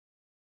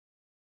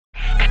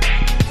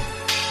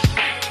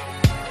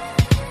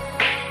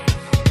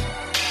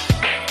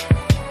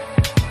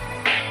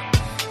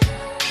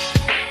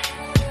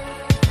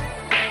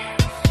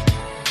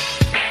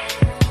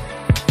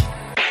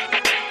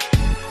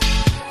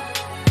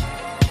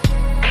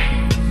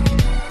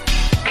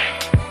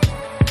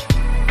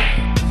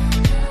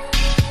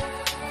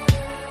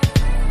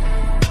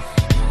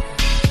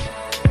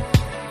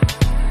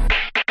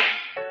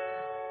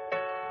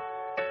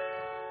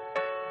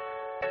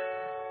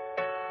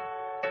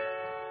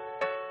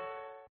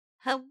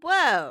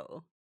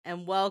Hello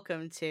and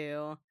welcome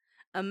to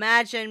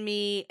Imagine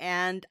Me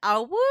and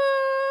a Woo!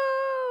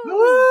 Woo!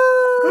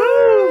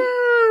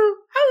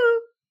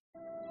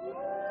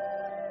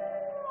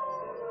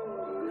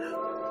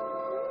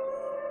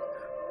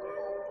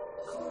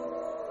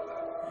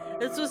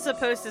 This was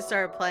supposed to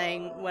start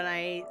playing when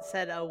I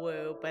said a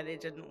woo, but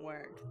it didn't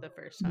work the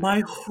first time.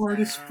 My heart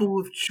is full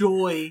of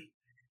joy.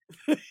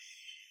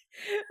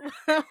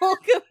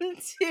 Welcome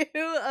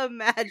to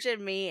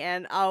Imagine Me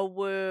and a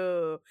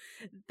Woo,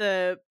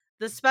 the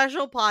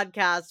special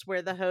podcast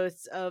where the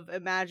hosts of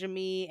Imagine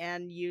Me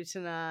and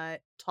Utana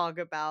talk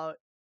about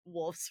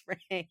Wolf's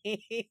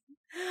Rain.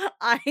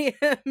 I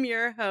am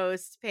your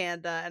host,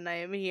 Panda, and I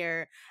am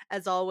here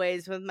as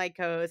always with my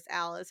co-host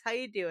Alice. How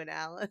you doing,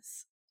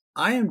 Alice?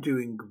 I am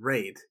doing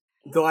great.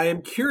 Though I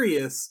am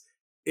curious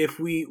if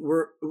we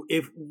were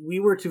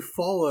to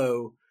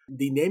follow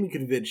the naming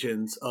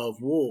conventions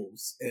of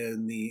wolves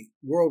in the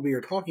world we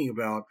are talking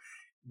about,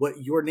 what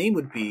your name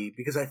would be,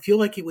 because I feel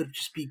like it would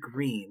just be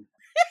green.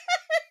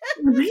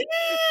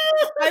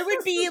 I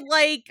would be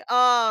like,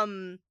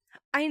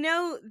 I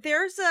know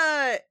there's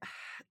a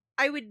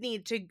I would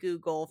need to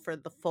Google for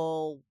the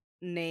full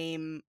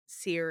name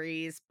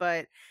series,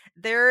 but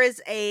there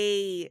is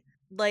a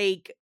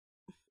like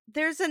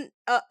there's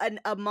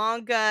a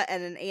manga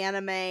and an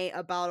anime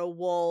about a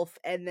wolf,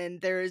 and then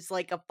there's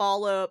like a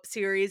follow-up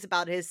series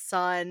about his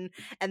son,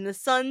 and the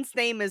son's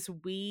name is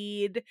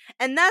Weed,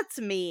 and that's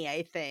me,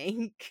 I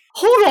think.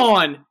 Hold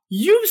on!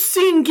 You've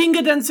seen Ginga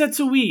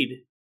Densetsu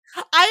Weed!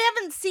 I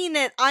haven't seen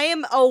it. I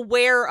am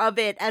aware of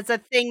it as a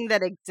thing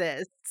that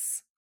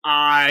exists.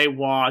 I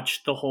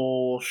watched the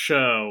whole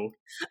show.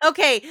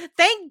 Okay,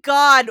 thank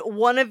God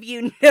one of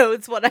you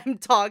knows what I'm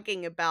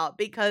talking about,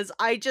 because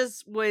I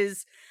just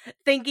was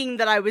thinking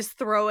that I was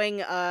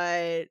throwing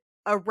a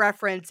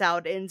reference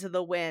out into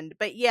the wind.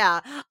 But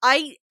yeah,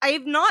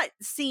 I've not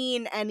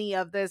seen any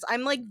of this.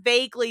 I'm like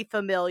vaguely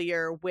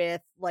familiar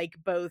with like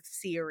both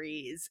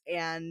series,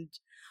 and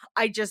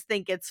I just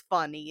think it's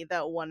funny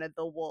that one of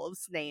the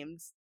wolves'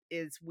 names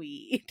is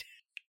Weed.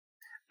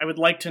 I would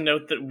like to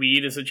note that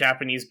Weed is a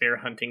Japanese bear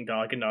hunting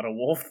dog and not a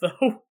wolf,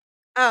 though.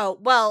 Oh,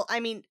 well, I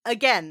mean,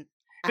 again,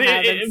 I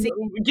haven't seen.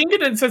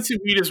 Ginga Densetsu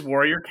Weed is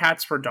warrior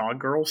cats for dog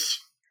girls.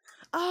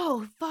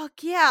 Oh,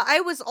 fuck yeah. I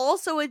was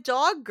also a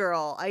dog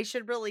girl. I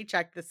should really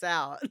check this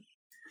out.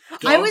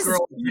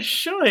 You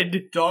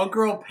should. Dog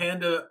girl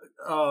panda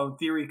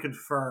theory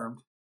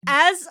confirmed.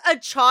 As a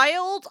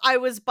child, I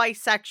was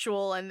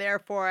bisexual, and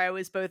therefore I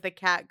was both a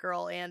cat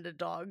girl and a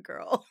dog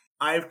girl.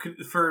 I've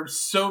confirmed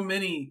so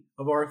many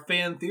of our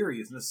fan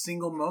theories in a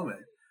single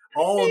moment.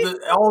 All the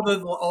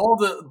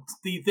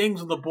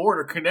things on the board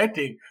are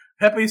connecting.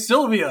 Pepe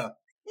Sylvia.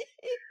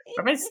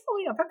 Pepe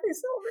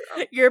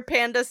Sylvia. Your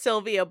Panda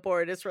Sylvia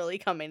board is really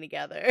coming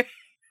together.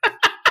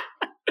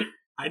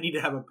 I need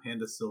to have a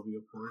Panda Sylvia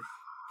board.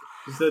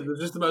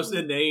 Just the most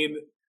inane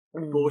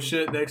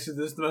bullshit next to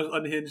this, the most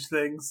unhinged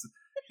things,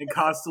 and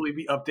constantly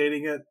be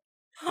updating it.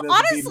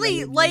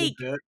 Honestly, like,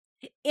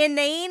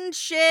 inane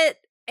shit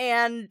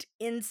and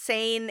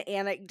insane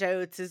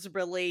anecdotes is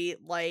really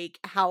like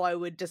how I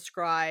would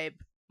describe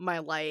my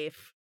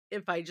life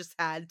if I just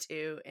had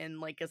to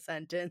in like a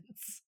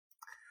sentence.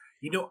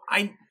 You know,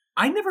 I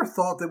never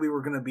thought that we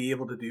were going to be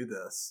able to do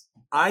this.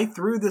 I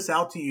threw this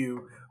out to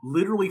you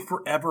literally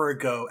forever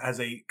ago as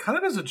a kind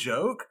of as a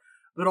joke,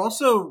 but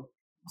also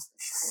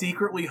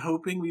secretly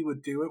hoping we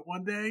would do it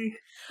one day.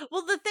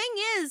 Well, the thing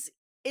is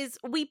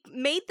we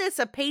made this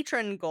a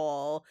patron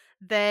goal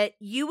that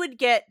you would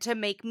get to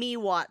make me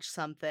watch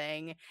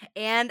something,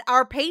 and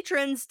our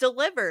patrons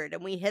delivered,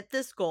 and we hit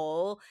this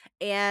goal,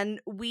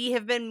 and we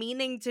have been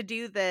meaning to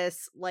do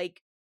this,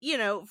 like, you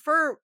know,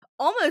 for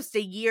almost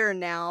a year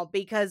now,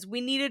 because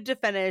we needed to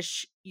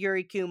finish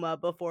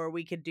Yurikuma before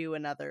we could do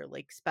another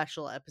like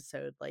special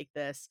episode like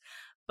this.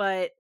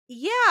 But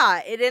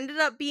yeah, it ended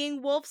up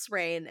being Wolf's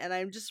Rain, and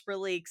I'm just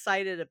really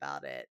excited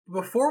about it.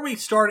 Before we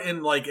start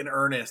in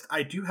earnest,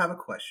 I do have a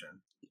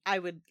question. I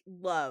would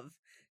love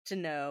to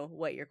know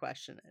what your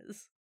question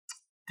is.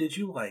 Did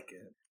you like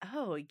it?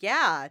 Oh,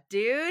 yeah,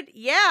 dude.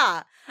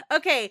 Yeah.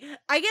 Okay,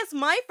 I guess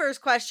my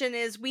first question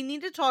is we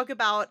need to talk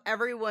about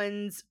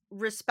everyone's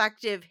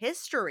respective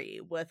history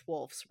with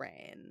Wolf's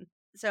Rain.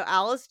 So,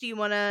 Alice, do you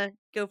want to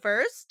go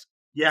first?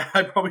 Yeah,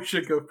 I probably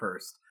should go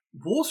first.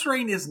 Wolf's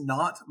Rain is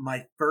not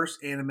my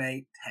first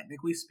anime,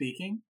 technically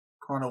speaking,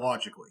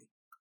 chronologically.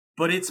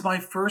 But it's my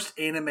first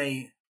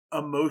anime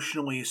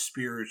emotionally,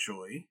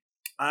 spiritually.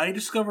 I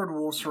discovered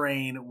Wolf's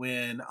Rain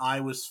when I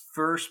was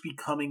first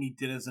becoming a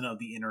denizen of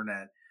the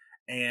internet.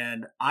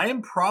 And I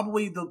am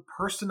probably the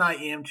person I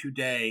am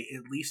today,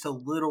 at least a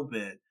little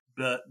bit,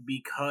 but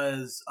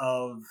because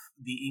of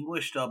the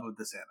English dub of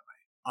this anime.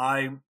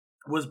 I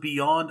was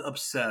beyond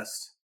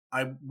obsessed.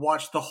 I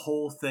watched the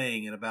whole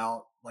thing in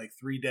about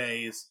 3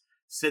 days,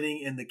 sitting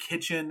in the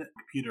kitchen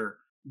computer,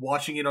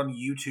 watching it on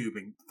YouTube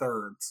in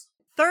thirds.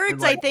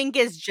 Thirds, I think,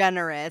 is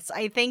generous.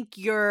 I think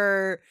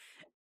you're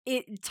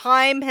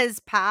time has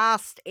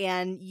passed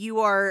and you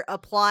are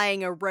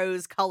applying a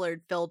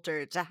rose-colored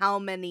filter to how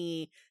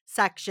many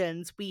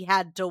sections we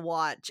had to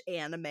watch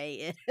anime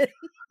in.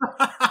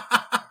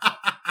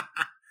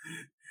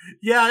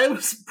 Yeah, it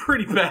was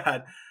pretty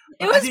bad.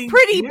 It was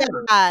pretty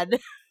bad.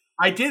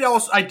 I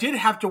did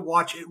have to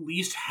watch at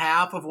least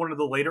half of one of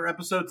the later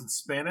episodes in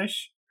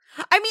Spanish.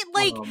 I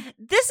mean,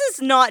 this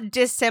is not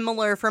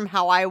dissimilar from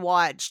how I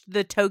watched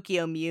the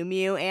Tokyo Mew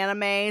Mew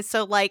anime,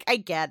 so, I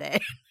get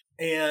it.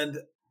 And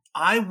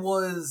I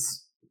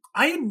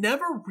had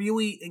never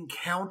really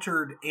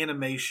encountered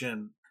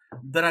animation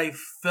that I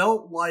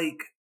felt like,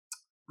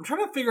 I'm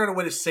trying to figure out a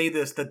way to say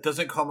this that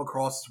doesn't come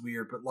across as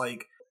weird, but,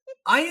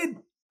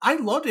 I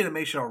loved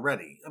animation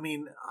already. I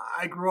mean,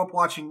 I grew up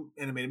watching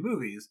animated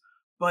movies,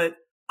 but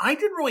I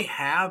didn't really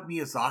have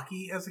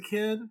Miyazaki as a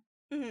kid.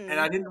 Mm-hmm. And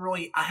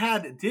I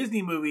had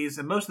Disney movies,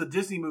 and most of the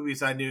Disney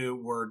movies I knew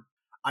were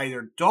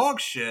either dog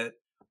shit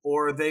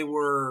or they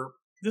were...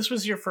 This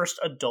was your first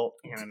adult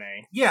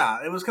anime.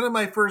 Yeah, it was kind of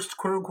my first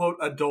quote-unquote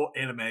adult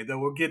anime, though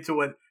we'll get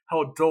to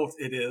how adult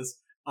it is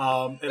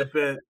in a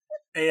bit.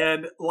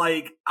 And,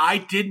 I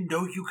didn't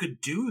know you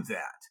could do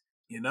that,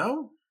 you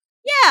know?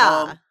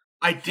 Yeah.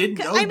 I didn't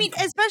know. I mean,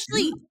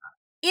 especially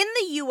in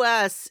the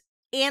US,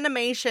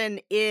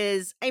 animation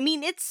is,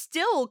 it's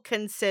still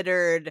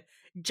considered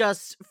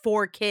just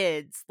for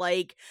kids.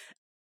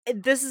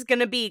 This is going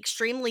to be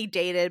extremely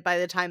dated by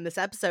the time this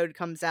episode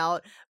comes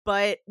out,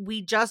 but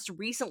we just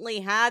recently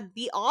had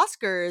the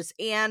Oscars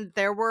and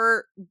there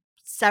were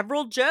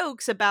several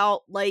jokes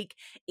about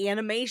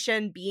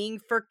animation being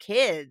for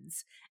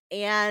kids.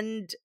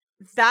 And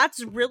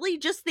that's really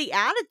just the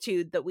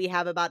attitude that we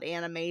have about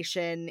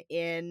animation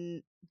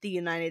in the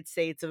United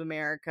States of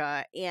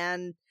America.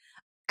 And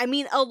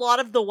a lot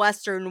of the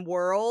Western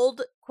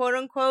world, quote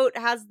unquote,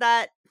 has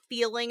that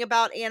feeling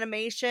about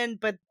animation,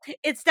 but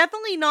it's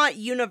definitely not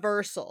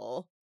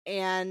universal.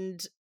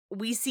 And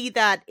we see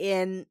that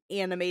in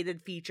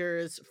animated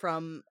features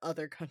from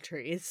other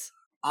countries.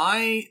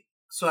 I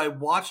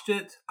watched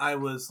it. I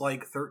was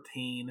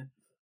 13.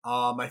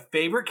 My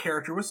favorite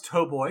character was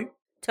Toboy.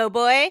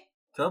 Toboy?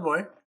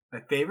 Toboy.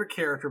 My favorite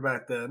character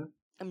back then.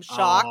 I'm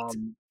shocked.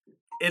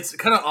 It's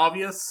kind of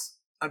obvious.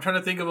 I'm trying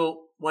to think of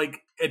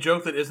a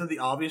joke that isn't the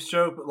obvious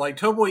joke, but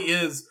Toboy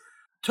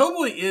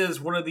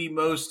is one of the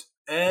most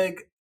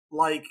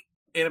egg-like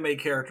anime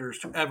characters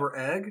to ever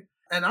egg,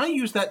 and I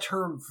use that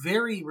term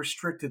very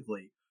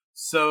restrictedly.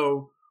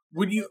 So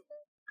when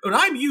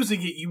I'm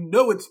using it,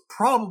 it's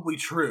probably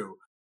true.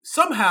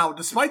 Somehow,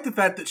 despite the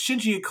fact that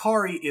Shinji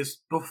Ikari is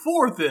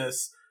before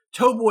this,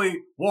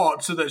 Toboy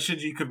walked so that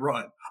Shinji could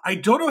run. I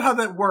don't know how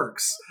that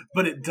works,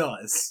 but it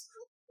does.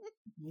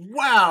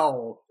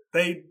 Wow.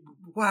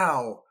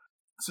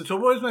 So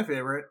Toboy is my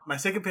favorite. My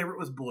second favorite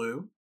was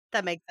Blue.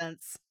 That makes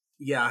sense.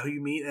 Yeah, who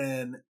you meet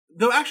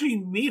though actually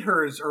you meet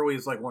her as early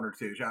as 1 or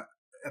 2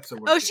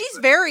 episode 1. Oh, she's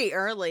very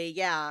early,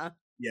 yeah.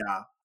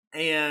 Yeah.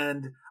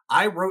 And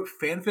I wrote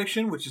fan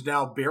fiction, which is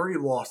now very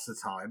lost to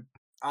time.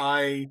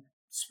 I've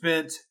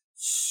spent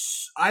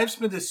a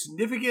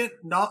significant,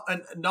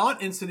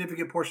 not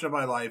insignificant portion of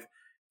my life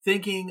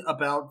thinking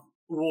about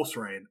Wolf's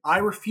Rain. I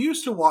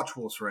refused to watch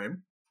Wolf's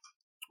Rain,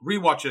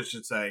 rewatch it, I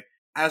should say,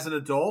 as an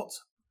adult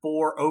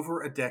for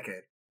over a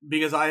decade.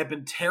 Because I have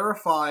been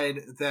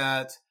terrified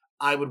that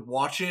I would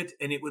watch it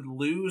and it would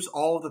lose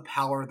all of the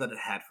power that it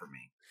had for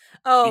me.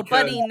 Oh,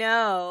 buddy,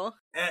 no.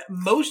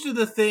 Most of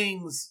the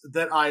things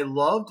that I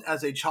loved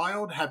as a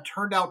child have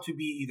turned out to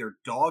be either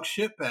dog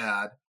shit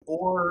bad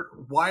or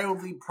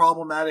wildly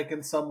problematic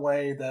in some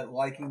way that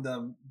liking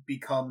them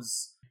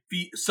becomes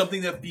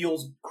something that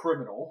feels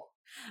criminal.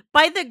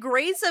 By the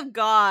grace of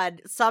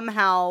God,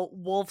 somehow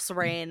Wolf's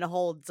Rain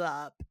holds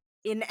up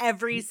in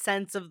every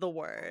sense of the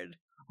word.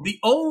 The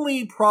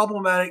only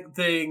problematic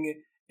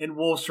thing in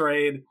Wolf's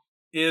Rain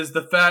is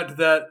the fact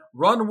that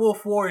Run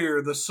Wolf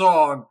Warrior, the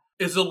song,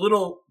 is a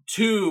little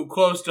too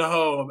close to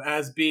home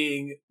as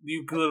being,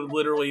 you could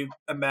literally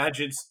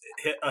imagine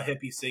a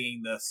hippie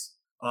singing this.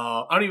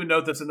 I don't even know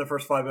if that's in the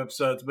first 5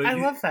 episodes, but I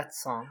love that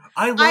song.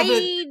 I love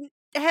it.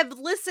 I have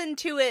listened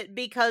to it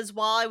because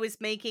while I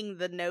was making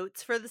the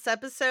notes for this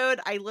episode,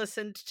 I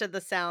listened to the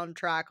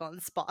soundtrack on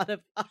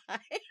Spotify.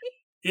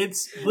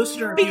 It's,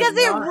 listener, because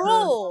it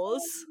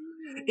rules.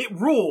 It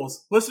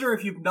rules. Listener,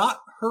 if you've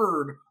not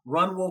heard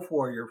Run Wolf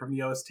Warrior from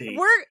the OST,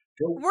 we're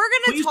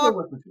gonna talk.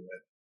 Listen to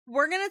it.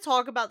 We're gonna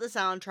talk about the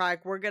soundtrack.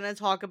 We're gonna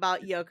talk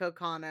about Yoko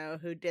Kanno,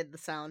 who did the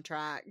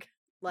soundtrack.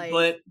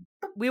 But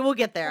we will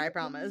get there, I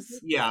promise.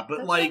 Yeah,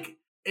 but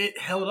it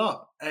held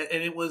up,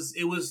 and it was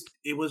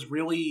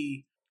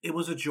really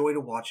a joy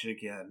to watch it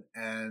again.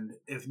 And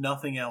if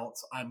nothing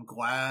else, I'm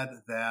glad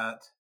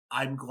that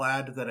I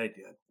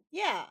did.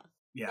 Yeah,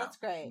 that's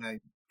great. I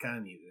kind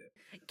of needed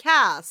it.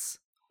 Cass,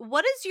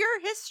 what is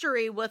your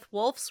history with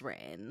Wolf's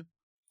Rain?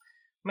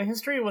 My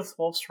history with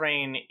Wolf's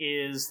Rain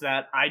is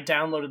that I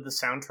downloaded the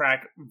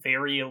soundtrack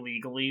very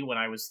illegally when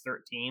I was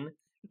 13,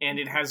 and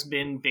it has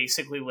been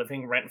basically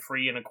living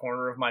rent-free in a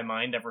corner of my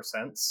mind ever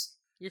since.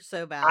 You're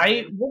so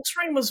valid. Wolf's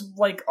Rain was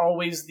like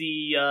always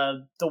the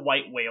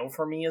white whale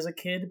for me as a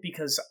kid,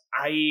 because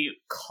I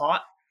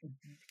caught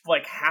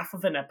like half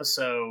of an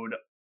episode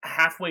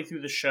halfway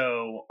through the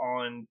show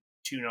on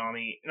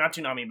not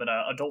Toonami, but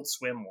Adult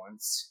Swim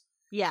once.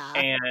 Yeah.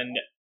 And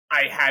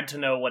I had to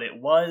know what it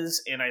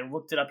was, and I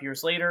looked it up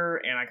years later,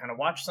 and I kind of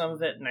watched some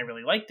of it, and I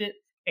really liked it.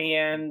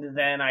 And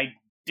then I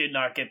did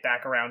not get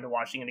back around to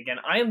watching it again.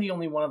 I am the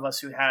only one of us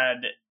who had...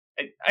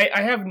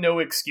 I have no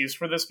excuse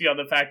for this beyond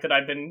the fact that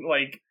I've been,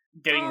 like,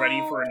 getting ready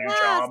for a new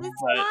job. It's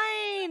But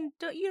fine.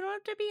 You don't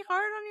have to be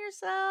hard on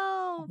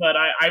yourself. But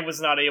I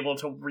was not able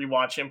to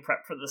rewatch and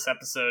prep for this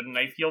episode, and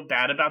I feel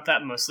bad about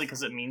that, mostly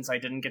because it means I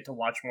didn't get to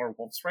watch more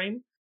Wolf's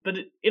Rain. But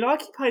it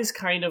occupies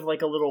kind of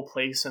like a little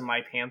place in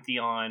my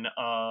pantheon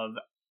of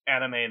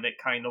anime that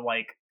kind of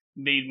like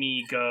made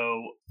me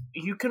go,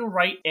 you can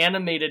write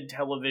animated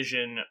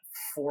television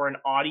for an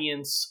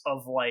audience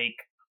of like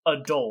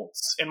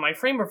adults. And my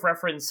frame of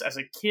reference as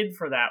a kid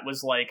for that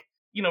was like,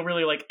 you know,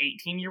 really like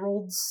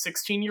 18-year-olds,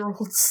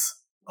 16-year-olds.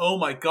 Oh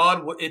my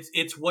god,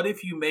 it's what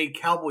if you made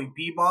Cowboy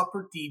Bebop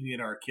for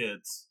DeviantArt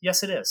kids?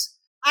 Yes, it is.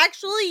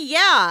 Actually,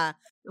 yeah.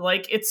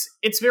 Like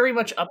it's very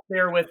much up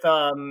there with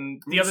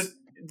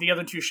the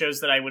other two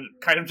shows that I would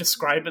kind of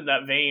describe in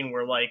that vein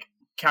were like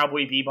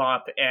Cowboy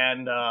Bebop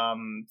and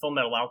Full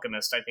Metal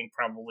Alchemist. I think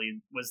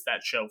probably was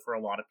that show for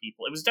a lot of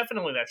people. It was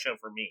definitely that show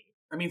for me.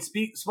 I mean,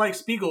 Spike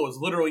Spiegel is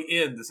literally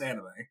in this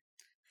anime.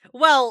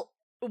 Well,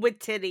 with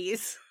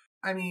titties.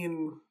 I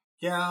mean,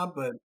 yeah,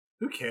 but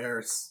who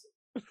cares?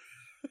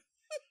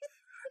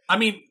 I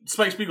mean,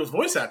 Spike Spiegel's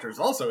voice actor is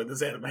also in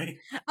this anime.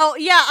 Oh,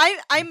 yeah,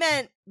 I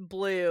meant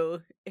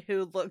Blue,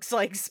 who looks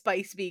like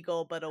Spike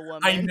Spiegel, but a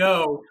woman. I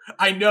know.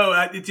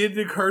 It didn't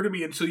occur to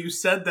me until you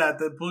said that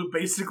Blue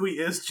basically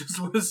is just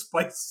one of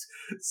Spike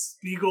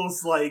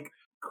Spiegel's, like,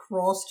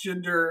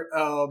 cross-gender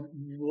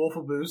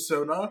Wolfaboo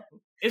Sona.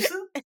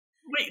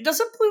 Wait,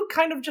 doesn't Blue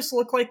kind of just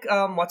look like,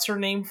 what's her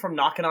name from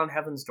Knocking on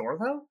Heaven's Door,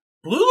 though?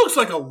 Blue looks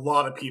like a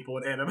lot of people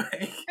in anime.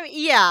 I mean,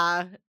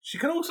 yeah. She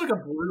kind of looks like a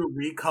blue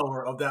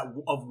recolor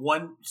of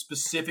one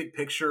specific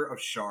picture of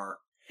Char.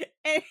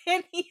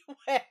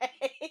 Anyway.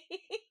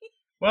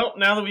 Well,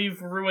 now that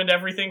we've ruined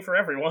everything for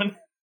everyone.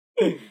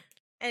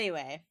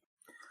 Anyway.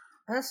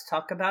 Let's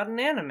talk about an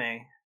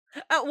anime.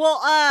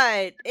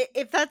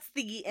 If that's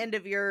the end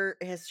of your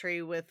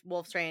history with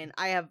Wolf's Rain,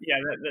 I have... Yeah,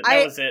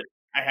 that was it.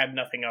 I had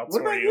nothing else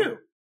for you.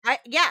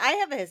 I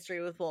have a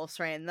history with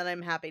Wolf's Rain that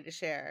I'm happy to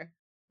share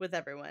with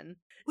everyone.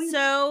 Please.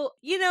 So,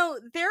 you know,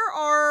 there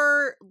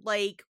are,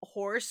 like,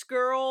 horse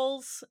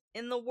girls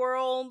in the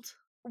world.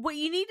 What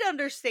you need to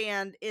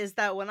understand is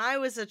that when I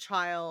was a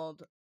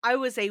child, I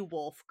was a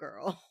wolf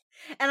girl.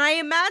 And I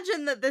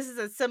imagine that this is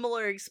a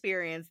similar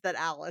experience that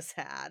Alice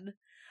had.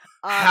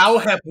 How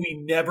have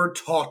we never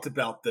talked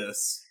about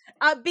this?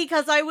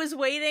 Because I was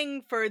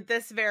waiting for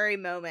this very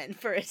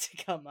moment for it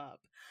to come up.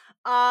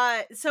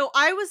 So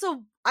I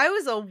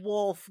was a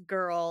wolf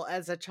girl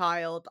as a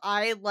child.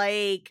 I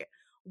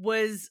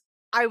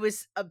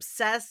was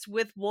obsessed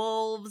with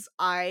wolves.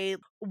 I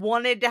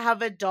wanted to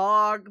have a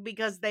dog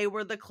because they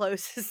were the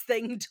closest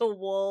thing to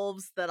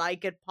wolves that I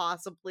could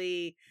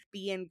possibly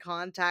be in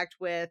contact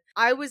with.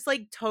 I was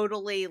like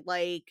totally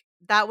like,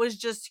 that was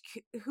just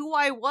who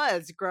I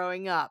was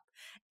growing up.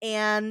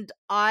 And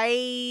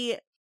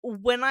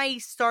when I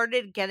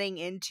started getting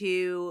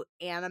into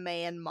anime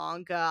and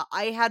manga,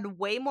 I had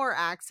way more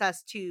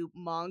access to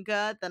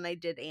manga than I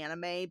did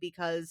anime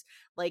because,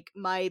 like,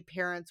 my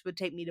parents would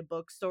take me to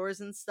bookstores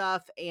and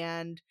stuff,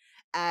 and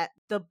at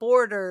the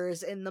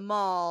Borders in the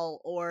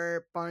mall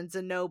or Barnes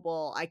 &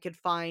 Noble, I could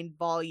find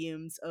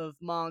volumes of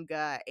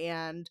manga,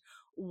 and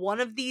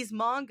one of these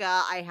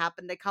manga I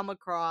happened to come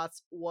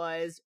across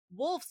was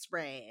Wolf's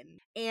Rain.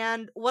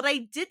 And what I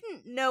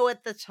didn't know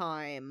at the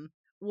time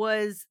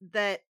was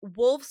that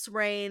Wolf's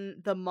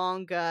Rain, the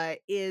manga,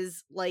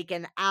 is like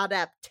an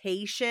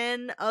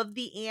adaptation of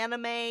the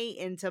anime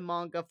into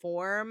manga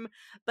form.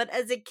 But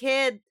as a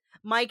kid,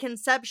 my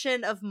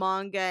conception of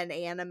manga and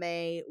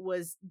anime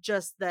was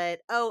just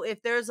that, oh,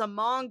 if there's a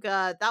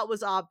manga, that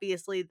was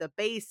obviously the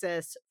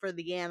basis for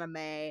the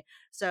anime.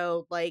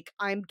 So, like,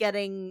 I'm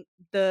getting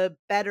the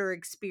better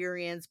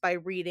experience by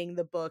reading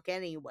the book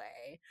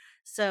anyway.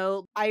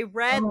 So I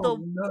read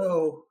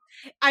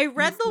I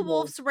read the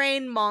Wolf's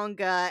Rain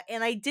manga,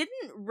 and I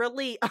didn't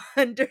really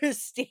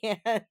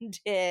understand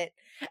it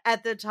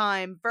at the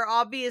time for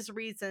obvious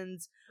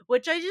reasons,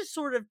 which I just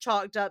sort of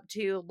chalked up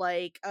to,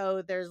 like,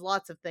 oh, there's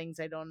lots of things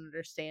I don't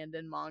understand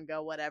in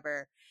manga,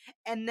 whatever.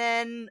 And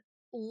then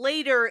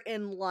later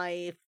in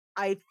life,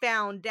 I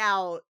found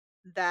out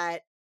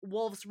that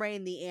Wolf's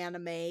Rain, the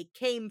anime,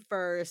 came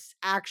first,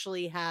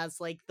 actually has,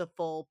 like, the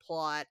full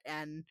plot,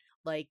 and,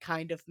 like,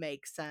 kind of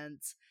makes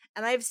sense.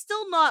 And I've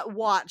still not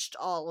watched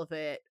all of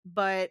it,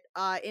 but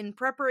in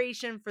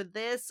preparation for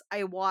this,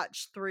 I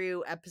watched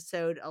through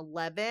episode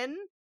 11,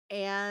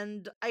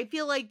 and I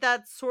feel like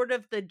that's sort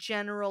of the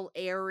general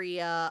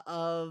area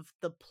of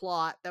the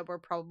plot that we're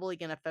probably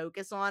going to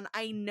focus on.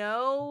 I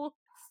know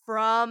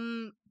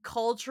from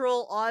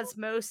cultural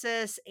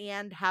osmosis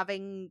and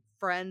having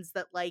friends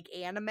that like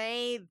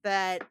anime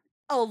that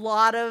a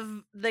lot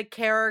of the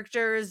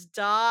characters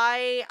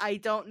die. I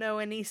don't know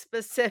any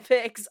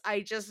specifics.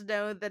 I just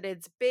know that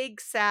it's big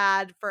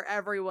sad for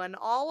everyone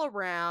all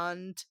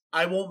around.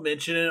 I won't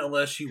mention it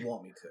unless you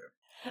want me to.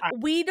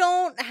 We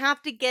don't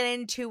have to get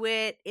into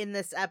it in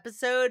this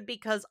episode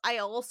because I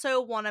also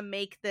want to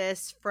make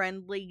this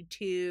friendly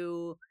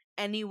to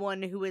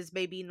anyone who has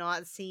maybe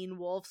not seen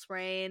Wolf's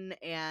Rain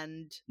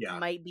and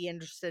might be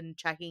interested in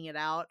checking it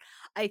out.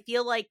 I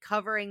feel like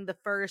covering the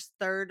first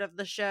third of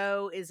the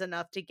show is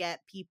enough to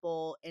get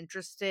people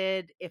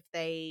interested if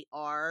they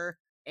are.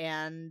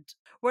 And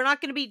we're not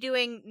going to be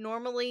doing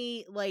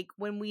normally, like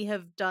when we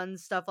have done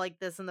stuff like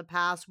this in the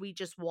past, we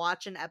just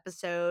watch an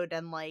episode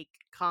and like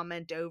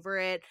comment over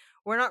it.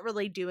 We're not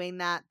really doing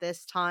that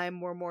this time.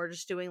 We're more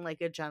just doing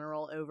like a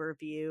general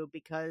overview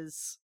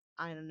because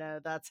I don't know,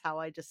 that's how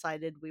I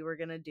decided we were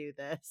going to do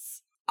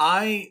this.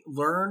 I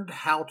learned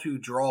how to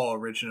draw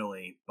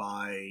originally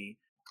by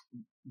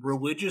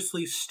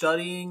religiously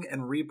studying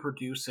and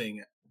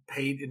reproducing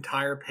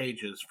entire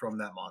pages from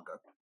that manga.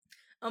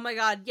 Oh my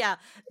god, yeah.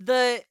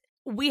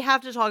 We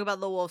have to talk about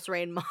the Wolf's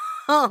Rain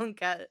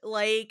manga.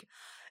 Like,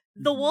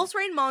 the Wolf's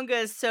Rain manga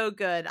is so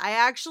good. I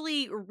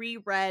actually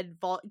reread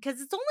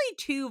because it's only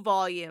 2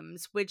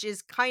 volumes, which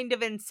is kind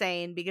of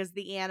insane because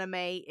the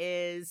anime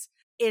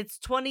it's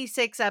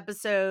 26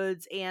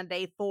 episodes and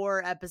a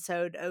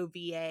 4-episode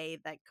OVA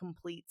that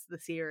completes the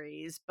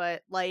series.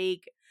 But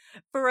like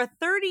for a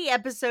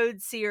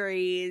 30-episode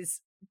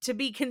series to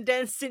be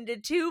condensed into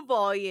 2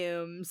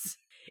 volumes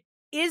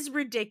is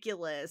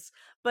ridiculous,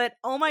 but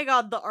oh my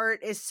god, the art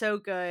is so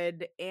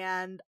good,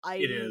 and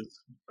it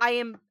is.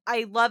 I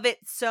love it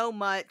so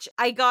much.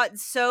 I got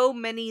so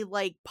many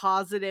like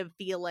positive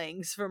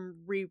feelings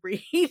from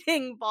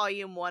rereading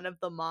volume 1 of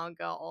the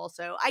manga.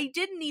 Also,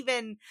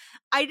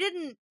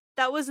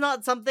 that was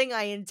not something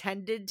I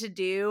intended to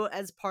do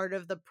as part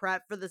of the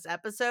prep for this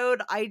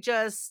episode.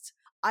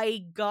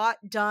 I got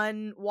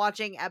done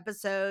watching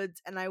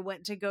episodes and I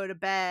went to go to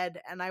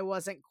bed and I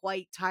wasn't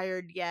quite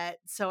tired yet.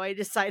 So I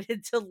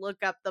decided to look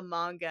up the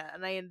manga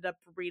and I ended up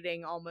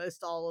reading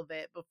almost all of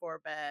it before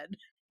bed.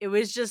 It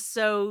was just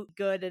so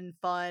good and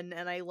fun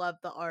and I love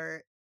the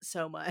art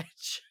so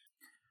much.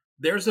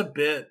 There's a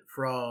bit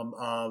from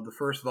the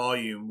first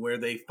volume where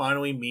they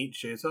finally meet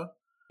Shiza.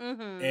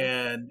 Mm-hmm.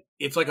 And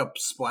it's like a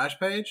splash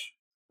page.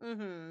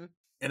 Mm-hmm.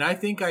 And I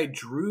think I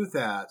drew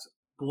that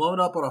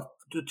blown up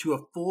to a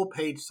full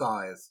page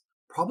size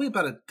probably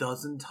about a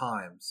dozen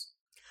times.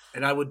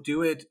 And I would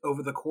do it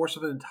over the course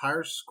of an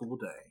entire school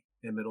day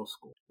in middle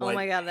school. Oh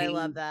my god, I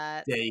love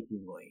that.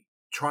 Painstakingly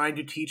trying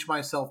to teach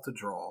myself to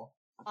draw.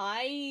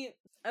 Because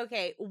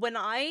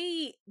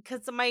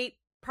my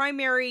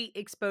primary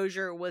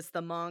exposure was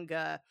the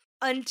manga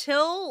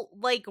until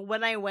like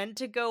when I went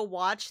to go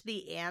watch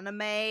the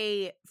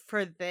anime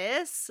for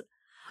this,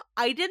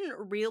 I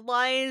didn't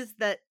realize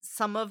that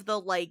some of the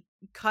like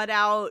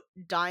cutout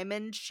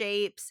diamond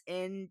shapes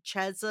in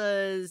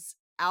Cheza's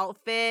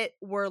outfit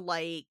were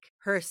like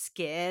her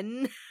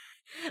skin.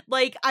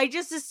 Like, I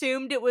just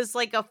assumed it was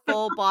like a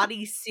full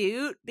body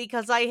suit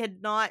because I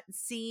had not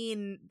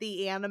seen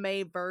the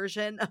anime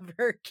version of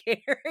her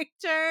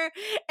character.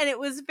 And it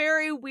was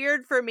very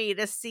weird for me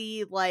to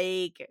see,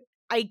 like,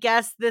 I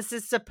guess this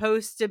is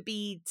supposed to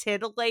be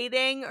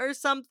titillating or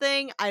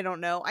something. I don't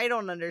know. I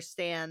don't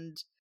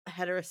understand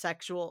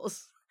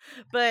heterosexuals.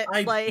 But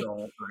I like,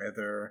 don't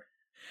either.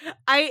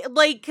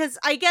 Because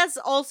I guess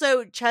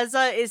also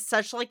Cheza is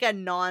such like a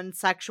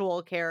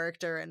non-sexual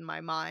character in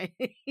my mind.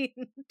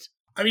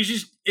 I mean,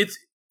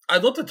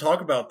 I'd love to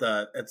talk about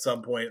that at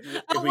some point.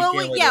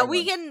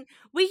 We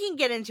can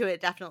get into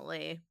it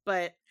definitely,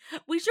 but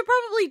we should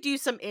probably do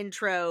some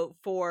intro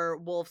for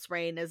Wolf's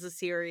Rain as a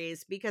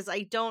series because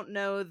I don't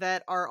know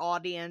that our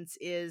audience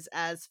is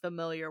as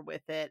familiar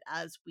with it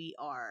as we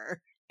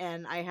are,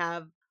 and I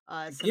have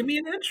give me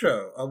an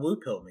intro. I'll woo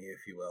pill me,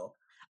 if you will.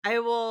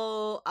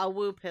 I'll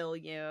woo pill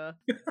you.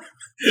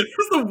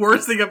 That's the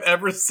worst thing I've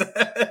ever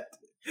said.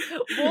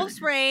 Wolf's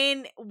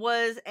Rain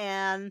was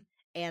an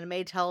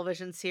anime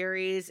television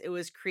series. It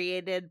was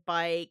created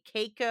by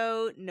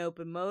Keiko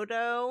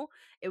Nobumoto.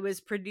 It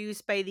was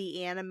produced by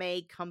the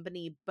anime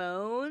company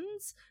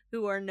Bones,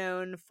 who are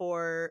known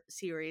for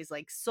series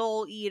like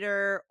Soul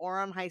Eater,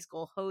 Ouran High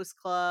School Host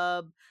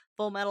Club,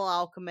 Full Metal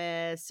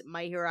Alchemist,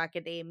 My Hero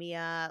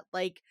Academia,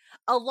 like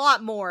a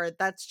lot more.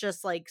 That's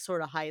just like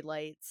sort of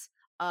highlights.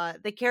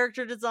 The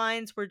character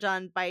designs were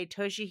done by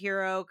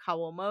Toshihiro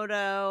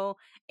Kawamoto,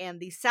 and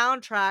the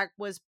soundtrack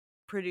was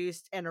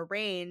produced and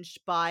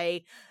arranged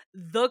by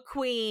the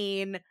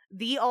queen,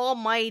 the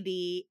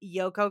almighty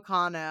Yoko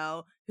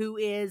Kanno, who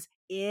is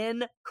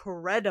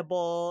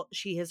incredible.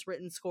 She has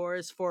written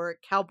scores for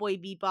Cowboy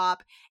Bebop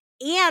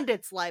and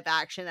its live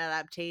action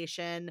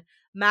adaptation,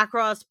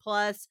 Macross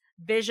Plus,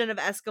 Vision of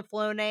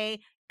Escaflowne,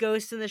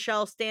 Ghost in the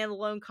Shell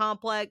standalone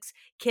complex,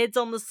 Kids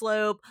on the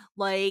Slope,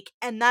 like,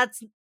 and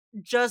that's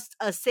just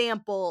a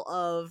sample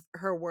of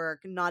her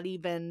work, not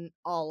even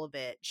all of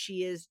it.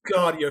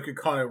 God, Yoko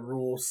Kanno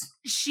rules.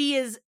 She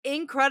is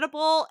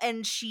incredible,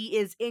 and she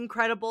is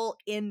incredible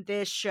in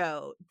this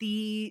show.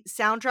 The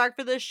soundtrack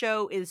for this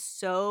show is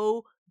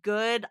so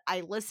good.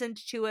 I listened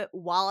to it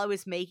while I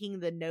was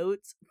making the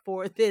notes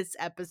for this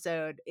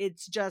episode.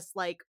 It's just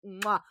like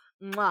mwah,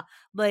 mwah,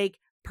 like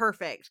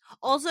perfect.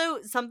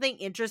 Also, something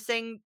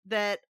interesting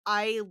that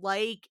I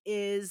like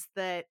is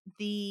that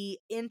the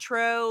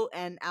intro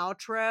and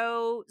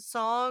outro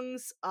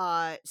songs,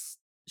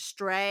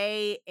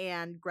 Stray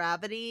and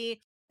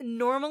Gravity,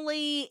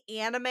 normally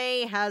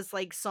anime has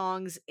like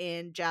songs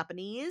in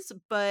Japanese,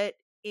 but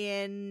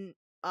in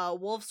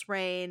Wolf's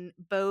Rain,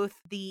 both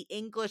the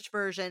English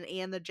version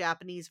and the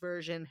Japanese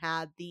version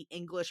had the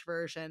English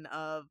version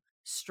of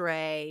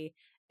Stray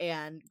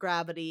and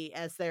Gravity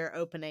as their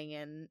opening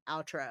and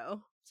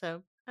outro.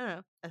 So, I don't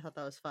know. I thought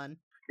that was fun.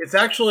 It's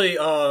actually,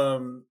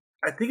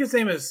 I think his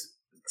name is,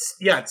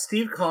 it's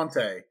Steve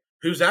Conte,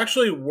 who's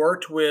actually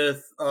worked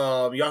with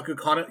Yoko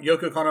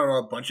Kanno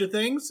on a bunch of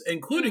things,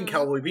 including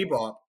Cowboy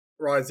Bebop,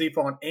 Rise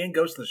Zephon, and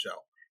Ghost in the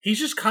Shell. He's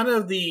just kind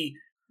of the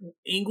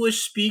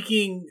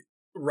English-speaking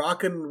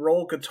rock and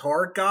roll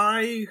guitar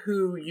guy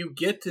who you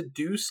get to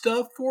do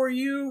stuff for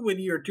you when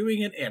you're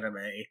doing an anime.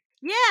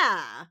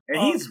 Yeah. And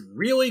he's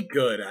really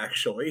good,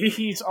 actually.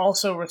 He's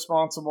also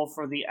responsible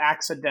for the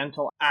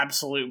accidental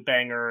absolute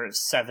banger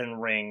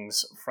 7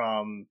 Rings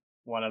from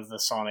one of the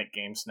Sonic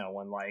games no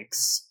one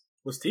likes.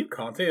 Was Steve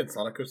Conte in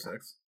Sonic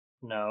 06?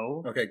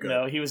 No. Okay, good.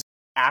 No, he was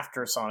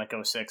after Sonic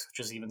 06,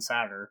 which is even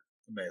sadder.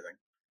 Amazing.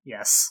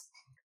 Yes.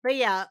 But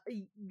yeah,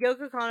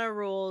 Yoko Kanno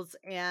rules,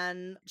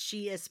 and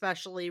she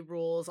especially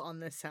rules on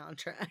this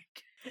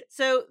soundtrack.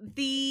 So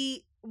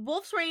the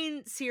Wolf's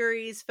Rain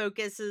series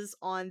focuses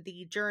on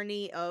the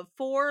journey of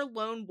 4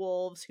 lone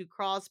wolves who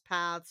cross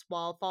paths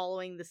while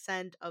following the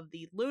scent of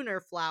the lunar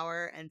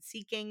flower and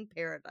seeking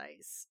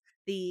paradise.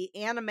 The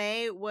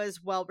anime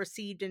was well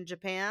received in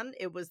Japan.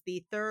 It was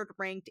the 3rd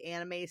ranked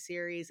anime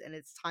series in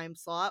its time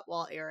slot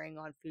while airing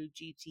on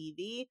Fuji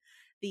TV.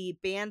 The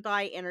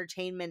Bandai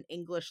Entertainment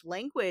English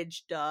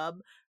language dub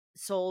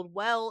sold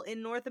well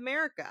in North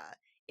America.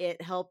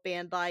 It helped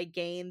Bandai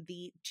gain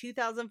the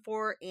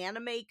 2004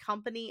 Anime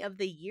Company of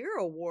the Year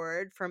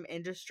award from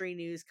industry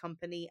news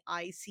company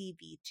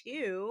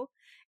ICV2,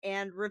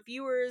 and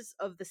reviewers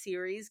of the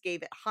series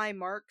gave it high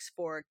marks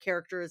for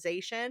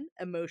characterization,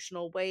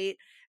 emotional weight,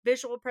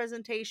 visual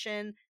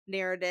presentation,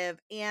 narrative,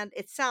 and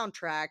its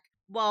soundtrack,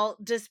 while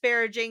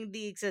disparaging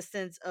the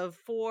existence of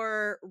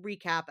 4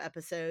 recap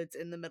episodes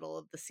in the middle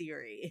of the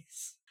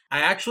series. I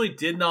actually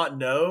did not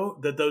know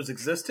that those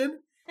existed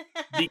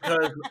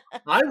because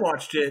I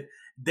watched it.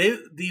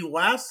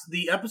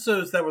 The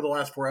episodes that were the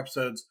last 4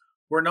 episodes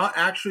were not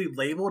actually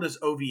labeled as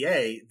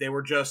OVA. They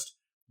were just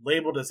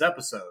labeled as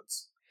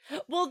episodes.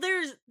 Well,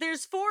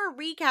 there's 4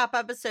 recap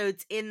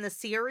episodes in the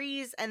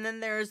series, and then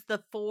there's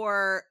the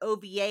 4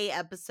 OVA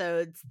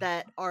episodes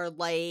that are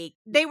like,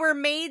 they were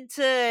made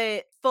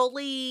to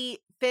fully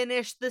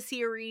finish the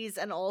series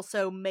and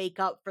also make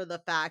up for the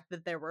fact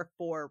that there were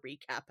 4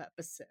 recap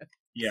episodes.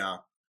 Yeah.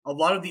 A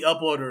lot of the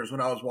uploaders,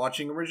 when I was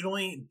watching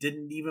originally,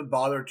 didn't even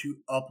bother to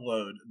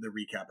upload the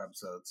recap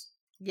episodes.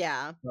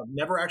 Yeah. I've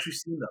never actually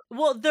seen them.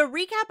 Well, the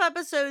recap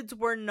episodes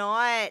were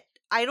not,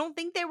 I don't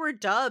think they were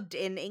dubbed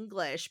in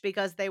English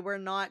because they were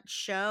not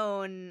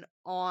shown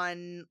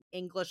on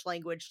English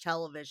language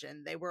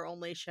television. They were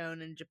only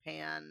shown in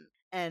Japan,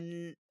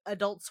 and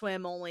Adult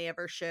Swim only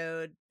ever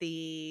showed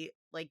the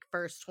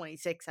first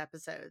 26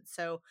 episodes.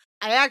 So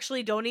I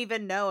actually don't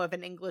even know if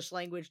an English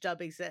language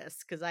dub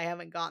exists because I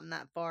haven't gotten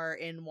that far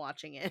in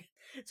watching it.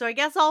 So I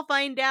guess I'll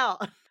find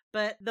out.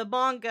 But the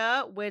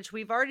manga, which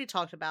we've already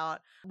talked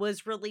about,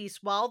 was released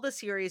while the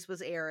series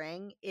was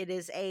airing. It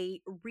is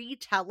a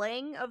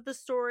retelling of the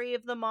story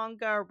of the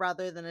manga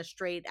rather than a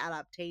straight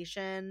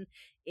adaptation.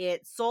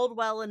 It sold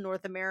well in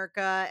North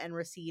America and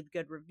received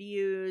good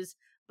reviews,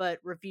 but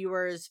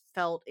reviewers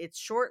felt its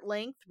short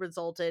length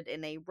resulted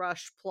in a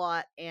rushed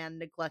plot and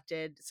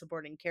neglected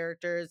supporting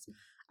characters.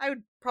 I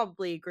would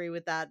probably agree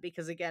with that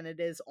because, again, it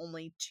is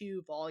only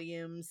 2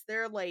 volumes.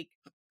 They're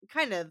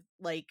kind of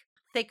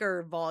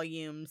thicker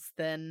volumes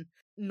than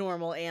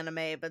normal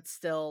anime, but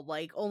still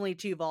only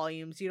 2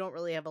 volumes. You don't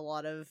really have a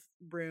lot of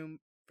room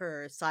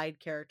for side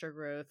character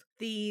growth.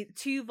 The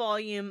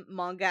 2-volume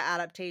manga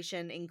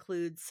adaptation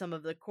includes some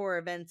of the core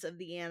events of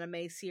the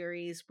anime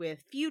series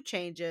with few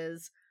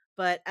changes,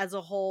 but as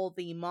a whole,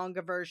 the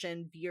manga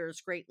version veers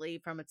greatly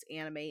from its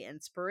anime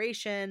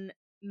inspiration.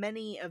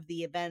 Many of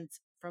the events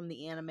from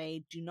the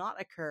anime do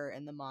not occur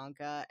in the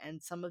manga,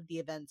 and some of the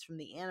events from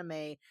the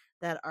anime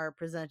that are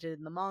presented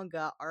in the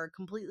manga are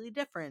completely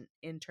different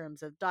in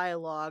terms of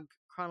dialogue,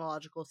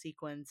 chronological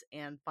sequence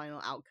and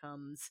final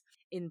outcomes.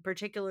 In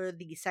particular,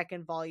 the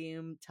second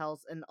volume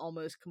tells an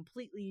almost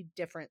completely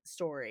different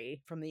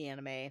story from the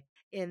anime.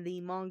 In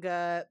the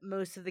manga,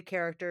 most of the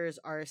characters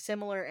are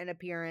similar in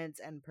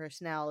appearance and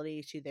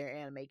personality to their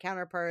anime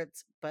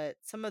counterparts, but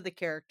some of the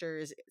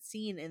characters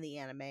seen in the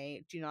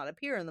anime do not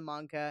appear in the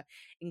manga,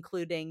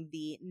 including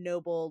the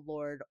noble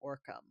Lord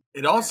Orcam.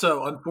 It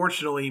also,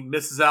 unfortunately,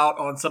 misses out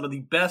on some of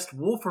the best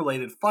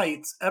wolf-related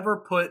fights ever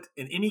put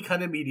in any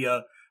kind of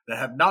media that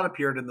have not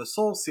appeared in the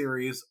Soul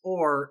series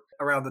or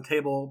around the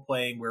table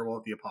playing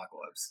Werewolf the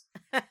Apocalypse.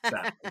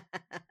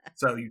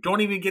 So you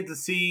don't even get to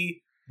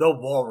see the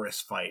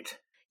walrus fight.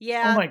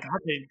 Yeah. Oh my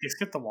god, they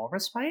skip the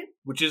walrus fight?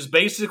 Which is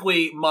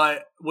basically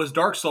was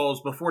Dark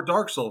Souls before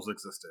Dark Souls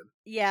existed.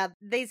 Yeah,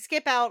 they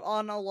skip out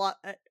on a lot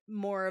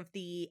more of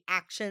the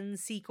action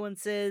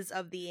sequences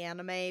of the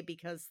anime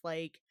because,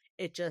 like,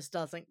 it just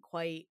doesn't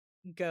quite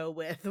go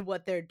with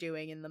what they're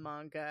doing in the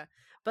manga.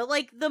 But,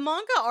 like, the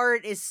manga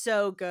art is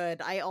so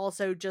good. I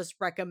also just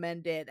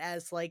recommend it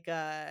as, like,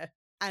 a,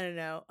 I don't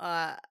know,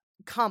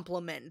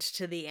 compliment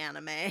to the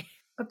anime.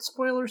 But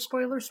spoiler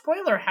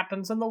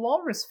happens in the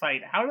walrus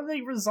fight. How do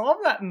they resolve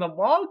that in the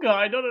manga?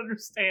 I don't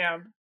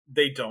understand.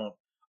 They don't.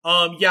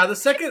 Yeah, the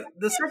second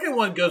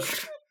one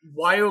goes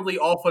wildly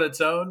off on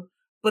its own,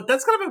 but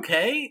that's kind of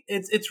okay.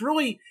 It's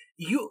really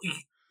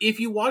if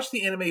you watch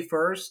the anime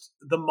first,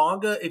 the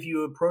manga, if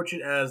you approach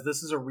it as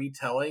this is a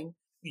retelling,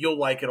 you'll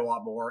like it a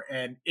lot more,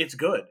 and it's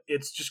good.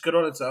 It's just good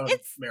on its own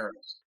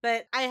merits.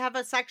 But I have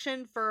a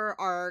section for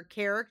our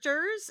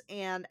characters,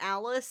 and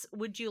Alice,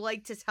 would you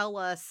like to tell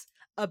us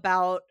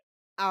about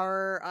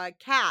our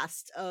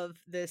cast of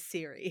this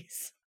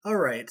series? All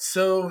right,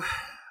 so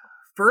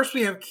first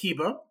we have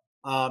Kiba.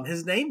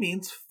 His name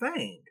means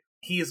Fang.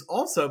 He is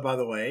also, by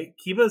the way,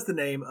 Kiba is the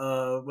name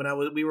of when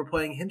we were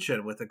playing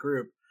Henshin with a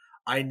group.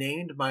 I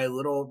named my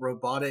little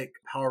robotic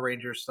Power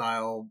Ranger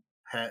style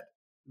pet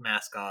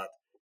mascot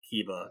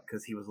Kiba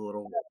because he was a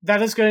little.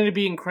 That is going to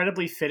be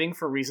incredibly fitting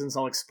for reasons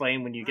I'll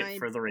explain when you get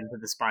further into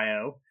this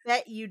bio.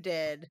 Bet you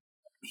did.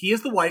 He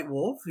is the White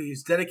Wolf.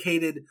 He's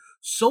dedicated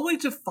solely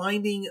to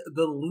finding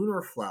the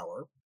lunar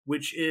flower,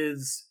 which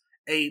is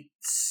a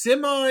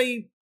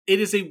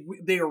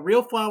they are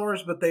real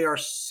flowers, but they are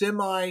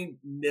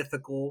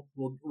semi-mythical.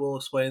 We'll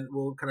explain.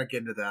 We'll kind of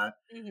get into that.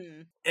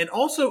 Mm-hmm. And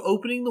also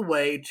opening the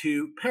way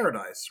to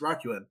Paradise,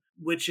 Rakuen,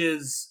 which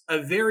is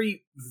a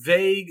very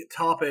vague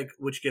topic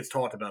which gets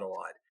talked about a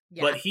lot.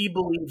 Yeah. But he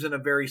believes in a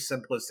very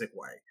simplistic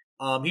way.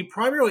 He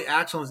primarily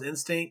acts on his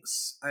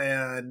instincts,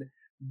 and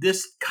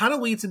this kind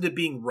of leads into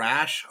being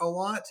rash a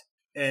lot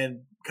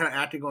and kind of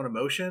acting on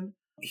emotion.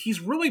 He's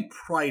really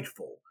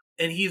prideful.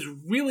 And he's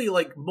really,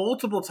 like,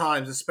 multiple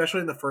times, especially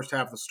in the first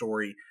half of the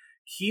story,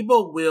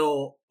 Kiba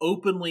will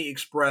openly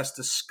express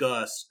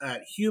disgust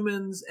at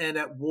humans and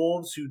at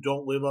wolves who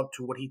don't live up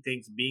to what he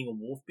thinks being a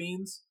wolf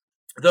means.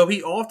 Though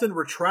he often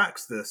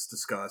retracts this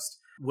disgust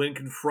when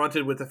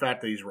confronted with the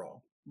fact that he's wrong.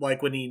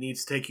 Like when he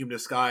needs to take human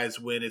disguise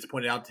when it's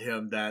pointed out to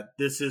him that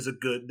this is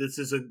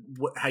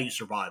how you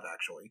survive,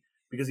 actually.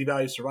 Because he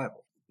values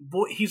survival.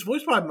 He's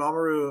voiced by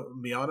Mamoru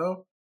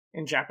Miyano.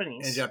 In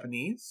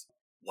Japanese.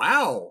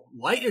 Wow,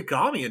 Light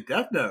Yagami in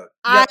Death Note.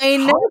 I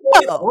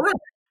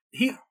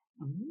know.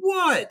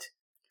 What?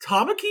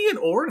 Tamaki in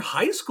Ouran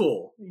High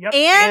School. Yep.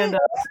 And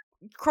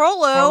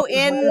Chrollo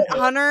in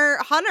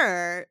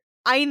Hunter.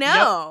 I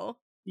know.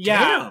 Yep. Yeah.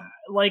 Damn.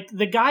 Like,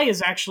 the guy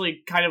is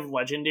actually kind of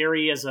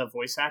legendary as a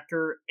voice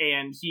actor,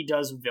 and he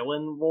does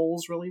villain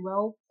roles really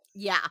well.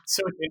 Yeah.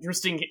 So it's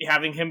interesting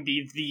having him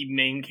be the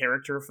main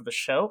character for the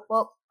show.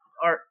 Well,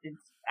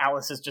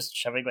 Alice is just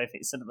shoving my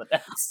face into the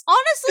desk.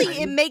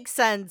 Honestly, it makes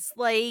sense.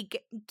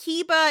 Like,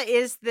 Kiba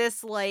is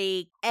this,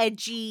 like,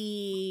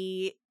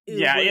 edgy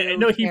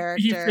character.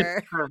 He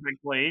fits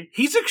perfectly.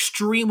 He's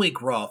extremely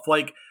gruff.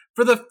 Like,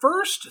 for the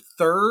first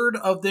third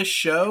of this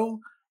show,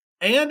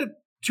 and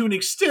to an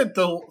extent,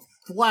 the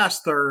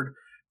last third,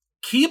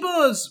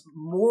 Kiba's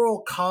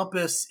moral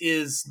compass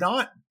is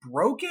not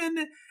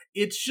broken.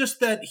 It's just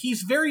that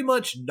he's very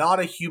much not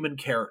a human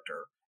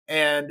character.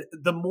 And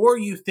the more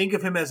you think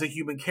of him as a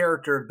human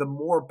character, the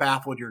more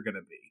baffled you're going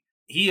to be.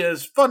 He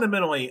is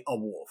fundamentally a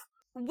wolf.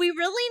 We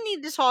really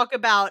need to talk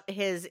about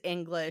his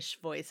English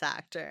voice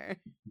actor.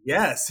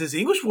 Yes, his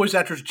English voice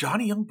actor is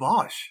Johnny Young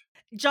Bosch.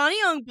 Johnny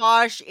Young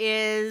Bosch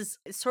is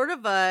sort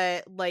of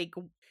a, like,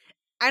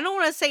 I don't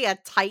want to say a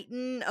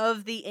titan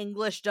of the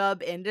English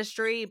dub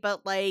industry,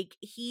 but, like,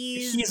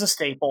 he's a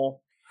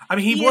staple. I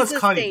mean, he was a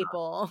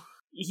staple.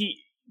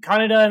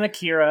 Kaneda and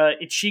Akira,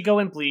 Ichigo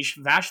and Bleach,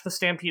 Vash the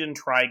Stampede and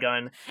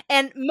Trigun.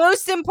 And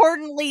most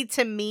importantly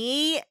to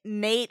me,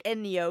 Nate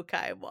and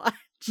Yokai Watch.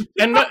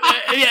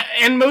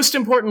 and most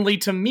importantly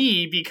to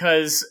me,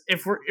 because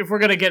if we're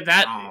gonna get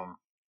that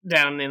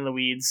down in the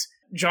weeds,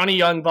 Johnny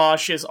Young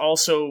Bosch is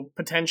also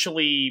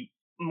potentially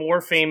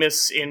more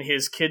famous in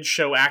his kids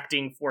show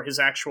acting for his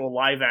actual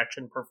live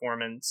action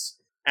performance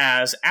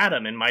as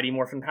Adam in Mighty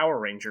Morphin Power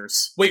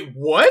Rangers. Wait,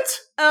 what?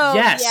 Oh,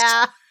 yes.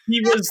 Yeah.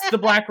 He was the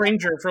Black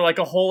Ranger for like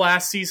a whole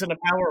ass season of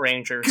Power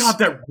Rangers. God,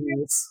 that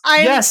rules.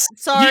 Yes,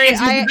 sorry. he's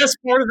the best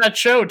part of that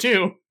show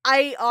too.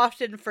 I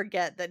often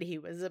forget that he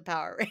was a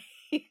Power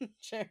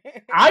Ranger.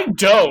 I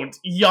don't.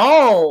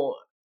 Y'all.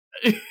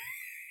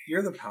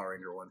 You're the Power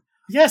Ranger one.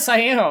 Yes, I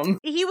am.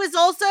 He was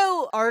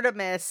also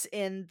Artemis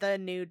in the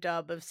new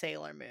dub of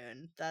Sailor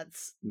Moon.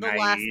 That's the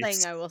last thing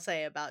I will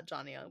say about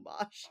Johnny Young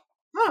Bosch.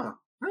 Huh,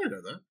 I didn't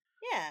know that.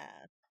 Yeah.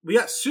 We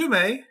got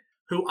Sume,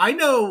 who I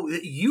know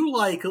that you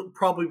like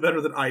probably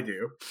better than I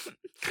do.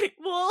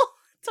 We'll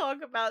talk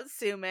about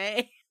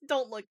Sume.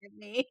 Don't look at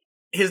me.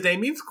 His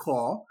name means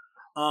claw.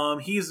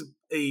 He's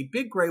a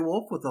big gray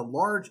wolf with a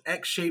large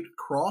X-shaped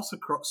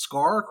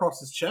scar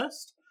across his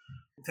chest.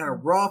 Kind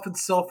of rough and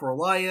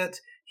self-reliant.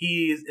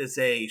 He is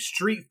a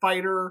street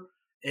fighter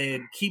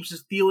and keeps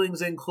his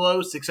feelings in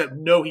close, except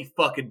no, he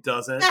fucking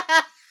doesn't.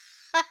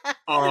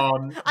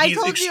 I he's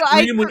told you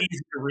extremely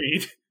easy to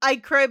read. I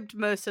cribbed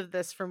most of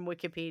this from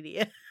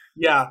Wikipedia.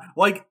 Yeah,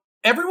 like,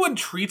 everyone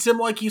treats him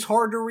like he's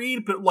hard to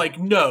read, but, like,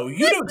 no,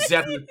 you know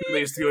exactly what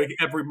he's doing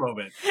every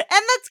moment. And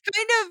that's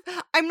kind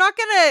of, I'm not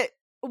gonna,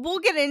 we'll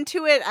get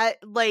into it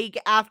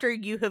after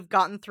you have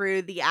gotten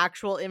through the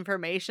actual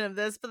information of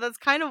this, but that's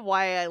kind of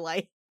why I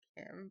like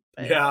him.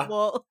 But, yeah.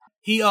 Well,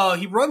 he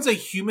runs a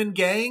human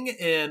gang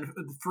in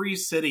Free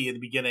City in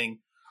the beginning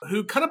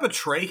who kind of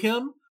betray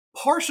him,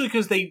 partially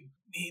because they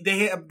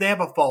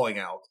have a falling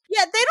out.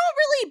 Yeah, they don't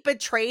really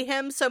betray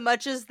him so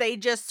much as they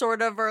just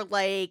sort of are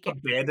like,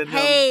 abandon him.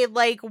 Hey,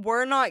 like,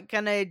 we're not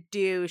gonna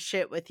do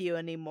shit with you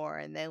anymore,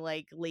 and they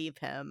like leave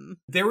him.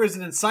 There is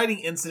an inciting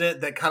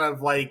incident that kind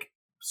of like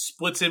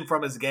splits him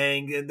from his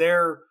gang, and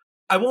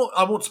I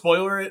won't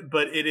spoiler it,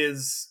 but it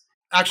is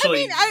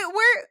actually. I mean,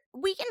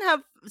 we can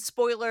have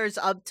spoilers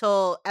up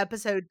till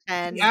episode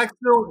 10.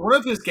 One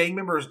of his gang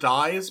members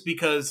dies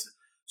because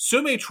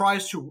Sume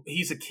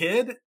he's a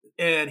kid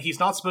and he's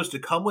not supposed to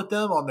come with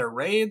them on their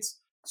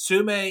raids.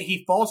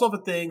 He falls off a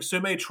thing.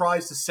 Sume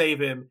tries to save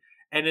him,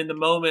 and in the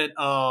moment,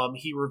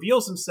 he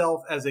reveals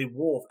himself as a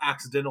wolf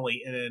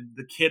accidentally, and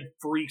the kid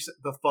freaks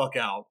the fuck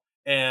out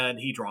and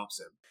he drops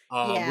him.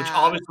 Which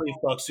obviously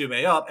fucks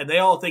Sume up, and they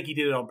all think he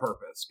did it on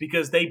purpose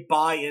because they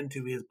buy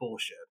into his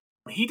bullshit.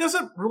 He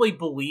doesn't really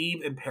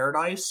believe in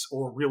paradise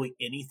or really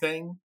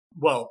anything,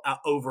 well,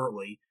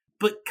 overtly,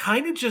 but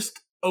kind of just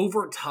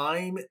over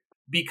time,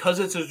 because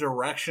it's a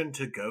direction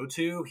to go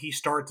to, he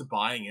starts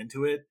buying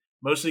into it,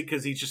 mostly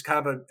because he's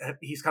kind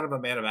of a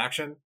man of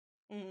action.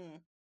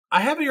 Mm.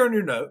 I have here on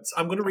your notes,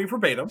 I'm going to read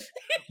verbatim.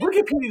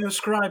 Wikipedia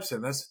describes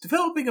him as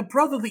developing a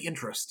brotherly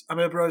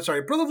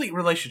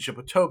relationship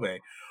with Tobey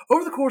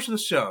over the course of the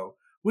show,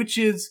 which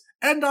is,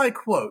 and I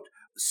quote,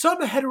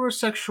 some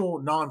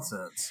heterosexual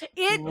nonsense.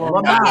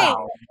 Okay,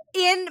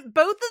 in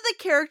both of the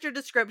character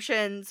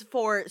descriptions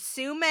for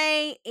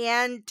Sume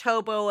and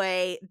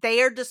Toboe,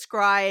 they are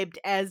described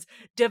as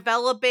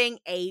developing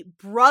a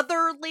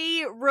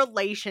brotherly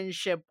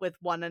relationship with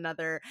one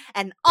another,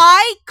 and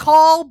I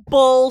call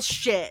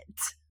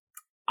bullshit.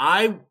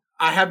 I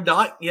have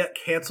not yet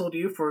canceled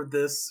you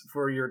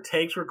for your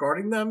takes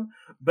regarding them,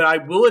 but I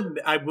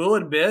will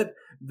admit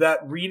that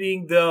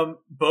reading them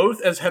both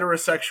as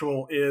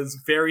heterosexual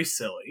is very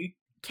silly.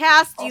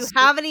 Cass, do you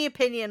have any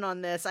opinion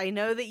on this? I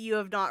know that you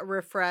have not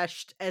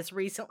refreshed as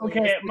recently.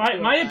 Okay,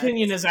 my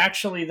opinion is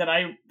actually that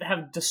I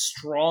have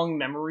strong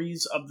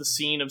memories of the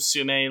scene of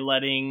Sume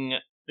letting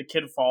the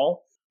kid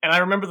fall. And I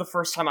remember the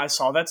first time I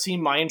saw that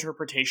scene, my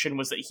interpretation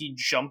was that he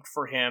jumped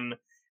for him.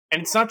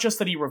 And it's not just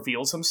that he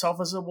reveals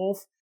himself as a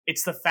wolf.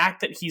 It's the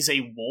fact that he's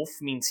a wolf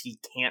means he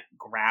can't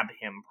grab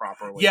him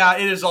properly. Yeah,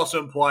 it is also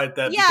implied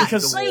that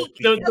because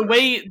the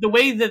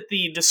way that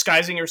the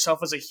disguising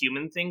yourself as a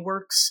human thing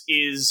works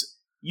is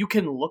you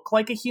can look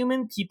like a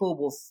human, people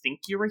will think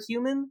you're a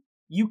human.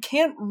 You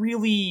can't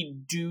really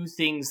do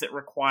things that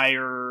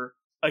require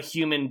a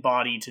human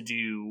body to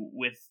do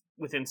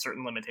within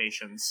certain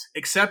limitations.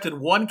 Except in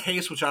one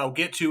case, which I'll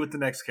get to with the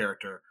next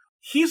character.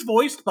 He's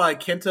voiced by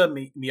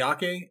Kenta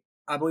Miyake,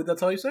 I believe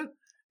that's how you said,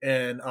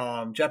 in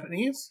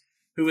Japanese,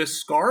 who is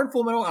Scar in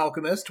Fullmetal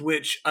Alchemist,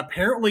 which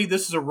apparently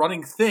this is a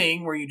running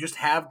thing where you just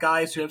have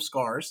guys who have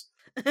scars.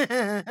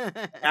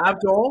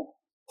 Abdul.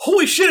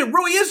 Holy shit, it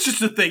really is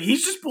just a thing. He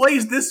just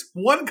plays this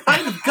one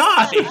kind of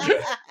guy.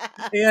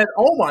 And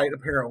All Might,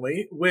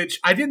 apparently,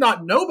 which I did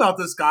not know about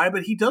this guy,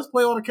 but he does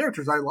play a lot of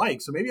characters I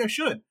like, so maybe I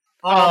should.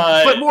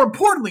 But more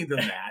importantly than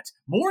that,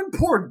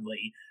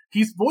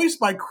 he's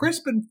voiced by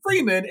Crispin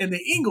Freeman in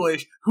the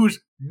English, who's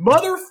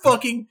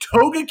motherfucking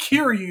Toga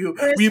Kiryu.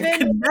 We've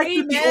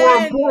connected the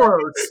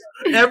Ouroboros.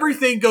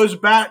 Everything goes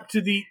back to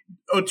the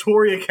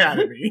Otori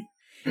Academy.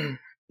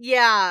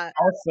 Yeah.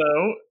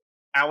 Also,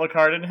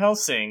 Alucard in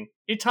Hellsing.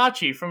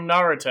 Itachi from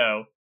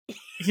Naruto.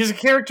 He's a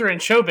character in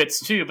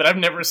Chobits too, but I've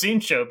never seen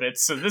Chobits,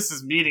 so this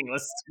is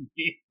meaningless to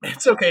me.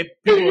 It's okay.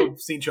 People who've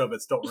seen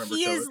Chobits don't remember Chobits.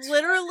 He is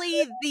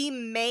literally the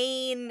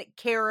main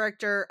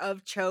character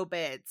of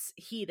Chobits,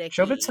 Hideki.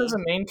 Chobits has a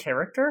main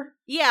character?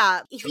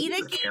 Yeah,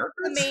 Hideki is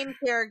the main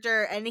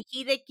character, and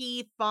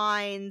Hideki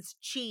finds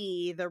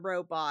Chi, the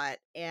robot,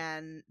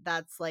 and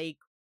that's like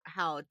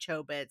how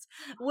Chobits.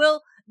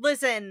 Well,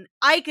 listen,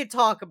 I could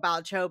talk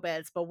about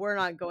Chobits, but we're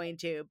not going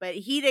to. But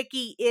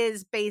Hideki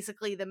is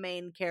basically the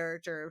main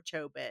character of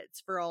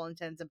Chobits for all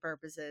intents and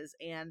purposes.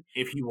 And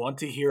If you want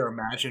to hear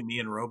Imagine Me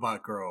and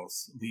Robot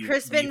Girls,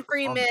 Crispin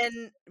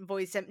Freeman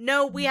voiced him.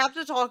 No, we have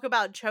to talk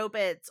about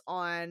Chobits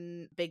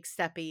on Big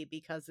Steppy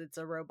because it's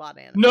a robot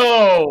anime.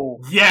 No!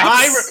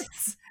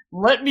 Yes!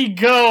 Let me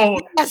go!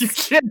 Yes! You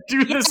can't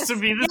do this to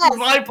me! This Yes! is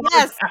my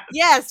podcast!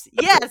 Yes!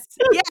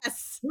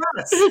 Yes!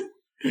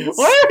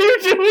 Why are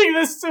you doing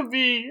this to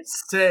me?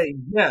 Say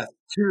yes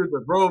to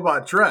the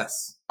robot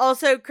dress.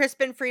 Also,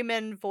 Crispin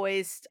Freeman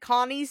voiced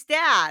Connie's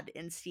dad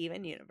in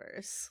Steven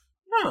Universe.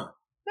 Huh.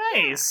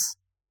 Nice.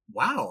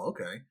 Wow,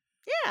 okay.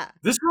 Yeah.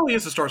 This really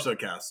is a Star-Studded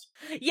cast.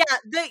 Yeah,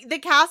 the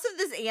cast of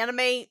this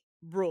anime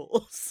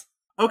rules.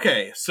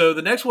 Okay, so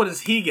the next one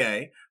is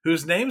Hige,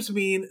 whose name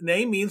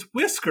means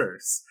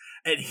whiskers.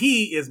 And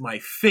he is my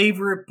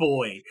favorite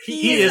boy.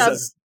 He is a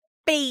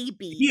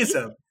baby. He is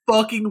a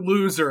fucking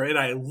loser, and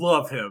I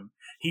love him.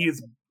 He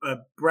is a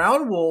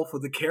brown wolf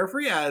with a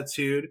carefree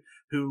attitude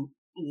who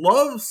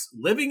loves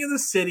living in the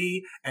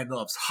city and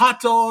loves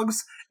hot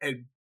dogs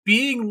and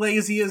being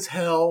lazy as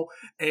hell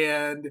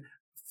and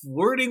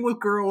flirting with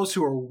girls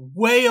who are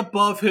way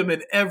above him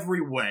in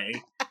every way.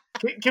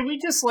 Can we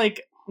just,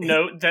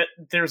 note that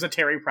there's a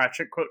Terry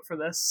Pratchett quote for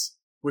this?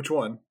 Which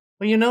one?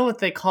 Well, you know what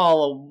they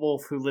call a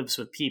wolf who lives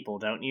with people,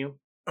 don't you?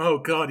 Oh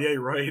god, yeah,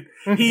 you're right.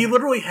 He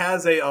literally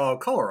has a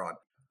collar on.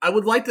 I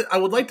would like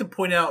to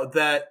point out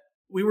that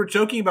we were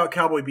joking about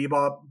Cowboy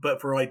Bebop, but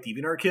for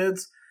DeviantArt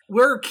kids,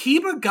 where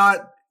Kiba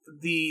got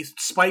the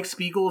Spike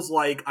Spiegel's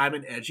I'm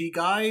an edgy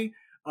guy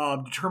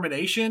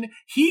determination.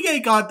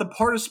 Hige got the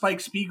part of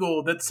Spike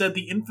Spiegel that said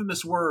the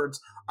infamous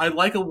words, "I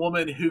like a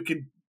woman who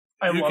can."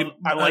 I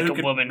like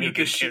a woman who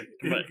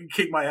can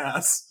kick my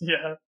ass.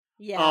 Yeah.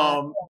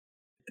 Yeah.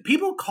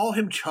 People call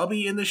him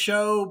chubby in the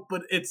show,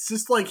 but it's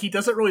just he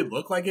doesn't really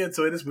look like it,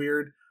 so it is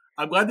weird.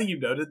 I'm glad that you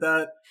noted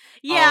that.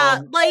 Yeah,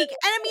 and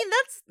I mean,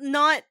 that's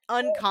not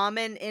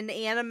uncommon in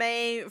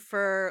anime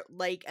for,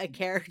 a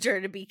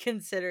character to be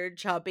considered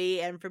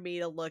chubby and for me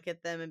to look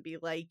at them and be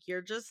like,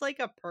 you're just like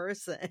a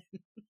person.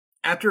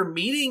 After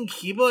meeting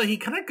Kiba, he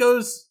kind of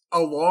goes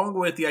along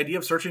with the idea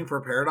of searching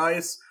for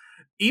paradise.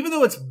 Even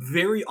though it's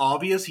very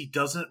obvious he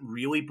doesn't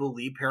really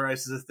believe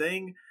paradise is a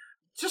thing,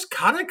 just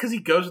kind of because he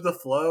goes with the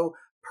flow.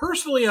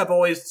 Personally, I've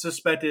always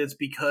suspected it's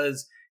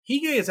because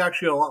Hige is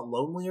actually a lot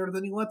lonelier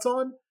than he lets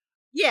on.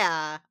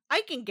 Yeah,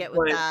 I can get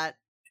with that.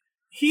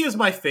 He is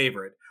my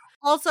favorite.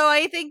 Also,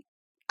 I think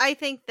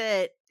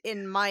that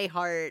in my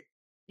heart,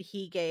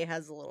 Hige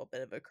has a little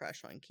bit of a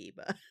crush on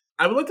Kiba.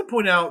 I would like to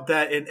point out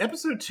that in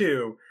episode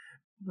 2,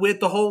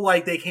 with the whole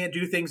they can't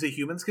do things that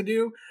humans can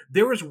do,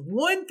 there was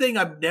one thing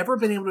I've never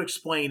been able to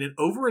explain in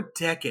over a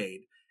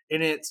decade,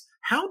 and it's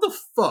how the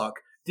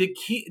fuck did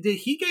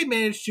Hige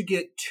manage to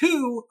get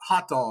 2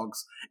 hot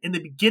dogs in the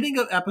beginning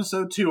of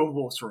episode 2 of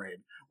Wolf's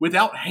Rain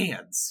without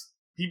hands?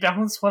 He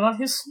balanced one on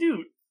his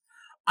snoot.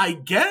 I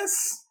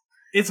guess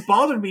it's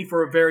bothered me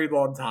for a very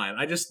long time.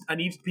 I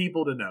need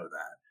people to know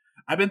that.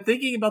 I've been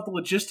thinking about the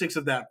logistics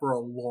of that for a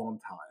long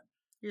time.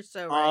 You're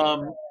so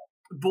right.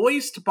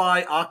 Voiced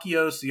by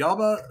Akio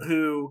Suyaba,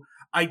 who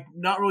I'm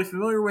not really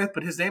familiar with,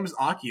 but his name is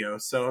Akio,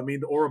 so I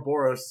mean the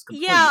Ouroboros is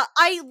complete. Yeah,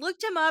 I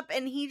looked him up,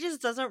 and he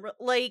just doesn't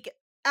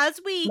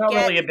as we not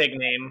get really a big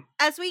name.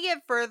 As we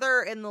get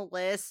further in the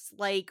list,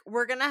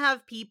 we're gonna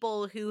have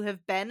people who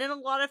have been in a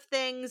lot of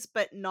things,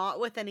 but not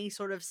with any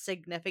sort of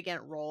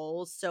significant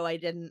roles. So I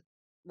didn't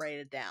write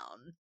it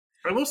down.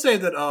 I will say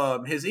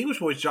that his English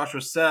voice,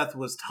 Joshua Seth,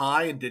 was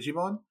Tai in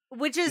Digimon,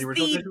 which is the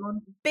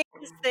Digimon?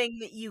 biggest thing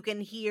that you can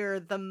hear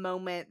the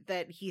moment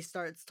that he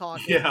starts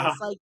talking. Yeah.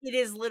 It's it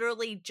is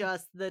literally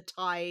just the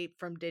Tai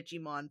from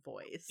Digimon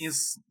voice.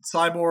 He's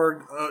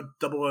Cyborg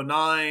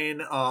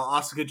 009,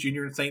 Asuka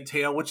Jr. and Saint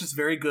Tail, which is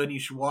very good. You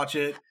should watch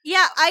it.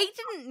 Yeah, I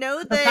didn't know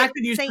that. The fact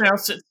that you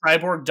pronounced it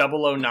Cyborg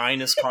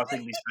 009 is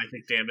causing me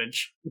psychic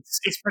damage.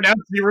 It's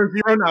pronounced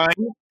 009.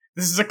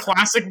 This is a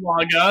classic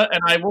manga, and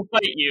I will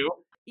fight you.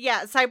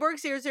 Yeah, Cyborg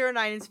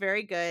 009 is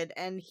very good,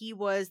 and he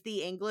was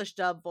the English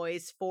dub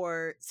voice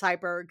for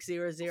Cyborg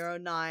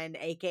 009,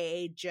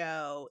 aka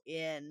Joe,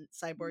 in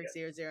Cyborg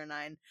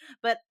 009.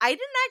 But I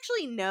didn't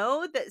actually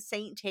know that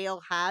Saint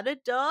Tail had a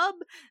dub.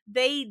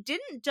 They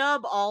didn't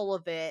dub all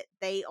of it,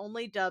 they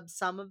only dubbed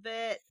some of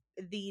it.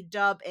 The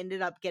dub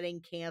ended up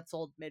getting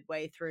canceled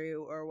midway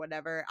through or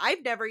whatever.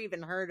 I've never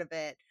even heard of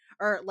it.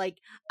 Or,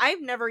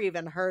 I've never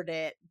even heard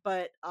it,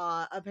 but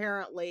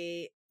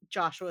apparently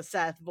Joshua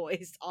Seth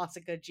voiced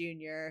Asuka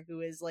Jr.,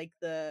 who is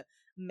the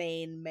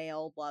main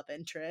male love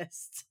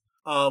interest.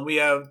 We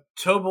have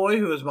Toboy,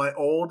 who is my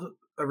old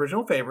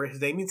original favorite.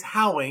 His name means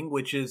howling,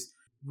 which is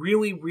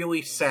really,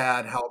 really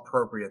sad how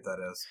appropriate that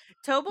is.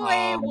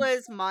 Toboy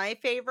was my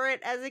favorite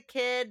as a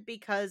kid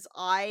because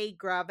I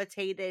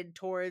gravitated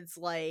towards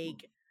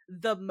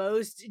the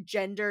most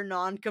gender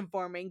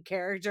non-conforming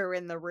character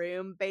in the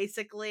room,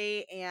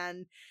 basically,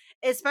 and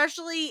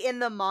especially in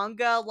the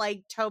manga,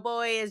 like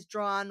Toboe is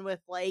drawn with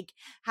like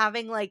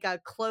having like a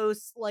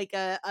close, like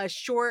a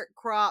short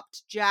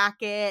cropped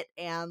jacket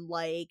and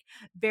like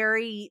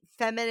very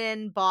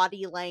feminine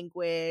body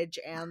language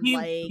and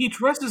He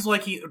dresses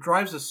like he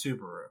drives a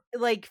Subaru.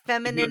 like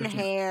feminine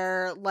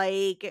hair,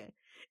 like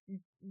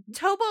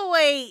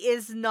Toboe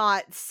is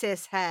not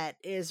cishet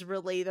is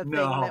really the thing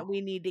that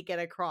we need to get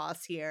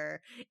across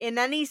here in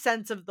any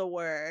sense of the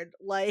word.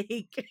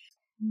 Like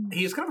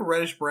he's kind of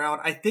reddish brown.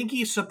 I think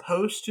he's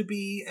supposed to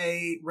be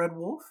a red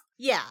wolf.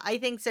 Yeah, I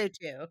think so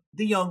too.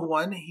 The young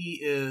one, he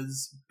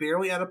is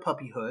barely out of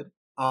puppyhood.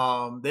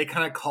 They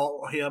kind of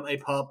call him a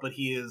pup, but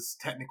he is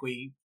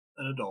technically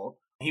an adult.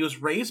 He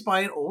was raised by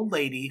an old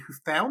lady who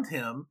found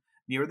him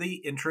near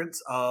the entrance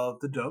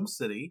of the Dome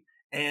City,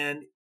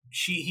 and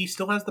he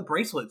still has the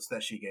bracelets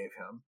that she gave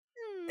him.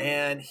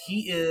 And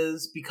he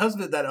is, because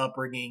of that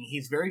upbringing,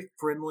 he's very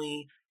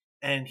friendly,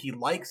 and he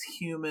likes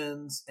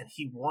humans, and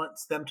he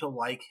wants them to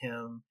like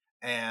him,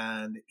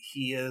 and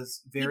he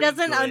is very He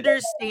doesn't good.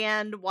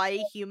 understand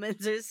why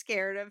humans are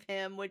scared of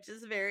him, which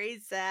is very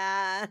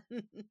sad.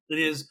 It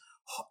is,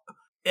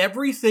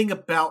 everything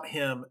about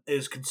him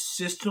is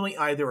consistently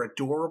either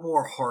adorable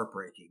or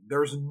heartbreaking.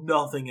 There's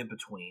nothing in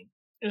between.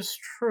 It's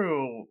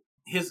true.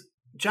 His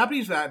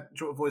Japanese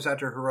voice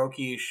actor,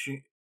 Hiroki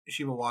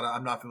Shimawada,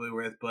 I'm not familiar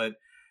with, but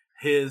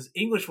his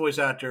English voice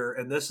actor,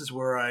 and this is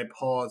where I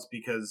pause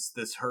because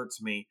this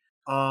hurts me,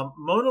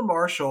 Mona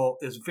Marshall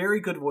is very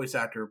good voice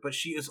actor, but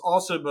she is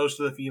also most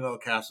of the female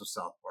cast of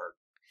South Park.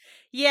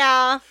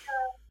 Yeah.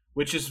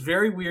 Which is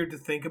very weird to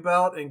think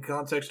about in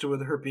context to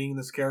with her being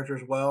this character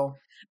as well.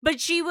 But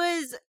she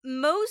was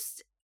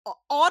most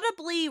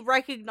audibly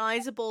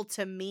recognizable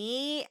to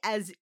me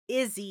as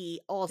Izzy,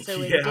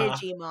 also in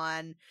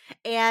Digimon,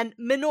 and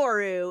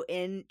Minoru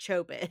in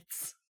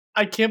Chobits.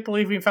 I can't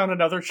believe we found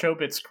another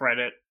Chobits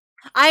credit.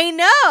 I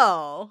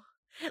know!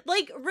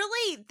 Like,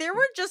 really, there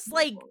were just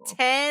like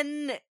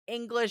 10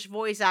 English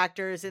voice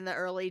actors in the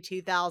early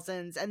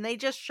 2000s, and they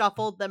just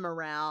shuffled them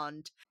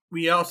around.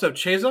 We also have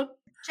Cheza.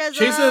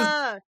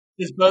 Cheza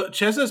is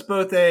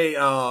both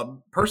a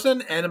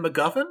person and a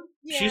MacGuffin.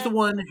 Yeah. She's the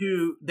one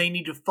who they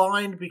need to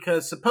find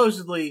because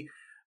supposedly,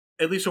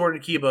 at least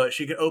according to Kiba,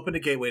 she can open a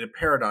gateway to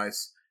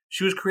paradise.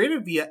 She was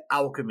created via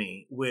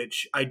alchemy,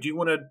 which I do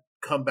want to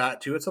come back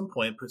to at some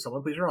point.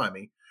 Someone please remind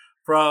me.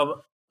 From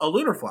a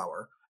lunar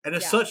flower. And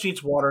as such,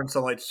 needs water and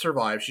sunlight to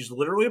survive. She's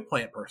literally a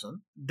plant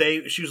person.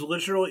 She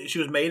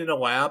was made in a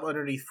lab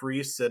underneath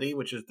Freeze City,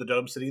 which is the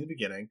Dome City in the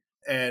beginning,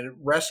 and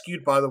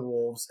rescued by the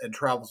wolves and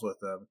travels with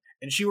them.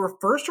 And she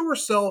refers to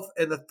herself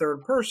in the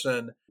third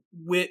person,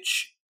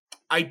 which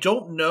I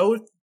don't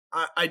know.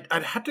 I'd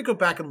have to go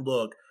back and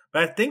look,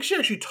 but I think she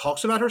actually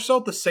talks about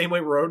herself the same way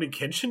Rurouni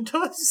Kenshin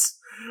does.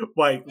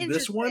 Like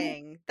this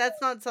one. That's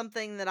not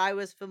something that I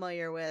was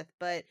familiar with,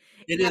 but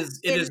it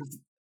is.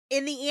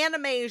 In the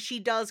anime,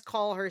 she does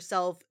call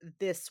herself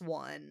this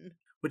one,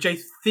 which I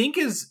think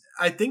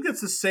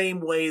that's the same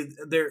way.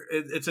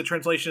 It's a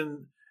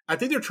translation. I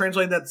think they're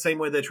translating that the same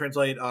way they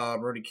translate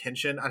Rurouni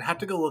Kenshin. I'd have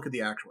to go look at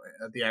the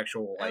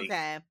actual like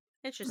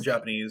interesting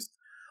Japanese.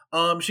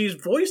 She's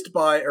voiced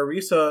by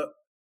Arisa.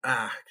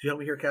 Can you help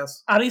me here,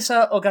 Cass?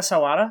 Arisa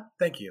Ogasawara.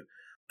 Thank you.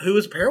 Who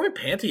is apparently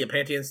Panty, a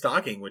Panty and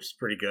Stocking, which is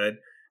pretty good.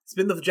 It's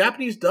been the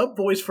Japanese dub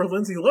voice for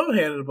Lindsay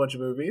Lohan in a bunch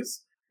of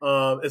movies.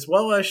 As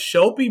well as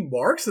Shelby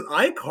Marks and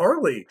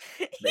iCarly.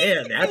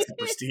 Man, that's a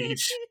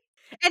prestige.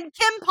 And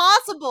Kim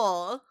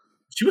Possible.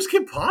 She was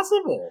Kim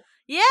Possible.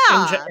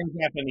 Yeah. In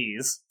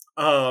Japanese.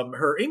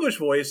 Her English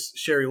voice,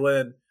 Sherry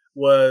Lynn,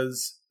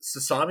 was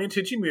Sasami and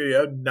Tenchi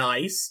Muyo.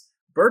 Nice.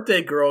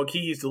 Birthday Girl,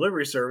 Kiki's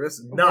Delivery Service.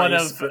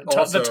 Nice. One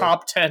of the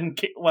top 10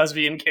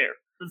 lesbian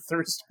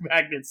thirst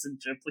magnets in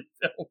Ghibli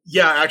film.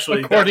 Yeah,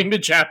 actually. According to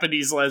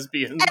Japanese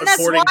lesbians. And that's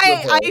why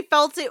I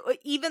felt it,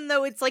 even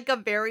though it's like a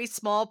very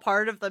small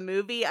part of the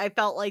movie, I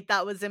felt like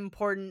that was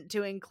important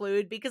to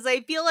include because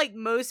I feel like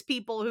most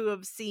people who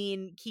have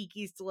seen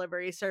Kiki's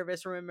Delivery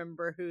Service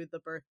remember who the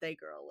birthday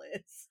girl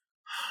is.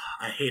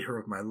 I hate her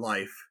with my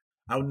life.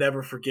 I'll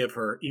never forgive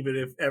her, even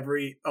if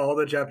all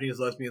the Japanese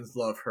lesbians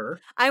love her.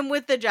 I'm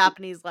with the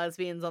Japanese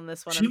lesbians on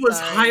this one. She was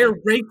higher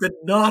ranked than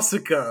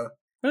Nausicaa.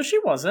 No, she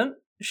wasn't.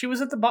 She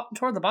was at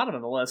toward the bottom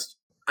of the list.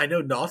 I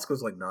know Nausicaa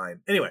was like 9.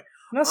 Anyway.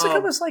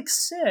 Nausicaa was like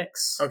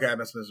 6. Okay, I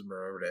must have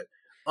misremembered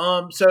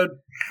it. So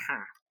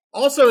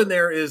also in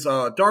there is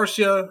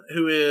Darcia,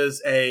 who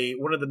is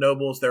one of the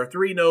nobles. There are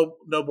 3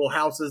 noble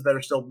houses that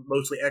are still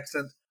mostly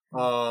extant.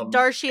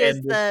 Darcia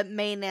is the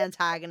main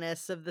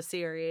antagonist of the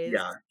series.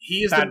 Yeah,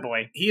 he is bad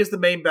boy. He is the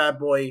main bad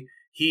boy.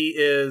 He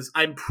is.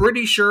 I'm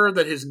pretty sure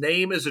that his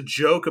name is a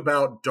joke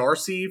about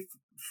Darcy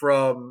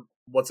from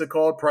what's it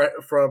called?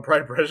 From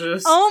Pride and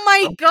Prejudice. Oh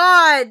my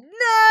god,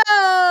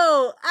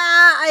 no!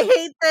 I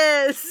hate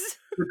this.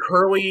 The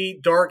curly,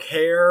 dark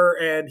hair,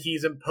 and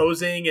he's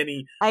imposing, and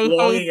he's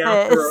longing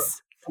after a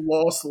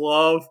lost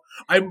love.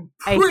 I'm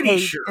pretty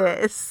sure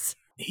this.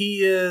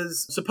 He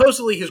is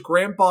supposedly his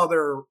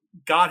grandfather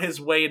got his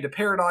way into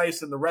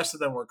paradise, and the rest of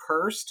them were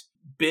cursed.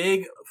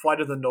 Big Flight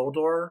of the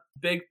Noldor,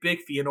 big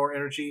Fëanor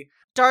energy.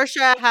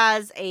 Darsha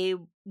has a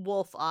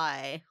wolf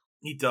eye.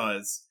 He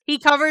does. He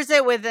covers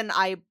it with an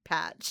eye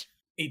patch.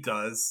 He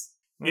does.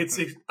 Mhm. It's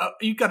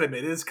you gotta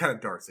admit, it is kind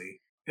of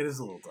Darcy. It is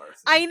a little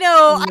Darcy. I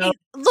know. No,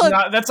 Look,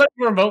 No, that's not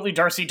remotely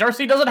Darcy.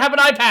 Darcy doesn't have an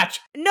eye patch.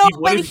 no, He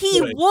but would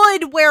he would.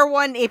 would wear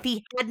one if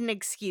he had an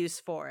excuse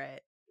for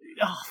it.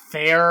 Oh,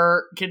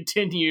 fair.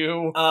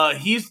 Continue.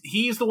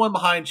 He's the one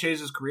behind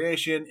Chase's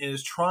creation and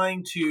is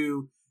trying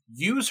to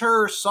use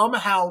her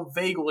somehow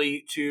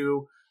vaguely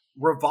to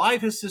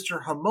revive his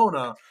sister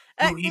Hamona,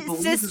 who he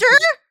believes is Sister?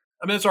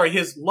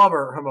 his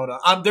lover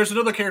Hamona. There's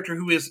another character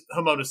who is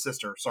Hamona's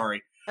sister.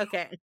 Sorry,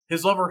 Okay.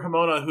 his lover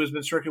Hamona, who has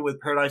been stricken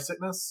with paradise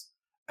sickness,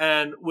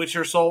 and which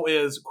her soul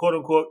is quote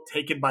unquote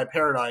taken by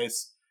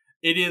paradise.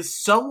 It is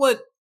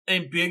somewhat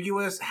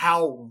ambiguous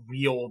how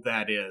real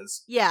that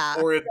is, Yeah.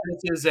 or if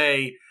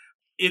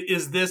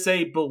is this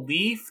a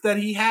belief that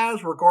he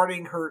has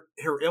regarding her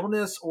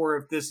illness, or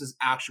if this is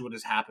actually what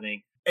is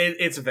happening.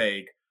 It's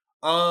vague.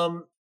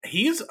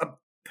 He's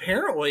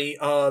apparently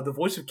the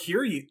voice of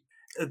Kiryu,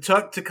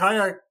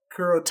 Takaya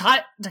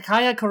Kuroda.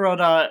 Takaya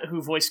Kuroda,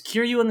 who voiced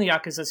Kiryu in the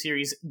Yakuza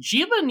series,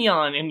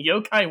 Jibanyan in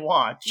Yokai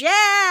Watch.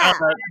 Yeah.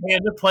 They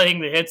ended up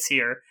playing the hits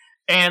here.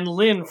 And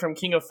Lin from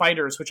King of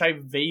Fighters, which I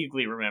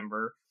vaguely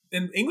remember.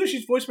 In English,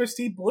 he's voiced by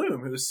Steve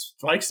Bloom, who's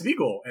Spike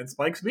Spiegel.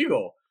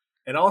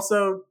 And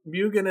also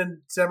Mugen and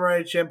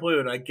Samurai Champloo,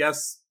 and I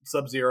guess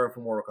Sub-Zero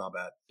from Mortal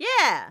Kombat.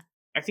 Yeah.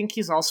 I think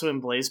he's also in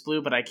Blaze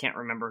Blue, but I can't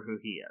remember who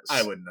he is.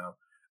 I wouldn't know.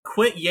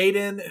 Quint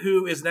Yaden,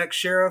 who is next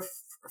sheriff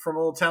from a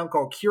little town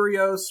called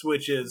Kyrios,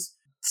 which is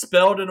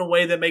spelled in a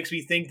way that makes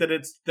me think that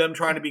it's them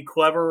trying to be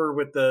clever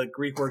with the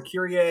Greek word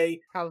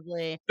Kyrie.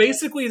 Probably.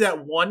 Basically,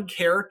 that one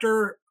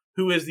character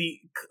who is the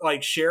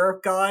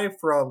sheriff guy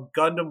from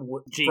Gundam,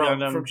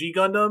 from G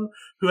Gundam,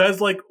 who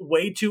has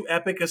way too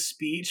epic a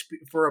speech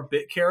for a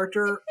bit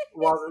character,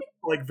 while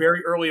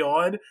very early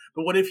on.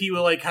 But what if he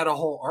had a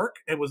whole arc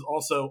and was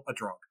also a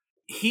drunk?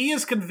 He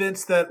is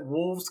convinced that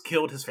wolves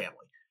killed his family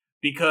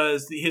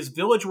because his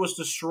village was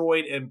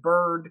destroyed and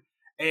burned,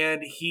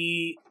 and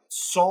he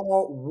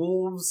saw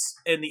wolves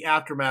in the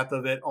aftermath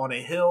of it on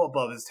a hill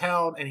above his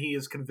town, and he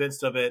is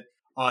convinced of it.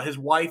 His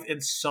wife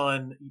and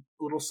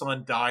little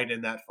son died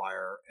in that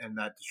fire and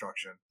that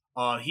destruction.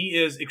 He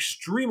is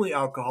extremely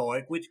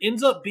alcoholic, which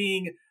ends up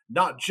being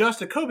not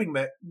just a coping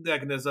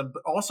mechanism,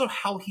 but also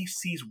how he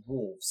sees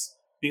wolves.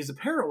 Because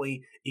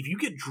apparently, if you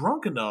get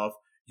drunk enough,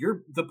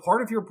 the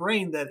part of your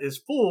brain that is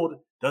fooled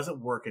doesn't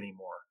work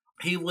anymore.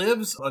 He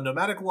lives a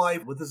nomadic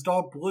life with his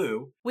dog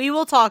Blue. We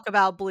will talk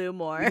about Blue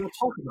more. We will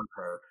talk about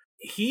her.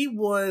 He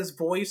was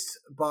voiced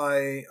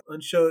by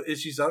Unsho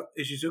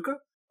Ishizuka,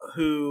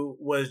 who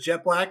was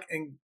Jet Black,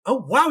 and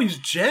oh wow, he's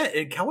Jet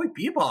in Cowboy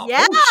Bebop.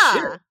 Yeah.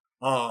 Holy shit.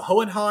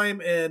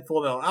 Hohenheim and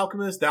Fullmetal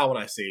Alchemist, that one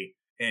I see,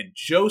 and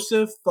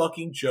Joseph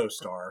fucking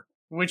Joestar.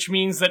 Which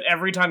means that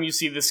every time you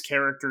see this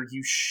character,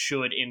 you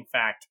should, in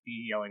fact,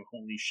 be yelling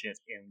 "Holy shit"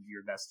 in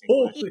your best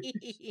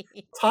English.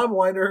 Time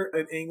Winder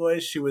in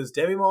English. She was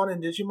Devimon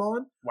in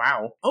Digimon.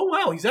 Wow. Oh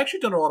wow, he's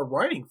actually done a lot of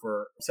writing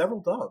for several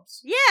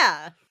dubs.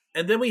 Yeah.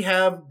 And then we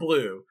have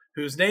Blue,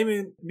 whose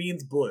name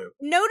means blue.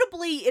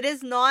 Notably, it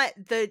is not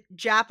the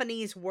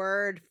Japanese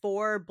word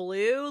for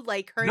blue.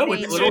 Her No,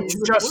 name it's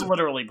is just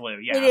literally blue,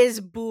 yeah. It is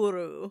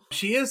Buru.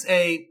 She is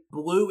a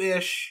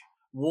bluish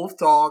wolf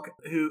dog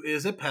who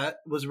is a pet,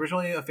 was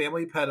originally a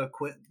family pet of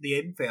the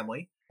Aiden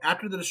family.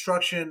 After the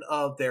destruction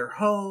of their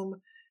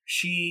home,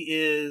 she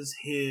is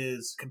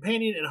his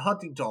companion and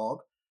hunting dog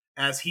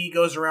as he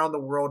goes around the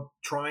world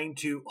trying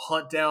to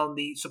hunt down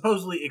the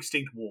supposedly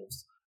extinct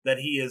wolves that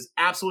he is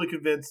absolutely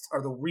convinced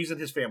are the reason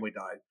his family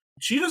died.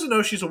 She doesn't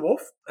know she's a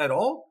wolf at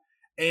all,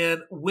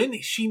 and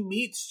when she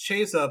meets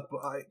Chase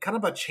kind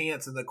of by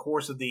chance in the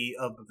course of the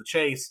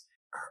chase,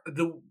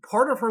 the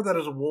part of her that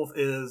is a wolf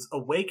is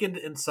awakened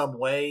in some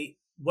way.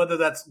 Whether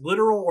that's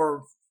literal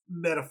or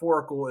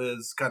metaphorical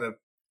is kind of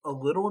a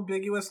little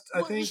ambiguous,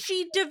 I think.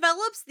 She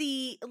develops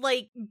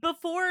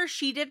before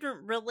she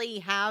didn't really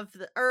have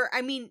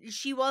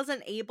she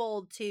wasn't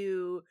able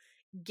to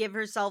give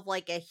herself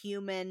a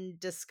human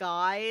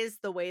disguise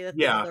the way that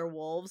the other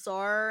wolves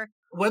are.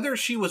 Whether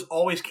she was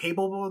always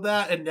capable of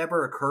that and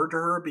never occurred to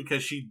her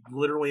because she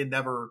literally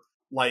never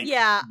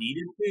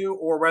needed to,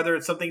 or whether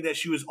it's something that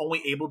she was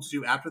only able to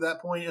do after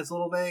that point is a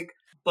little vague.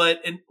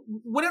 But in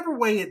whatever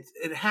way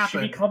it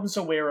happened, she becomes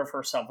aware of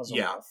herself as a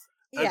wolf.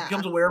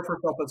 Becomes aware of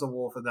herself as a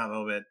wolf in that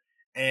moment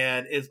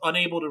and is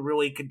unable to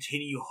really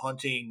continue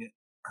hunting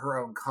her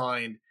own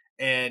kind.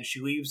 And she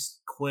leaves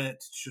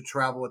Quint to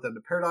travel with them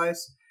to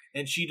paradise.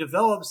 And she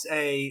develops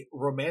a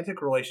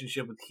romantic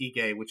relationship with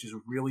Hige, which is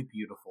really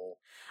beautiful.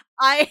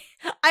 I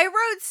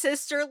wrote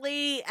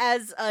sisterly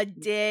as a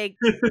dig.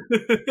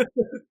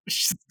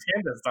 She's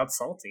Candace, not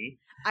salty.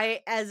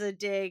 As a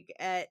dig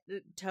at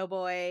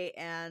Toboe,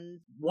 and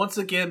once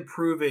again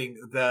proving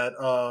that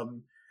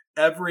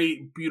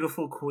every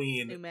beautiful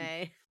queen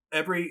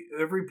every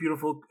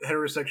beautiful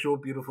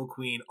heterosexual beautiful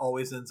queen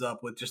always ends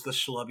up with just the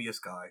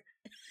schlubbiest guy.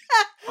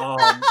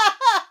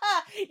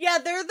 Yeah,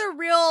 they're the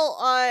real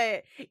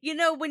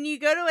when you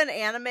go to an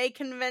anime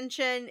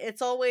convention,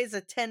 it's always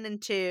a 10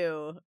 and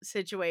 2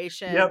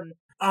 situation. Yep.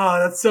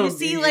 That's so you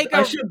see mean. like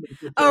I shouldn't make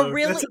the a joke.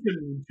 really That's such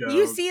a mean joke.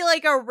 you see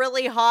like a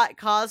really hot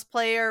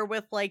cosplayer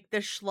with like the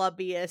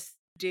schlubbiest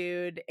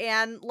dude,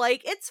 and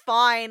like it's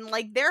fine,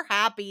 like they're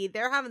happy,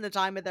 they're having the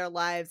time of their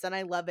lives, and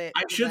I love it.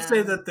 I should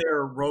say that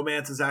their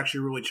romance is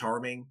actually really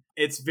charming.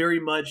 It's very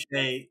much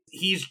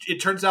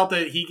it turns out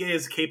that he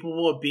is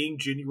capable of being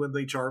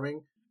genuinely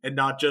charming and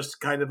not just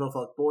kind of a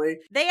fuckboy.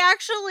 They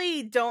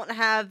actually don't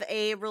have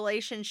a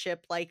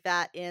relationship like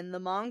that in the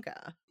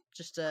manga.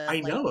 I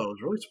know, I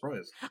was really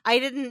surprised. I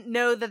didn't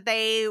know that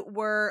they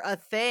were a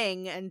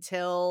thing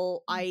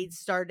until I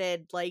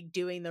started like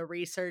doing the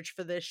research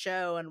for this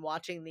show and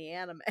watching the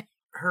anime.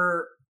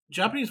 Her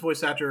Japanese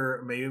voice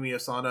actor Mayumi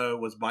Asano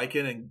was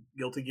Baiken in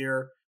Guilty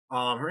Gear.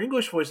 Her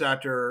English voice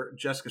actor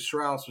Jessica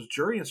Strauss was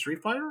Juri in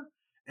Street Fighter,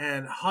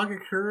 and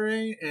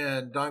Hagakure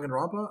and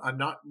Danganronpa.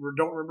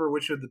 Don't remember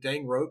which of the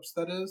dang ropes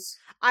that is.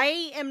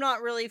 I am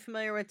not really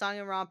familiar with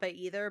Danganronpa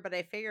either, but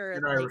I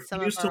figure like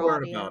some of our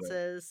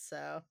audiences.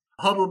 So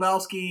Hub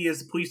Lebowski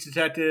is the police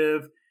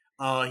detective.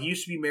 He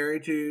used to be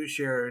married to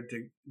Cher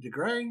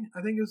DeGray,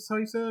 I think is how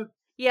you said it.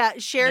 Yeah,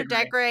 Cher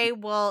DeGray.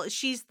 Well,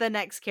 she's the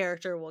next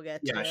character we'll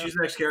get to. Yeah, she's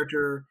the next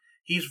character.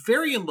 He's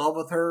very in love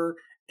with her,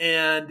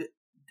 and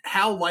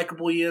how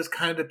likable he is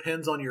kind of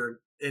depends on your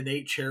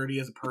innate charity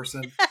as a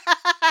person.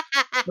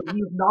 But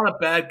he's not a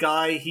bad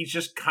guy. He's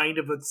just kind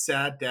of a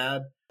sad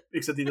dad,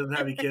 except he doesn't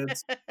have any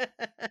kids.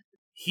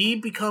 He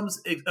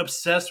becomes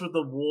obsessed with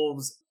the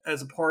wolves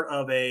as a part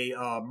of a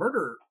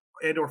murder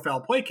and or foul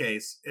play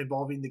case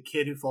involving the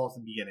kid who falls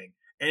in the beginning,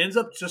 and ends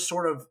up just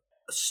sort of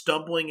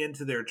stumbling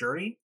into their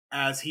journey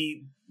as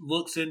he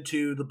looks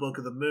into the Book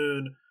of the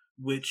Moon,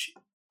 which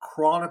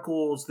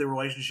chronicles the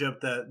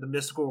relationship the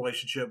mystical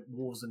relationship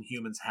wolves and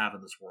humans have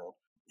in this world.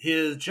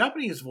 His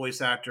Japanese voice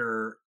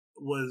actor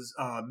was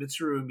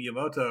Mitsuru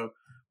Miyamoto,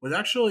 was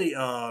actually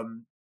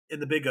in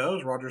the Big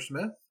O's Roger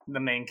Smith, the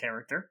main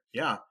character.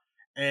 Yeah.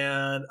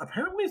 And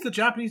apparently it's the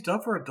Japanese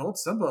dub for adult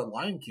Simba in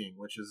Lion King,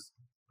 which is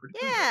pretty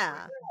cool.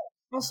 Yeah.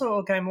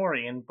 Also Okai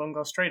Mori in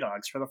Bungo Stray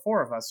Dogs. For the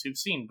four of us who've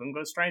seen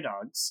Bungo Stray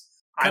Dogs,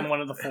 I'm one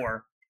of the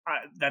four.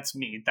 That's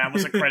me. That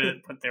was a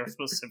credit put there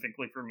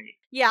specifically for me.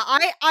 Yeah,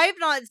 I've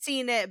not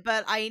seen it,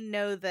 but I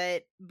know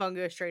that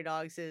Bungo Stray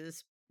Dogs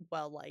is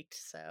well liked,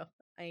 so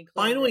I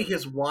finally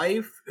his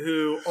wife,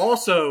 who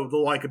also the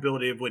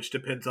likability of which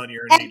depends on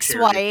your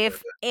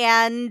ex-wife,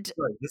 and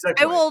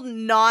I will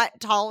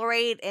not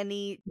tolerate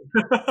any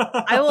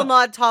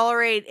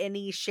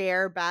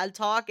Cher bad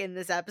talk in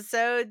this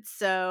episode,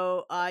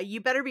 so you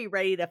better be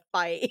ready to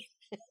fight.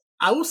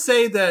 I will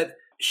say that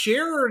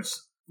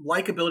Cher's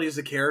likability as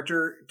a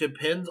character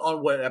depends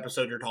on what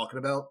episode you're talking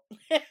about.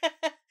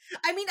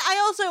 I mean,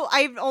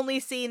 I've only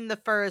seen the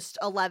first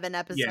 11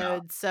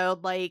 episodes, so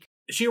like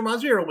she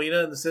reminds me of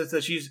Alina in the sense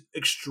that she's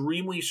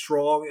extremely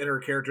strong in her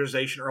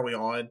characterization early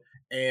on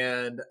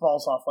and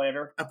falls off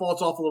later. It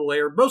falls off a little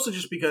later, mostly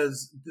just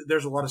because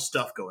there's a lot of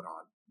stuff going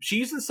on.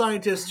 She's the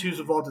scientist who's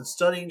involved in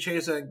studying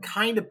Chesa and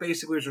kind of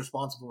basically is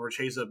responsible for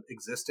Chesa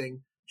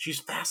existing. She's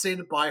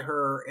fascinated by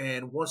her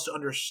and wants to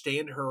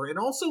understand her, and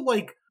also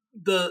like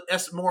the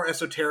more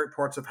esoteric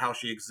parts of how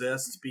she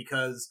exists,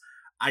 because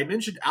I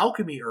mentioned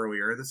alchemy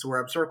earlier. This is where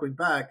I'm circling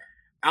back.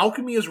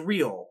 Alchemy is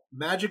real.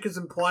 Magic is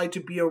implied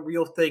to be a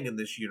real thing in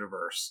this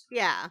universe.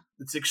 Yeah.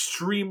 It's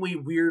extremely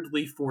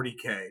weirdly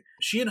 40K.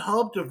 She and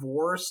Hub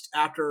divorced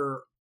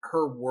after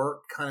her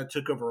work kind of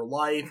took over her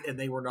life and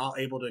they were not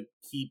able to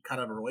keep kind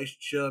of a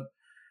relationship.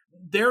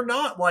 They're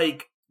not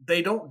like,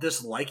 they don't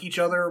dislike each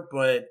other,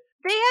 but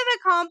they have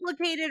a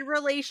complicated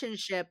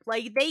relationship.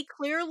 Like, they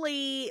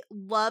clearly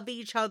love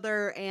each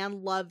other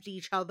and loved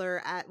each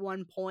other at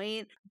one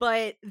point,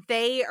 but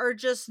they are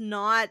just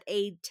not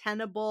a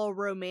tenable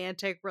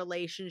romantic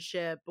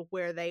relationship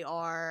where they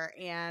are.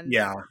 And,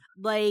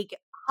 like,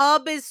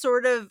 Hub is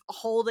sort of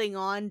holding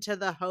on to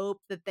the hope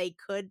that they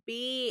could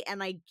be,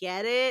 and I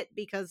get it,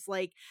 because,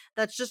 like,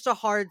 that's just a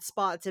hard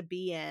spot to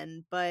be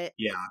in, but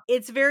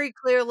it's very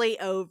clearly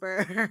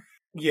over.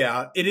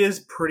 Yeah, it is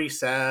pretty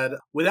sad.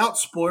 Without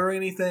spoiling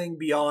anything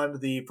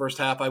beyond the first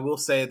half, I will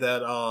say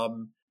that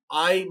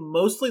I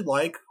mostly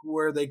like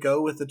where they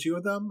go with the two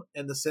of them,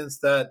 in the sense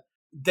that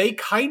they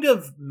kind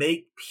of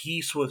make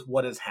peace with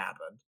what has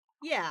happened.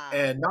 Yeah.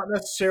 And not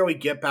necessarily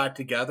get back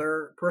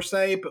together, per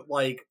se, but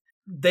like,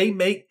 they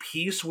make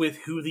peace with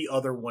who the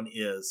other one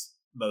is,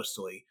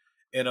 mostly,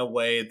 in a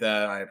way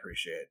that I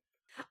appreciate.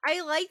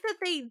 I like that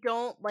they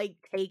don't, like,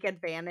 take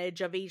advantage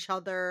of each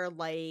other,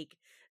 like,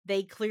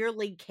 they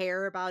clearly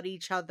care about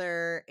each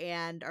other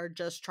and are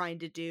just trying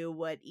to do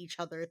what each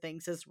other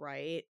thinks is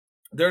right.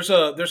 There's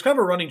kind of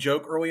a running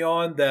joke early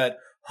on that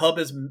Hub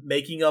is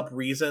making up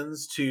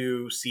reasons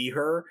to see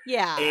her.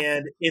 Yeah.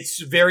 And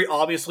it's very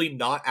obviously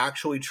not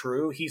actually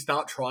true. He's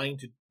not trying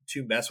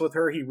to mess with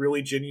her. He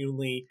really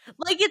genuinely...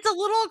 like, it's a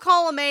little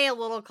column A, a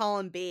little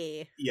column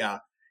B. Yeah.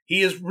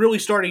 he is really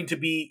starting to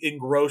be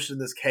engrossed in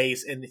this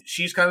case, and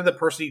she's kind of the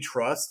person he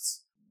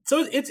trusts.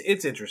 So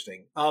it's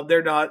interesting.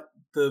 They're not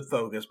the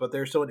focus, but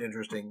they're still an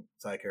interesting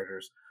side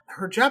characters.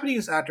 Her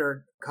Japanese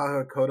actor,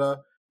 Kaha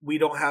Koda, we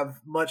don't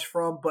have much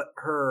from, but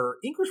her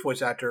English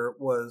voice actor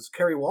was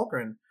Kerry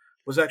Walgren,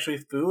 was actually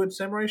Fu in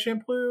Samurai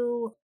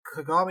Champloo,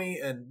 Kagami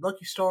and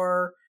Lucky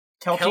Star,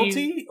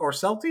 Kelty or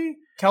Celty?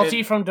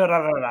 Kelty from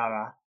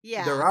Durarara.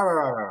 Yeah.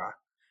 Durarara.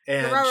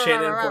 And Durarara.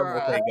 Shannon from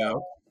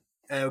OKGO.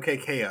 And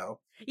OKKO.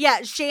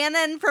 Yeah,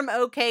 Shannon from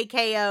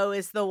OKKO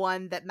is the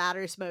one that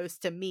matters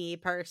most to me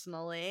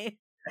personally.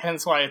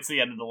 Hence why it's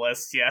the end of the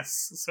list,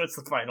 yes. So it's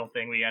the final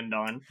thing we end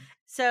on.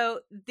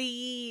 So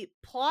the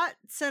plot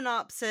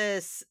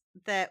synopsis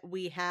that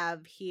we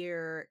have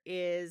here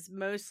is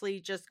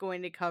mostly just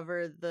going to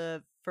cover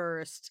the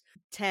first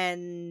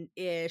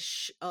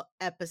 10-ish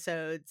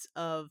episodes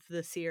of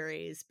the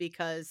series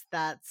because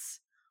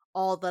that's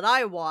all that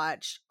I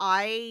watched.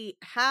 I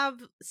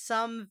have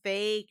some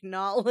vague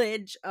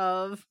knowledge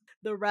of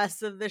the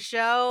rest of the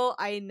show.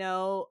 I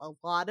know a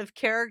lot of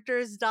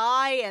characters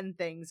die and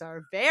things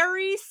are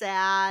very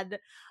sad.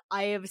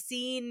 I have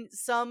seen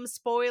some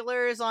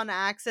spoilers on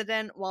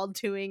accident while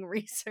doing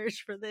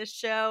research for this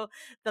show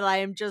that I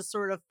am just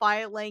sort of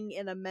filing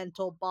in a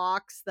mental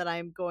box that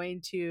I'm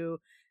going to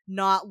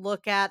not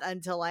look at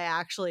until I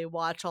actually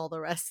watch all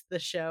the rest of the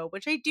show,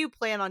 which I do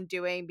plan on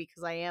doing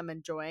because I am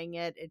enjoying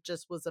it. It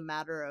just was a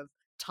matter of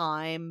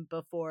time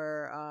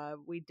before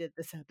we did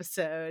this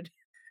episode.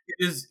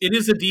 It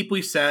is a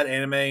deeply sad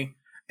anime,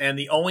 and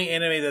the only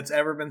anime that's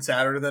ever been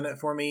sadder than it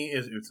for me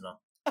is Utena.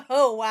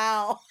 Oh,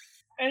 wow.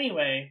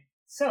 Anyway,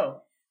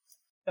 so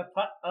the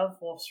plot of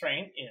Wolf's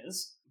Rain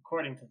is,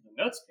 according to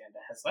the notes Panda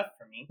has left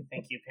for me,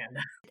 thank you, Panda.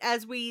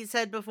 As we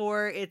said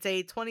before, it's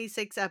a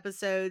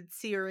 26-episode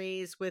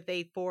series with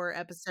a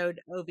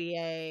 4-episode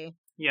OVA.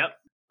 Yep.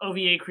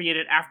 OVA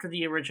created after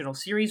the original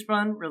series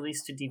run,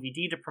 released to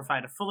DVD to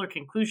provide a fuller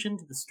conclusion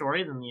to the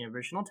story than the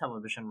original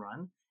television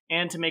run,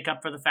 and to make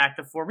up for the fact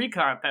that 4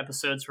 recap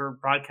episodes were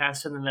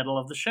broadcast in the middle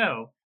of the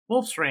show.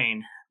 Wolf's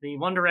Rain, the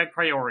Wonder Egg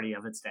priority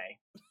of its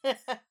day.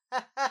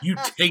 You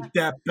take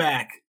that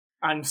back.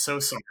 I'm so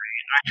sorry.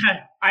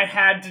 I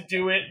had to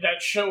do it.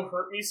 That show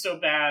hurt me so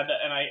bad,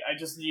 and I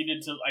just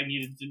needed to. I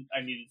needed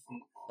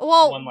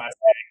one last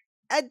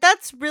thing.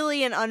 That's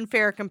really an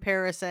unfair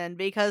comparison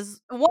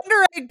because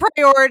Wonder Egg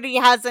Priority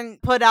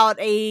hasn't put out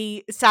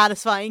a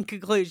satisfying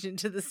conclusion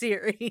to the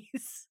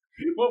series.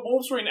 But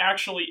Wolf's Rain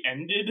actually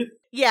ended.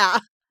 Yeah.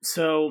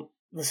 So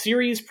the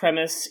series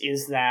premise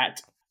is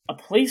that a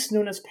place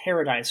known as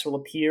Paradise will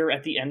appear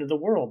at the end of the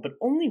world, but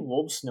only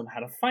wolves know how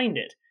to find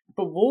it.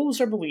 But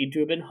wolves are believed to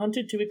have been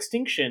hunted to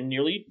extinction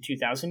nearly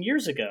 2,000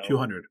 years ago.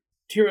 200.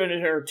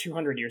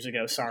 200 years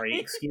ago, sorry,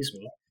 excuse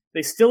me.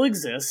 They still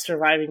exist,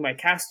 surviving by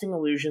casting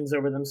illusions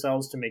over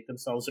themselves to make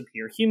themselves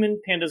appear human.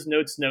 Panda's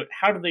notes note,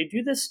 how do they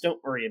do this?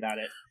 Don't worry about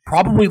it.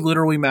 Probably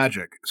literally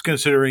magic,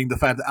 considering the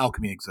fact that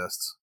alchemy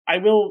exists. I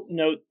will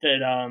note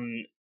that,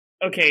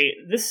 okay,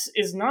 this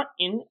is not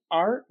in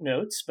our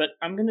notes, but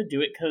I'm going to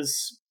do it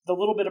because the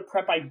little bit of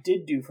prep I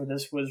did do for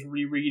this was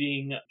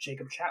rereading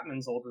Jacob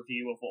Chapman's old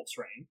review of Wolf's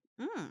Rain.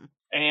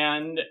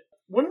 And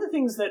one of the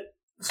things that,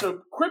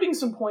 so cribbing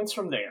some points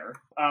from there,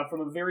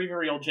 from a very,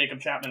 very old Jacob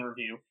Chapman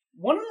review,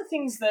 one of the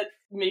things that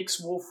makes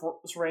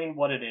Wolf's Rain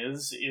what it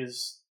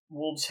is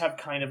wolves have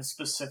kind of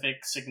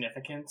specific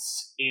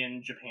significance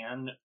in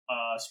Japan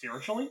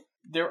spiritually.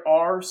 There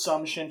are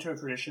some Shinto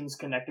traditions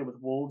connected with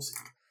wolves.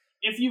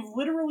 If you've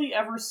literally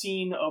ever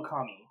seen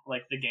Okami,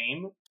 like the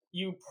game,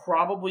 you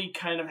probably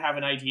kind of have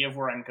an idea of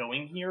where I'm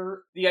going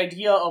here. The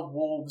idea of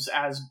wolves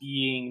as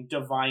being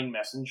divine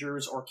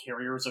messengers or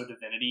carriers of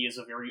divinity is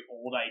a very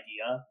old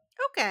idea.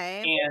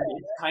 Okay. And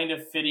it's kind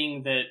of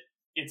fitting that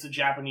it's a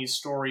Japanese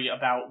story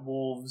about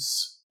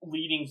wolves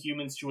leading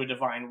humans to a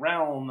divine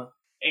realm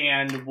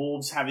and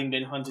wolves having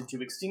been hunted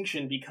to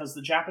extinction because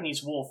the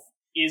Japanese wolf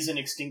is an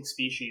extinct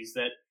species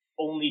that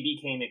only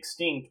became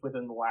extinct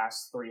within the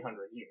last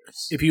 300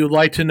 years. If you would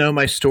like to know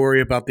my story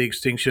about the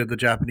extinction of the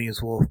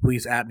Japanese wolf,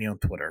 please @ me on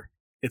Twitter.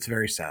 It's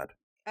very sad.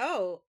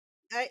 Oh,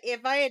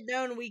 if I had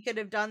known we could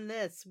have done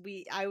this,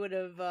 I would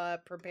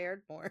have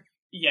prepared more.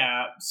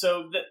 Yeah,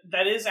 so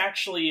that is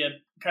actually a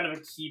kind of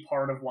a key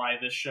part of why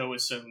this show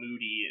is so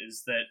moody,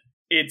 is that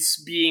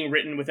it's being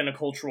written within a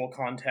cultural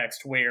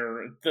context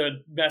where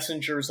the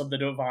messengers of the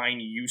divine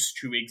used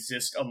to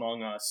exist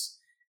among us,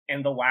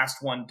 and the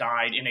last one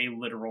died in a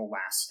literal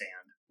last stand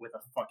with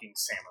a fucking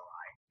samurai.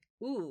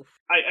 Ooh.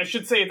 I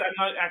should say, I'm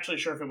not actually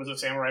sure if it was a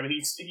samurai, but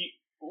he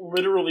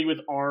literally with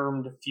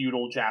armed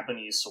feudal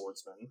Japanese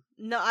swordsmen.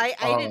 No, I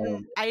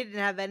didn't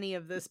have any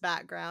of this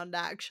background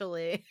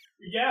actually.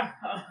 Yeah,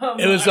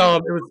 it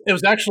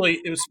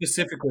was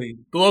specifically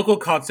the local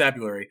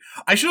constabulary.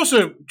 I should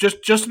also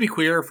just to be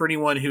clear for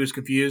anyone who is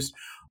confused,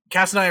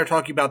 Cass and I are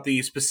talking about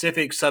the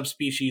specific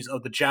subspecies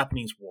of the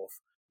Japanese wolf,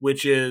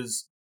 which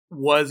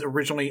was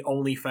originally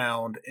only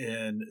found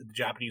in the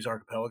Japanese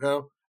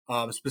archipelago,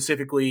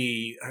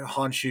 specifically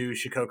Honshu,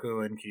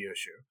 Shikoku, and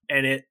Kyushu,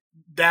 and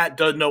that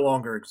no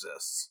longer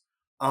exists.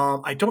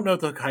 I don't know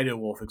if the Hokkaido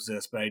wolf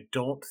exists, but I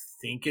don't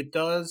think it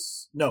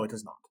does. No, it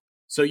does not.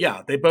 So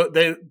yeah,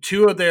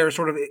 two of their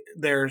sort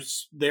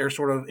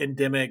of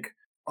endemic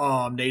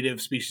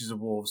native species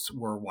of wolves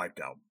were wiped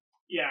out.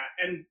 Yeah,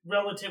 and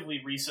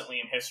relatively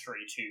recently in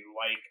history too.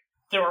 Like,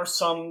 there are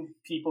some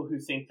people who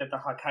think that the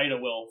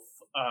Hokkaido wolf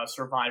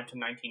survived to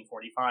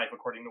 1945,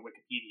 according to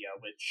Wikipedia,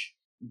 which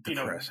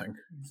depressing.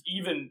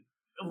 Even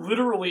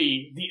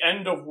literally the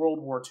end of World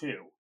War II.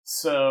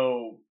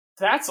 So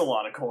that's a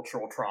lot of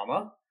cultural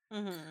trauma.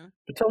 Mm-hmm.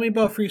 But tell me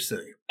about Freeze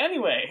City.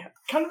 Anyway,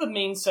 kind of the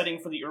main setting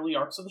for the early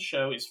arcs of the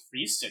show is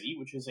Freeze City,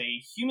 which is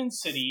a human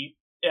city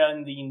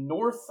in the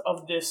north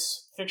of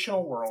this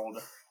fictional world,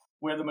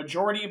 where the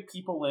majority of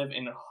people live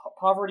in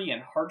poverty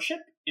and hardship.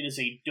 It is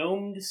a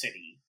domed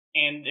city,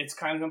 and it's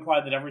kind of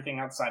implied that everything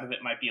outside of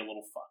it might be a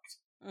little fucked.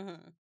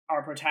 Mm-hmm.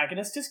 Our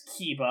protagonist is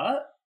Kiba,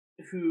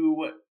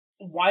 who,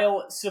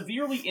 while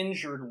severely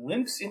injured,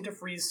 limps into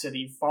Freeze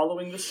City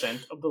following the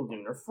scent of the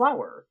lunar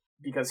flower,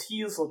 because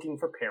he is looking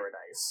for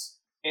paradise.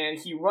 And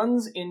he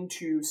runs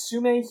into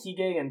Sume,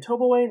 Hige, and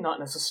Toboe, not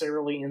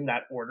necessarily in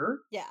that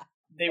order. Yeah.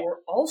 They were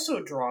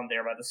also drawn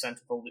there by the scent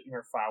of the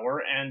lunar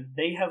flower, and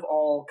they have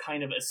all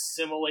kind of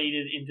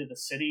assimilated into the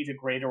city to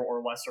greater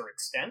or lesser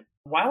extent.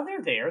 While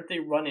they're there, they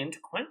run into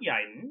Quent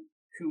Yaiden,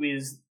 who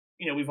is,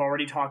 we've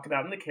already talked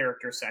about in the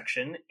character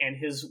section, and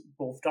his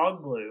wolf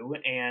dog Blue,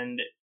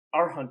 and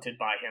are hunted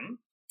by him.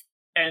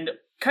 And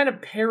kind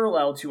of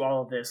parallel to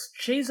all of this,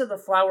 Cheza the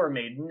Flower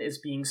Maiden is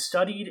being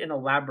studied in a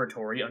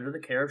laboratory under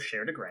the care of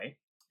Cher de Grey.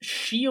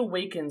 She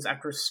awakens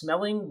after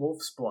smelling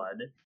wolf's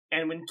blood,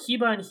 and when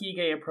Kiba and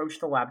Hige approach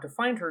the lab to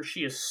find her,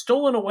 she is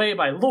stolen away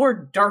by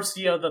Lord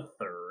Darcia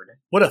III.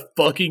 What a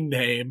fucking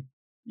name.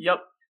 Yep.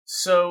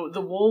 So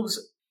the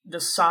wolves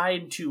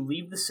decide to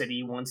leave the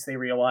city once they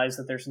realize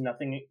that there's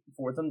nothing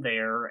for them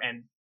there,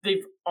 and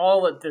they've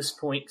all at this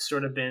point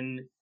sort of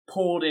been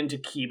pulled into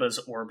Kiba's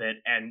orbit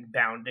and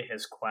bound to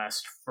his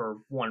quest for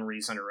one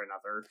reason or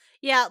another.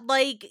 Yeah,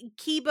 like,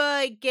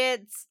 Kiba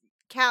gets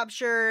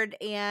captured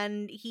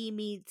and he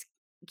meets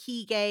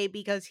Hige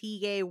because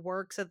Hige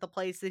works at the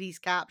place that he's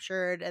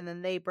captured, and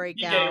then they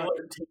break out.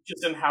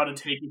 Teaches him how to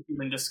take a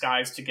human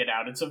disguise to get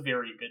out. It's a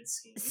very good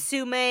scene.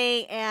 Sume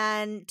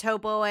and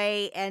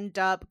Toboe end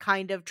up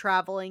kind of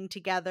traveling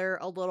together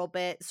a little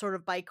bit, sort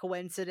of by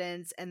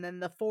coincidence, and then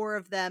the four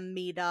of them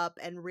meet up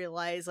and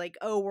realize, like,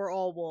 oh, we're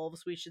all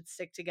wolves, we should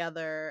stick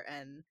together,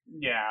 and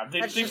yeah,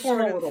 they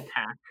form a little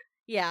pack.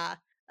 Yeah,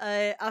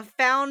 a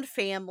found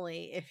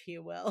family, if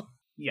you will.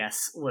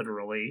 Yes,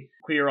 literally.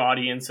 Queer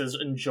audiences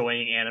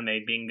enjoying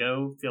anime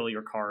bingo, fill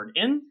your card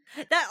in.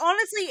 That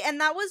honestly,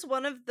 and that was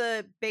one of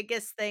the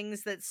biggest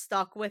things that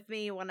stuck with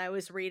me when I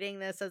was reading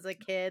this as a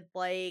kid.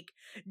 Like,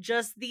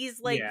 just these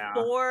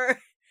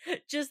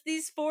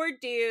four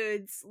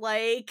dudes.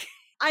 Like,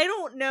 I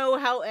don't know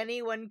how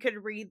anyone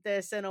could read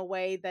this in a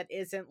way that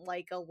isn't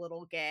like a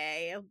little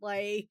gay.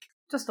 Like,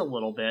 just a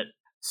little bit.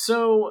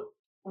 So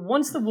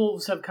once the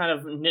wolves have kind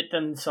of knit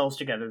themselves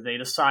together, they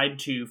decide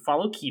to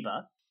follow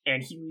Kiba,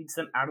 and he leads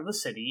them out of the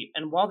city.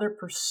 And while they're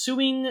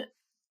pursuing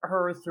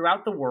her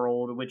throughout the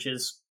world, which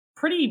is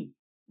pretty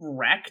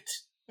wrecked,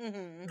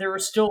 there are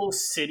still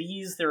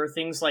cities, there are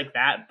things like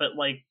that, but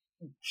like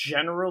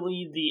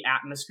generally the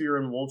atmosphere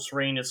in Wolf's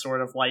Rain is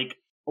sort of like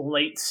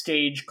late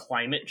stage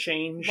climate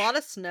change. A lot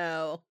of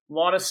snow.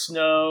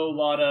 A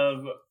lot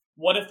of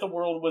what if the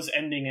world was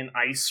ending in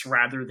ice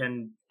rather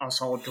than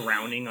us all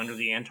drowning under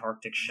the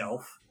Antarctic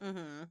shelf?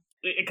 Mm-hmm.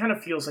 It kind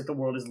of feels like the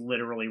world is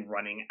literally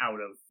running out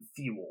of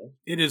fuel.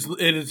 It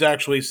is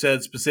actually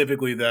said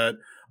specifically that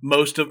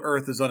most of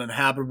Earth is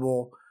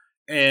uninhabitable,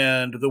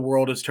 and the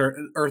world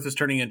Earth is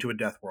turning into a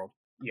death world.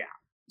 Yeah.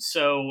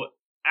 So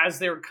as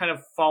they're kind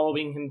of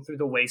following him through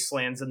the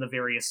wastelands and the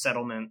various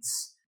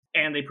settlements,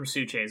 and they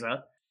pursue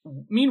Cheza.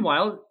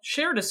 Meanwhile,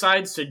 Cher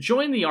decides to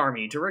join the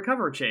army to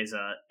recover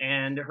Cheza,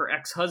 and her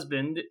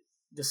ex-husband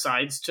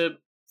decides to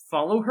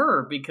follow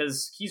her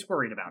because he's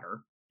worried about her.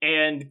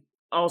 And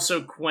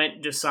also,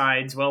 Quent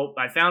decides, well,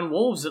 I found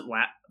wolves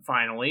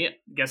finally.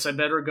 Guess I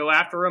better go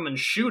after them and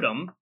shoot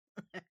them.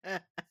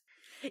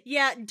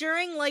 Yeah,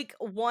 during, like,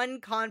 one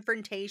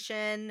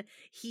confrontation,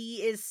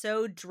 he is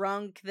so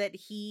drunk that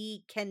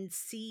he can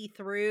see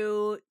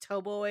through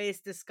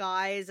Toboe's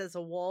disguise as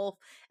a wolf,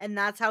 and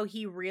that's how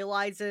he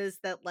realizes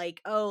that,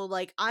 like, oh,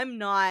 like, I'm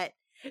not...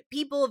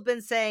 People have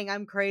been saying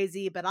I'm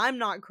crazy, but I'm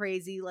not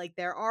crazy. Like,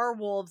 there are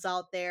wolves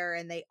out there,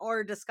 and they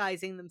are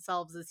disguising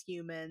themselves as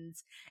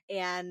humans,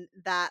 and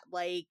that,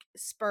 like,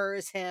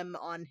 spurs him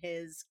on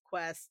his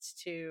quest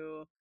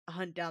to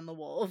hunt down the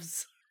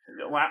wolves.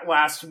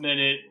 Last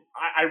minute,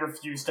 I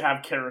refuse to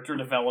have character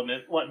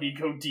development. Let me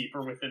go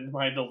deeper within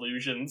my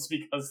delusions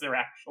because they're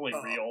actually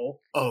real.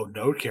 Oh,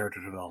 no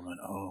character development.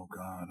 Oh,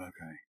 God,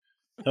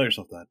 okay. Tell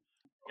yourself that.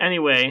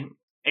 Anyway,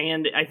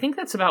 and I think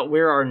that's about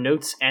where our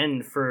notes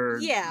end for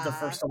the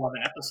first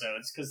 11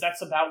 episodes, because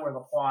that's about where the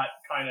plot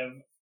kind of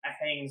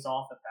hangs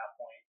off at that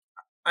point.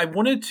 I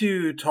wanted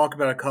to talk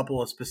about a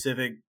couple of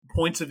specific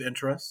points of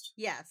interest.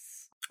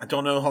 Yes. I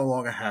don't know how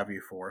long I have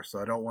you for, so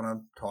I don't want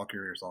to talk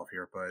your ears off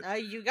here,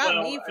 but You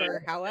got me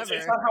for however.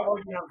 It's not how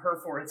long you have her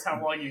for, it's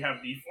how long you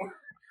have me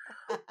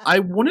for. I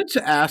wanted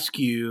to ask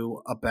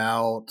you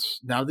about,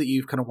 now that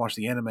you've kind of watched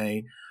the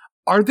anime,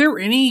 are there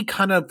any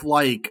kind of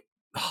like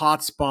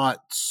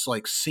hotspots,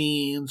 like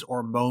scenes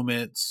or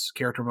moments,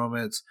 character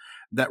moments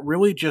that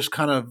really just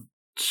kind of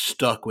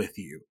stuck with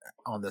you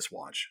on this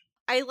watch?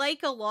 I like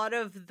a lot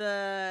of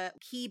the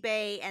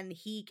Kibe and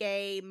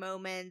Hige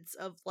moments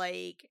of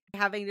like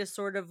having to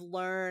sort of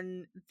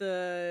learn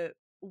the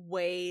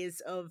ways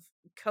of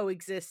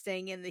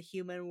coexisting in the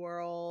human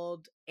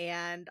world.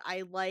 And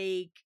I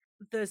like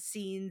the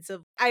scenes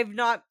of, I've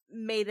not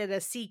made it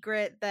a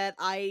secret that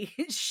I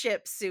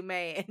ship Sume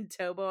and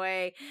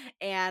Toboe,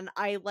 and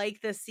I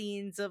like the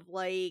scenes of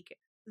like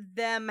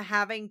them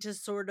having to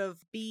sort of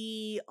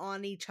be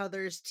on each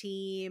other's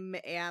team,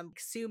 and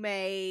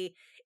Sume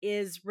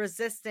is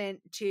resistant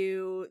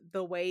to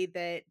the way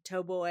that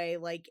Toboe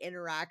like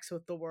interacts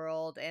with the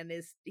world, and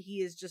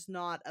he is just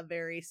not a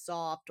very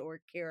soft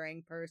or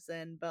caring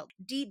person, but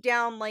deep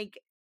down like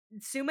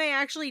Sume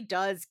actually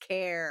does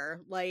care.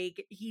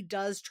 Like he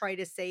does try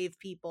to save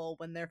people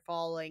when they're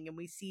falling, and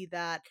we see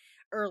that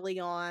early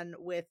on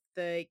with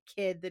the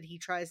kid that he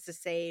tries to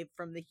save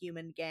from the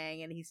human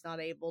gang and he's not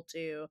able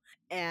to.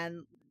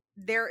 And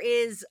there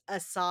is a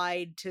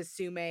side to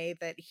Sume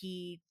that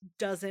he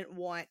doesn't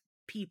want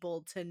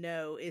people to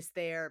know is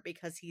there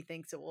because he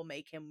thinks it will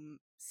make him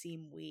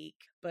seem weak.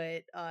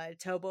 But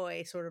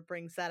Toboe sort of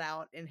brings that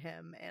out in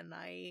him, and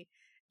I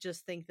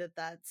just think that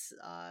that's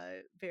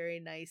very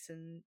nice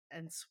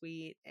and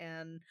sweet.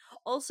 And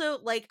also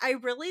like I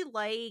really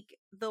like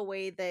the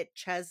way that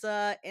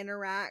Cheza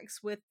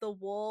interacts with the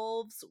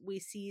wolves. We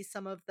see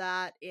some of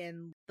that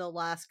in the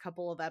last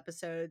couple of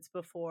episodes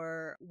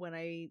before, when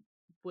I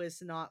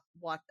was not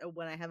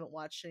when I haven't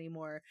watched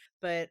anymore.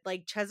 But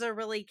like Cheza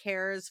really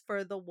cares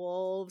for the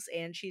wolves,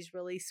 and she's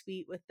really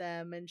sweet with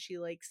them, and she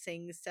like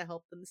sings to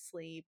help them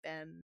sleep.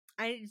 And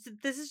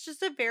this is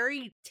just a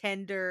very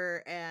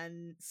tender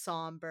and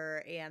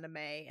somber anime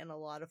in a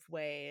lot of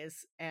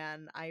ways,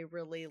 and I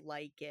really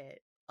like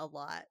it a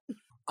lot.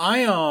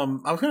 I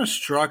was kind of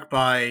struck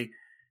by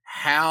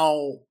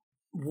how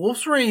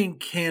Wolf's Rain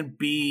can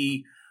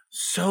be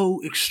so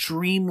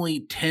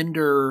extremely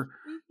tender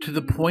to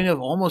the point of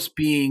almost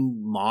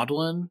being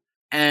maudlin,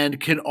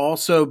 and can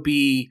also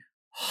be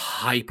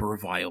hyper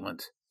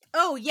violent.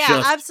 Oh yeah,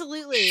 Just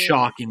absolutely.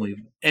 Shockingly.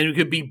 And it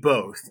could be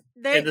both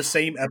in the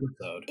same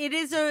episode. It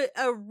is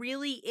a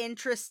really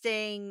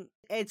interesting,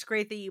 it's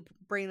great that you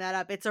bring that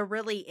up. It's a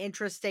really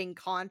interesting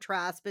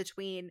contrast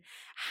between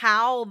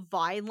how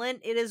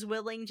violent it is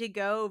willing to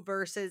go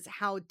versus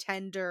how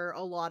tender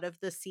a lot of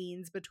the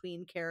scenes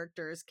between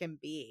characters can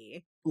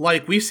be.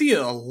 Like, we see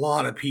a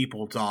lot of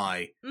people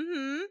die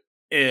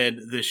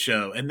in this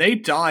show, and they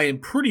die in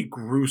pretty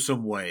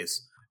gruesome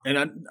ways. And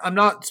I'm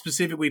not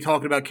specifically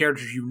talking about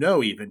characters you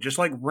know, even just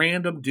like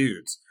random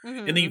dudes.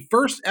 In the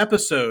first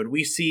episode,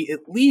 we see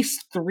at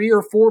least 3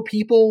 or 4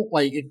 people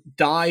like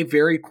die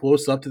very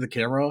close up to the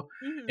camera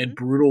in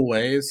brutal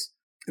ways.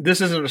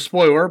 This isn't a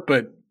spoiler,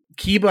 but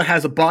Kiba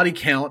has a body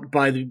count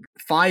by the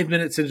 5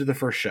 minutes into the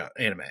first show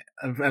anime.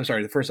 I'm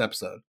sorry, the first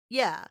episode.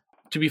 Yeah.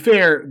 To be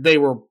fair, they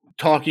were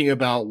talking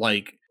about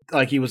like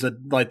he was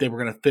like they were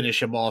gonna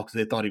finish him off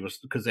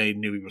because they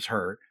knew he was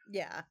hurt.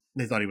 Yeah.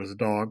 They thought he was a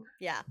dog.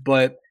 Yeah.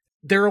 But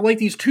there are like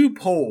these 2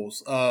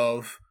 poles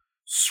of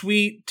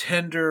sweet,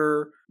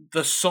 tender,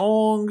 the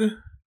song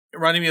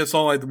reminding me of a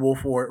song like the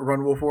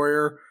Run Wolf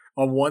Warrior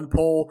on one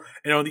pole,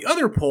 and on the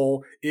other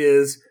pole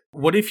is,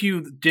 what if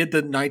you did the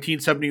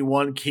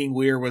 1971 King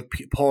Lear with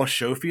Paul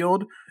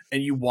Schofield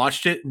and you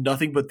watched it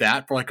nothing but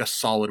that for like a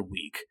solid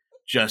week?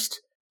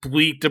 Just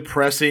bleak,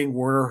 depressing.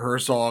 Werner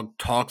Herzog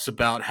talks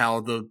about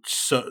how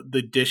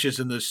the dishes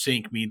in the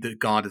sink mean that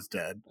God is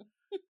dead.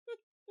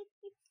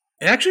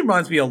 It actually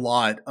reminds me a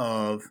lot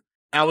of,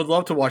 I would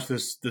love to watch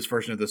this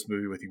version of this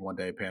movie with you one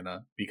day,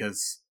 Panda,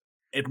 because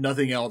if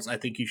nothing else, I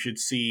think you should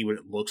see what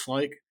it looks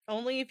like.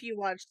 Only if you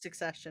watch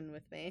Succession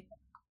with me.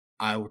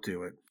 I will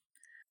do it.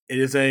 It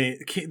is the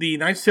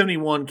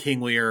 1971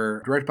 King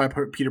Lear, directed by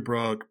Peter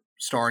Brook,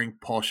 starring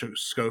Paul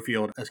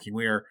Schofield as King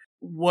Lear,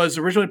 was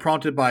originally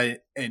prompted by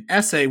an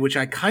essay which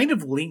I kind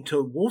of linked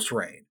to Wolf's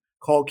Rain,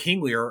 called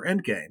King Lear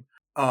Endgame,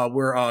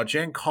 where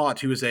Jan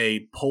Kott, who is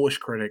a Polish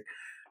critic,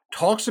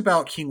 talks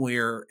about King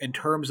Lear in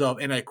terms of,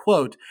 and I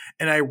quote,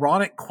 an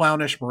ironic,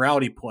 clownish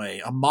morality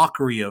play, a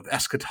mockery of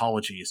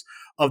eschatologies,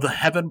 of the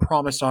heaven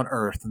promised on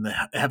earth and the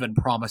heaven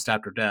promised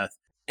after death.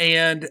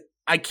 And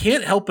I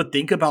can't help but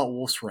think about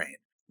Wolf's Rain.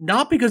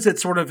 Not because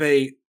it's sort of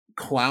a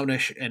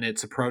clownish in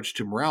its approach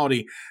to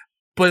morality,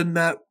 but in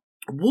that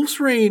Wolf's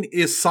Rain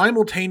is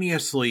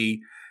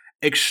simultaneously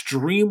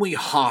extremely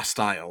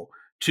hostile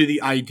to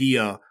the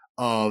idea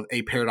of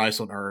a paradise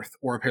on earth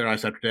or a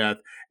paradise after death,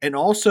 and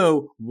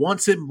also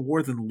wants it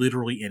more than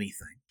literally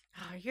anything.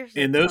 Oh,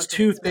 and those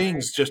 2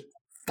 things just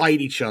fight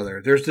each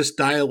other. There's this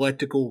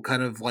dialectical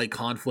kind of like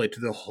conflict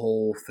to the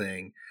whole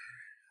thing,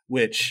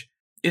 which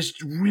is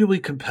really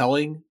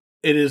compelling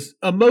It is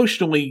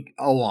emotionally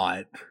a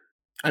lot.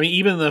 I mean,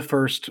 even the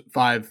first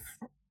 5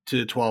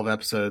 to 12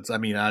 episodes, I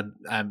mean,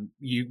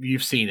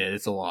 you've seen it.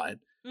 It's a lot.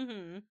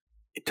 Mm-hmm.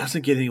 It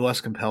doesn't get any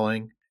less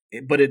compelling,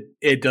 but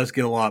it does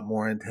get a lot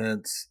more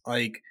intense.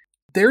 Like,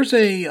 there's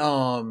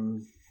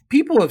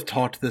people have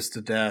talked this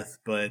to death,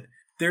 but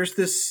there's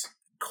this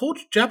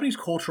Japanese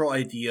cultural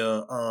idea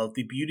of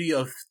the beauty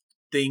of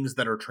things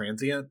that are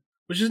transient,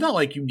 which is not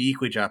like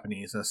uniquely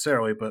Japanese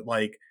necessarily, but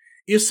like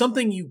is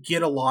something you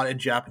get a lot in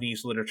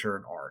Japanese literature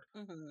and art.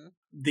 Mm-hmm.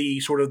 The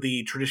sort of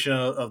the tradition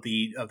of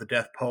the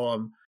death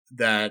poem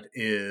that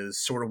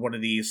is sort of one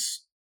of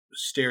these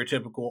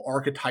stereotypical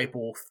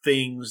archetypal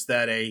things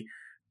that a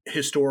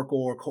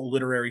historical or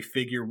literary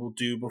figure will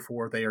do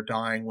before they are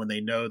dying when they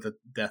know that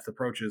death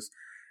approaches.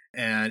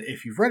 And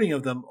if you've read any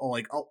of them,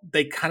 like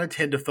they kind of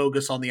tend to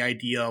focus on the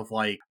idea of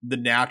like the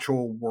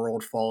natural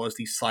world follows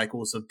these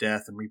cycles of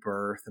death and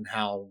rebirth, and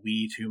how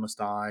we too must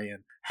die,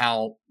 and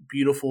how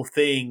beautiful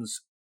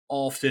things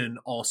often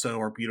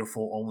also are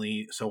beautiful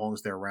only so long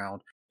as they're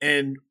around.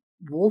 And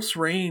Wolf's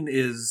Rain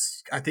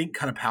is, I think,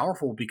 kind of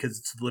powerful because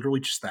it's literally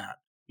just that.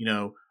 You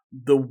know,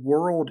 the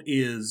world's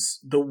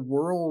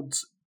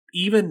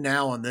even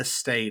now in this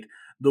state,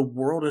 the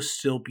world is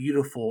still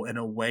beautiful in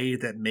a way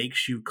that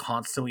makes you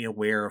constantly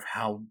aware of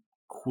how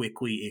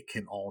quickly it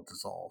can all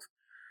dissolve.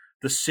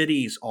 The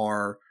cities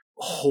are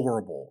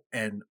horrible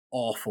and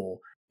awful,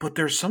 but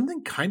there's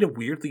something kind of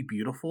weirdly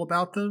beautiful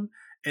about them.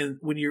 And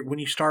when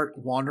you start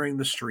wandering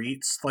the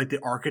streets, like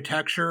the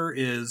architecture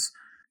is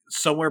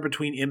somewhere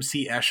between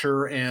MC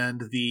Escher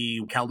and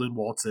the Kowloon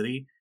Walled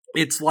City.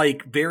 It's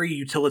like very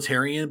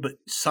utilitarian, but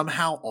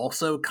somehow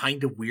also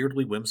kind of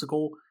weirdly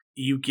whimsical.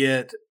 You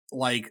get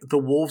like the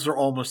wolves are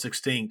almost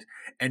extinct,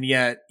 and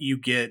yet you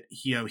get,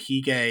 you know,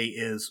 Hige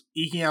is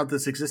eking out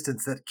this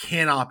existence that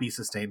cannot be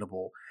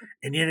sustainable,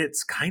 and yet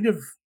it's kind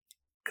of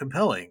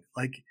compelling.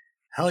 Like,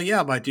 hell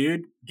yeah, my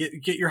dude,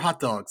 get your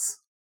hot dogs.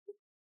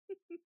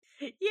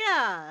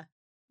 Yeah.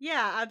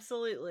 Yeah,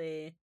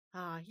 absolutely.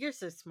 Ah, you're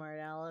so smart,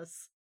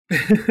 Alice.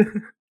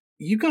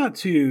 You got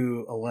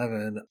to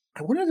 11.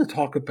 I wanted to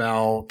talk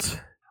about.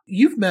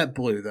 You've met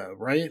Blue though,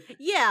 right?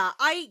 Yeah,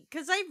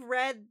 because I've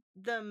read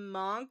the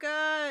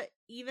manga,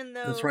 even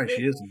though That's right,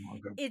 she is in the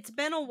manga. it's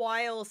been a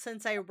while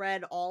since I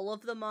read all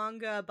of the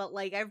manga, but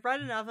like I've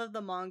read enough of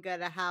the manga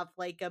to have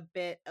like a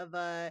bit of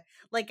a,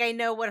 like, I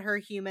know what her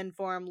human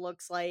form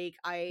looks like.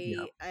 I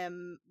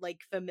am like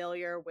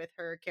familiar with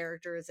her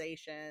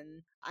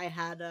characterization. I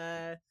had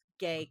a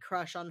gay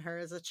crush on her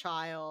as a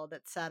child,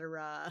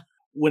 etc.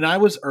 When I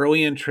was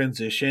early in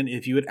transition,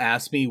 if you had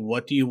asked me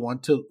what would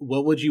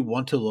you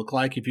want to look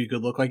like if you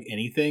could look like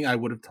anything, I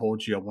would have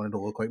told you I wanted to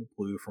look like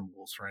Blue from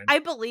Wolf's Rain. I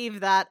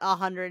believe that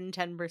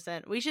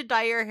 110%. We should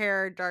dye your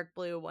hair dark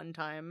blue one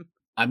time.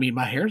 I mean,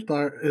 my hair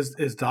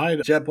is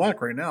dyed jet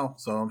black right now,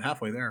 so I'm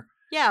halfway there.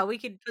 Yeah, we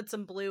could put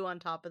some blue on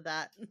top of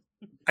that.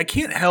 I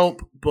can't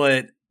help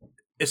but,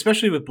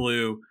 especially with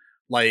Blue,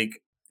 like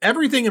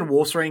everything in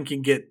Wolf's Rain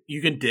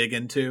you can dig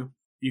into.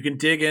 You can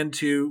dig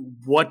into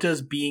what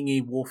does being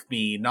a wolf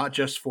mean, not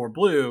just for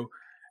Blue,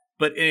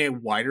 but in a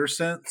wider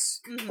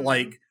sense. Mm-hmm.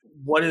 Like,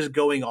 what is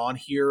going on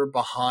here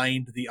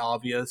behind the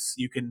obvious?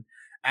 You can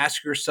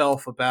ask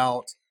yourself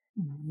about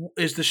what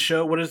is the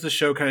show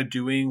kind of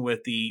doing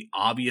with the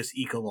obvious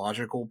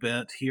ecological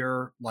bent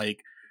here?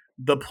 Like,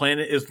 the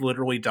planet is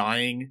literally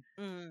dying.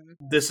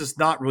 This is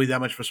not really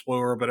that much of a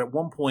spoiler, but at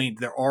one point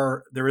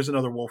there is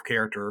another wolf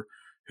character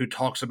who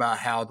talks about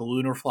how the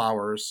lunar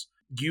flowers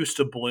used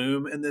to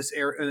bloom in this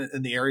area,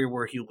 in the area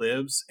where he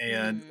lives,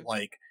 and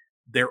like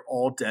they're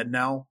all dead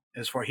now.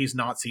 As far he's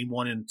not seen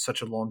one in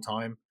such a long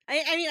time.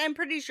 I mean, I'm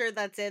pretty sure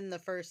that's in the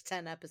first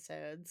 10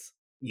 episodes.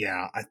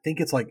 Yeah, I think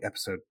it's like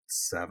episode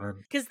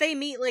 7. Because they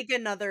meet like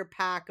another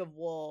pack of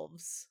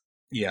wolves.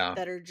 Yeah,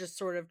 that are just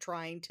sort of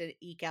trying to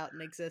eke out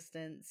an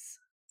existence.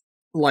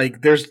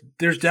 Like there's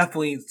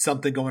definitely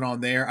something going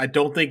on there. I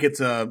don't think it's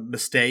a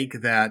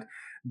mistake that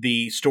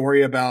the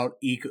story about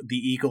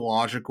the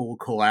ecological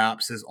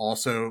collapse is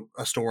also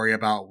a story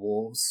about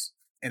wolves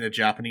in a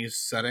Japanese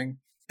setting,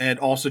 and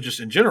also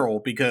just in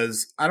general,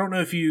 because I don't know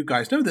if you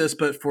guys know this,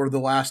 but for the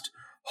last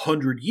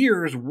 100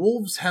 years,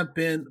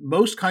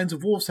 most kinds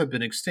of wolves have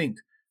been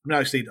extinct.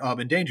 Not extinct,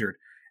 endangered,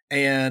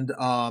 and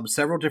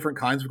several different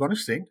kinds have gone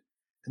extinct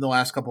in the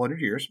last couple 100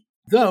 years.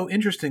 Though,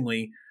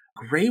 interestingly,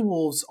 gray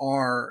wolves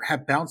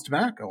have bounced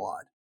back a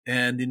lot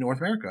in North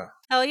America.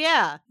 Hell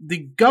yeah. The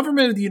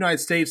government of the United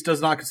States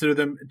does not consider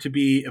them to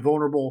be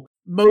vulnerable.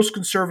 Most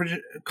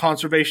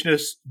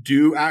conservationists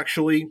do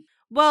actually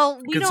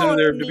consider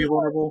them to be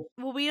vulnerable.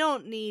 Well, we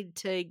don't need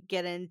to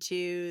get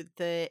into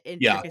the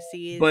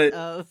intricacies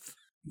of...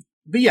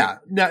 But yeah,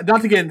 not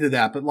to get into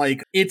that, but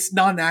like, it's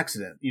not an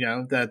accident, you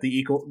know, that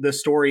the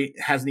story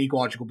has an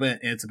ecological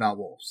bent and it's about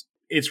wolves.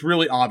 It's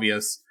really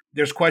obvious.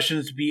 There's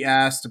questions to be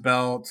asked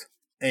about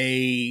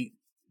a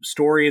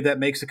story that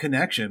makes a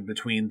connection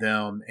between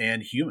them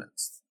and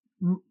humans.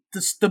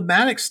 The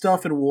thematic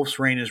stuff in Wolf's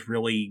Rain is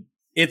really,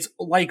 it's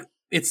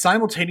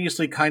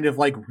simultaneously kind of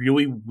like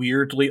really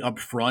weirdly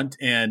upfront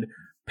and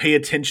pay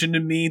attention to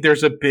me.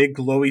 There's a big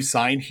glowy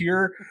sign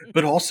here,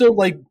 but also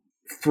like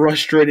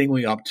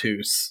frustratingly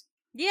obtuse.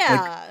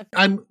 Yeah. Like,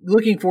 I'm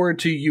looking forward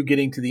to you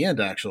getting to the end,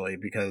 actually,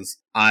 because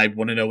I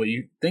want to know what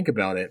you think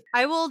about it.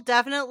 I will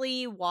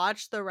definitely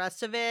watch the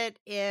rest of it.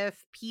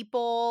 If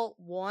people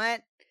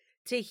want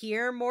to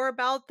hear more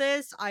about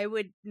this, I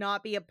would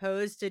not be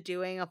opposed to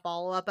doing a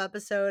follow-up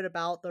episode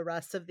about the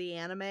rest of the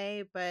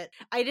anime, but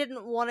I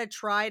didn't want to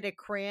try to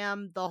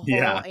cram the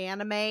whole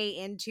anime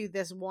into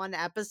this one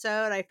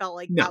episode. I felt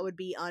like that would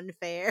be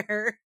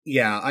unfair.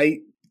 Yeah,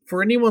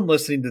 for anyone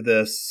listening to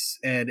this,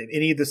 and if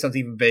any of this sounds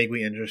even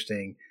vaguely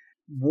interesting,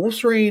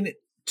 Wolf's Rain,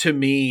 to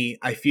me,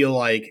 I feel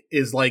like,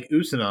 is like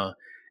Usuna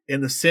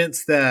in the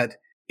sense that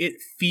it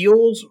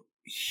feels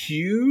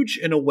huge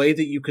in a way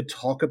that you could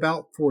talk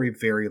about for a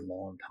very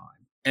long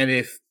time. And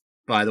if,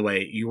 by the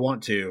way, you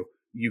want to,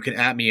 you can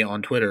at me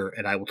on Twitter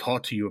and I will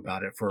talk to you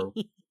about it for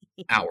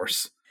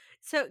hours.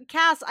 So,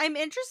 Cass, I'm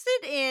interested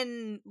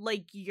in,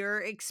 like,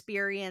 your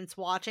experience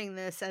watching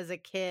this as a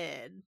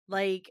kid.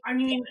 Like, I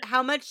mean,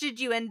 how much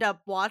did you end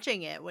up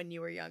watching it when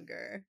you were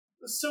younger?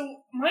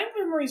 So, my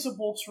memories of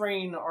Wolf's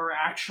Rain are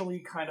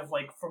actually kind of,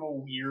 like, from a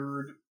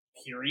weird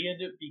period,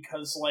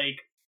 because, like,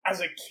 as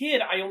a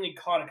kid, I only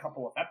caught a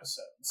couple of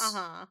episodes.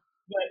 Uh-huh.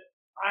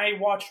 But I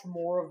watched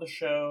more of the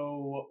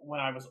show when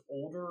I was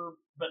older,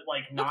 but,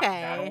 like, not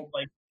that old.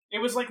 Like, it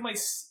was, like,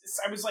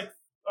 I was, like,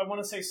 I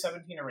want to say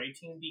 17 or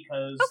 18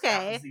 because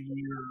that was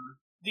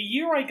the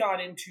year I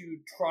got into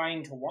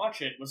trying to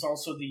watch it was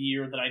also the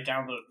year that I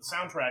downloaded the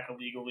soundtrack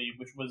illegally,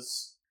 which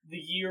was the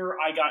year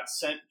I got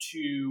sent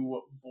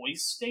to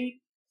Boys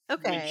State,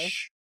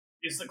 which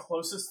is the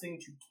closest thing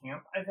to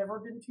camp I've ever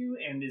been to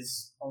and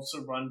is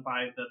also run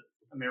by the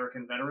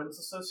American Veterans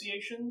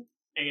Association.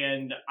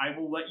 And I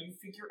will let you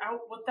figure out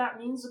what that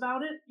means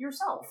about it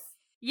yourself.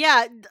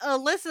 Yeah,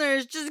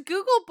 listeners, just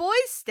Google Boys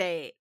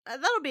State.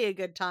 That'll be a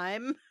good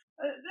time.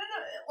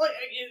 Like,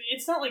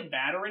 it's not like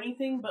bad or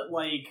anything, but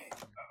like,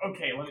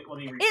 okay, let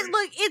me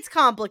rephrase. It's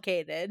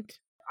complicated.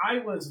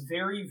 I was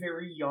very,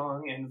 very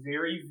young and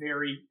very,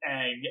 very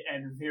egg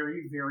and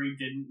very, very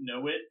didn't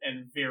know it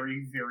and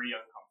very, very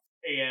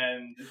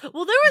uncomfortable. And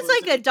well, there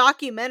was like a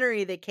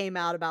documentary that came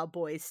out about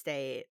Boys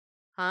State,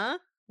 huh?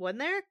 Wasn't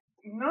there?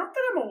 Not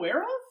that I'm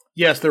aware of.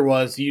 Yes, there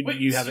was. You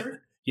haven't.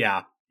 Sir?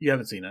 Yeah, you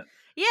haven't seen it.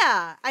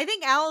 Yeah, I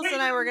think Alice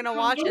and I were gonna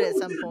watch it at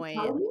some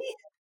point.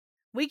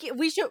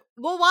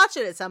 We'll watch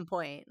it at some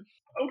point.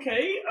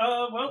 Okay,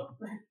 well,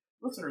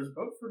 listeners,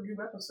 vote for new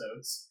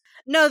episodes.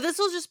 No, this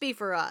will just be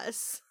for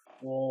us.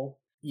 Well,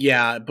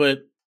 yeah, but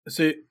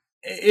so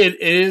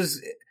it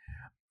is,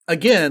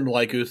 again,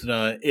 like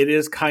Usuna, it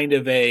is kind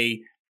of a,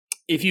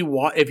 if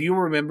you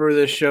remember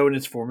this show and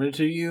it's formative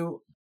to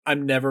you,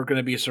 I'm never going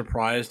to be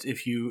surprised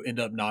if you end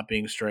up not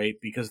being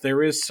straight, because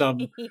there is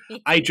some,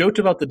 I joked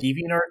about the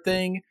DeviantArt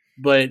thing,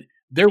 but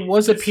there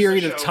was a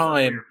period of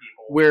time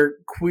where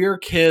queer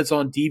kids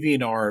on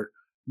DeviantArt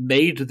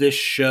made this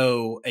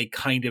show a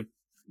kind of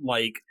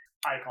like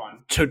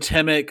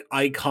totemic,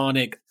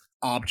 iconic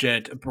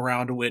object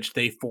around which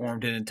they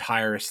formed an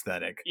entire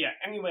aesthetic. Yeah,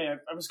 anyway,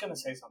 I was going to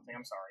say something.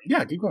 I'm sorry.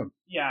 Yeah, keep going.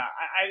 Yeah,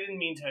 I didn't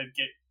mean to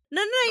get...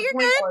 No, you're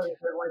good.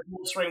 Like,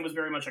 Wolf's Rain was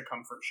very much a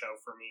comfort show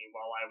for me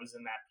while I was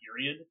in that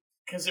period.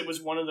 Because it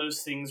was one of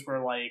those things where,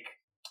 like,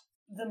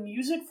 the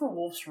music for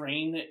Wolf's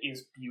Rain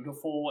is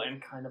beautiful and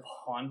kind of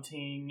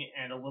haunting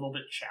and a little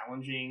bit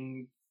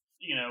challenging.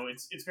 You know,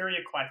 it's very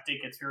eclectic.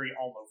 It's very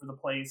all over the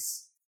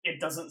place. It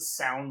doesn't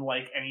sound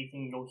like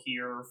anything you'll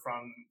hear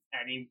from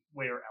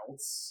anywhere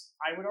else,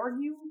 I would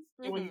argue,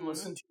 when you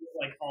listen to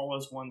it, like, all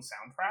as one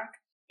soundtrack.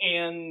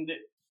 And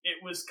it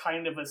was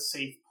kind of a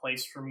safe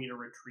place for me to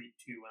retreat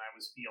to when I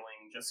was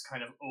feeling just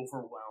kind of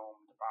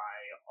overwhelmed by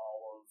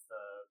all of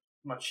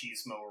the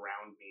machismo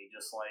around me.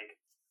 Just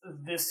like,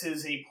 this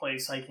is a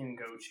place I can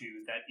go to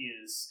that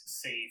is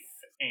safe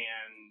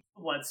and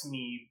lets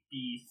me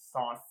be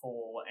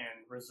thoughtful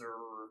and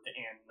reserved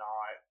and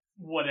not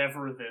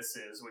whatever this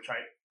is, which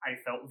I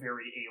felt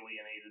very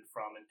alienated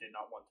from and did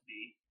not want to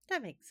be.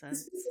 That makes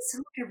sense. Does it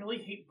sound like I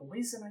really hate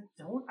boys? And I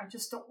don't. I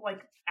just don't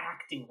like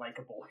acting like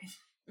a boy.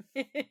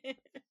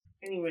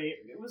 Anyway,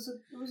 it was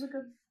a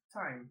good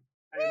time.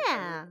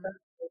 Yeah. I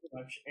very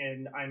much,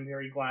 and I'm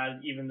very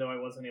glad, even though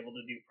I wasn't able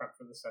to do prep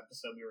for this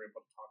episode, we were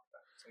able to talk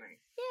about it tonight.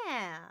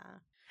 Yeah.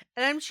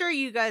 And I'm sure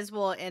you guys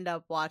will end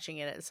up watching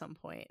it at some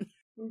point.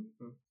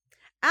 Mm-hmm.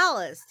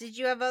 Alice, did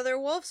you have other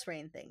Wolf's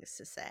Rain things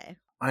to say?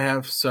 I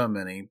have so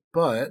many,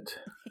 but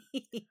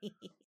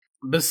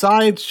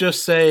besides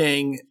just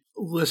saying,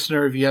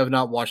 listener, if you have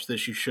not watched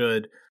this, you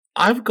should.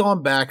 I've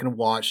gone back and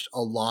watched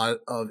a lot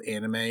of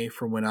anime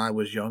from when I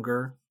was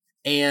younger,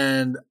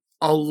 and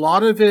a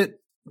lot of it,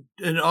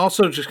 and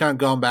also just kind of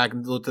gone back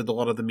and looked at a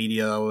lot of the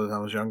media when I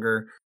was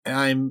younger. And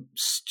I'm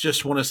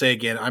just want to say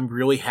again, I'm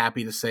really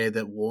happy to say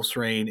that Wolf's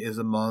Rain is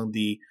among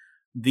the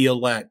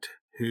elect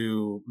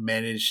who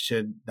managed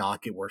to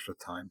not get worse with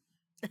time.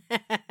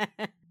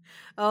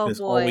 Oh, it's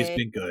boy. always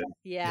been good.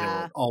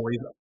 Yeah. It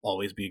will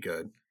always be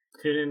good.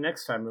 Tune in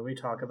next time when we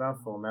talk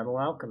about Full Metal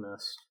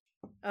Alchemist.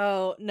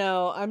 Oh,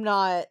 no, I'm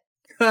not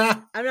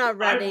I'm not I will do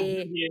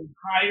ready. the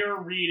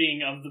entire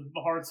reading of the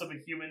parts of a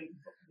human,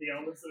 the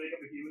elements that make up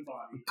a human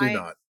body. Do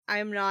not.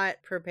 I'm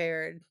not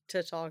prepared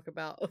to talk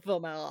about Full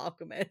Metal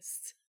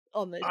Alchemist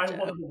on this I show.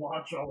 want to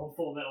watch all of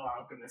Full Metal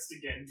Alchemist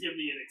again. Give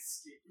me an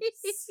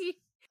excuse.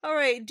 All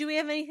right. Do we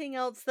have anything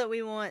else that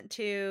we want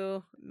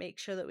to make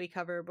sure that we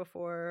cover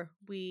before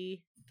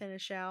we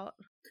finish out?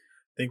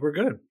 Think we're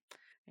good.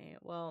 Okay,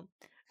 well,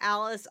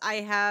 Alice, I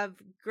have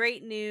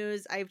great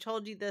news. I've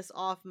told you this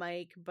off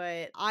mic,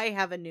 but I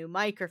have a new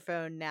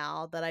microphone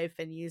now that I've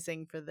been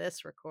using for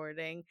this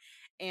recording.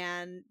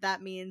 And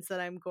that means that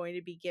I'm going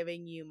to be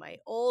giving you my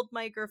old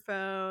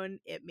microphone.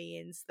 It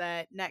means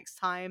that next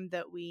time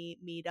that we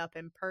meet up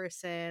in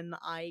person,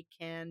 I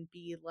can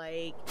be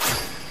like,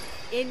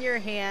 in your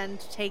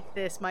hand, take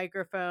this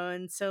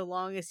microphone so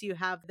long as you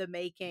have the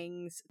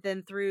makings.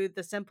 Then through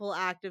the simple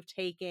act of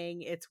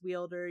taking its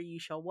wielder, you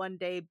shall one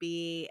day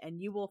be,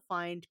 and you will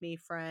find me,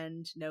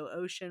 friend. No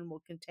ocean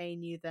will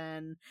contain you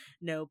then,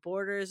 no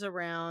borders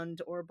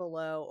around or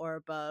below or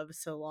above,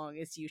 so long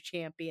as you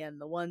champion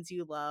the ones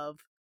you love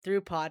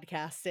through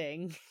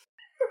podcasting.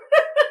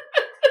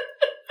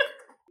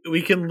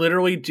 We can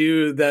literally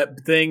do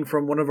that thing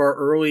from one of our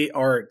early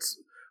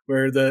arts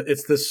where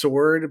it's the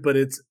sword, but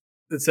it's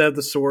instead of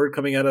the sword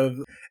coming out of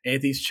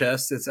Anthony's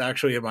chest, it's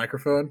actually a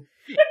microphone.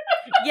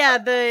 Yeah,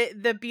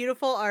 the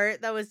beautiful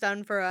art that was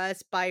done for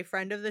us by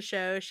friend of the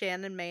show,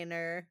 Shannon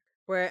Maynor,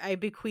 where I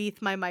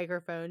bequeath my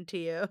microphone to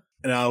you.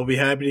 And I'll be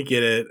happy to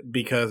get it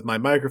because my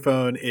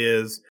microphone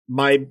is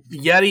my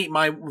Yeti,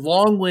 my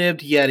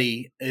long-lived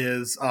Yeti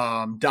is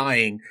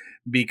dying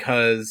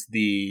because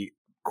the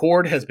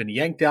cord has been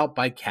yanked out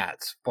by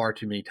cats far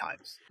too many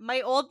times.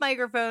 My old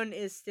microphone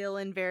is still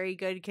in very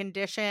good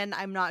condition.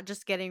 I'm not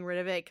just getting rid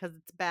of it because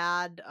it's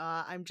bad.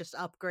 I'm just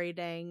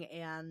upgrading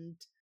and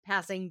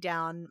passing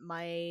down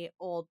my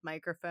old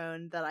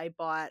microphone that I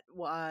bought.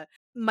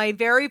 My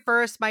very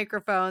first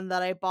microphone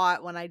that I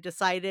bought when I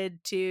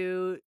decided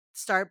to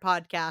start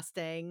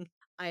podcasting,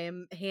 I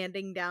am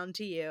handing down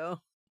to you.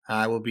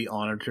 I will be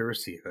honored to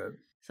receive it.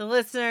 So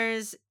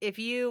listeners, if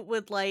you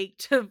would like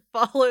to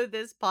follow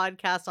this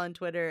podcast on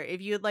Twitter,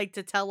 if you'd like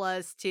to tell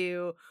us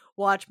to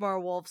watch more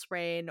Wolf's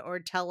Rain or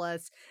tell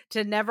us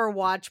to never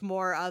watch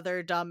more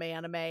other dumb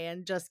anime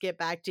and just get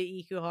back to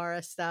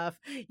Ikuhara stuff,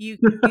 you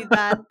can do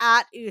that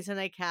at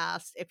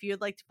UtanaCast. If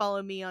you'd like to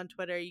follow me on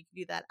Twitter, you can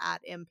do that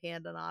at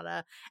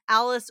MPandanata.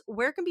 Alice,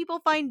 where can people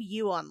find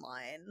you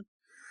online?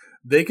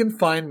 They can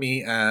find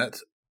me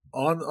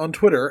on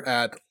Twitter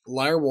at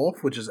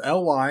Lyrewolf, which is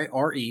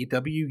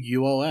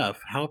LYREWULF.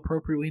 How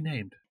appropriately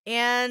named.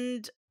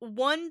 And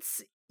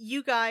once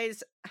you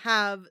guys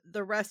have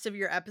the rest of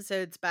your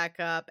episodes back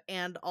up,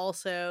 and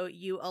also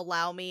you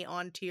allow me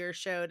onto your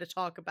show to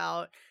talk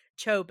about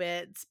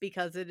Chobits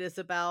because it is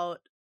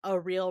about a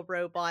real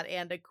robot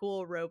and a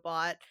cool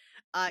robot.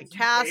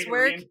 Cass,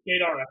 where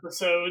our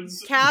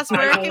episodes. Cass,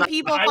 where can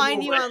people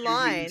find you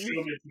online?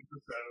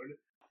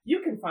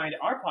 You can find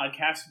our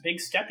podcast, Big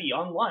Steppy,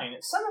 online.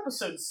 Some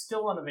episodes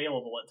still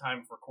unavailable at time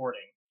of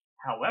recording.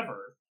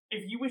 However,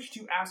 if you wish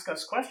to ask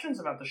us questions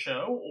about the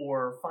show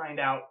or find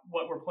out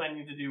what we're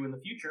planning to do in the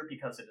future,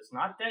 because it is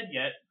not dead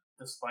yet,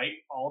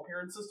 despite all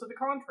appearances to the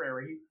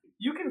contrary,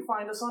 you can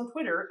find us on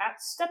Twitter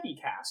at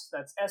SteppyCast.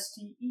 That's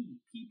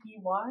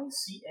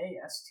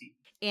STEPPYCAST.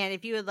 And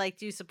if you would like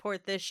to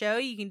support this show,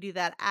 you can do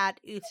that at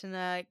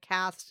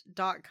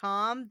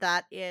utanacast.com.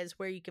 That is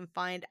where you can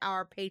find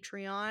our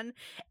Patreon.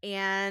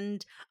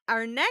 And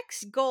our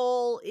next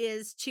goal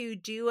is to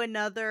do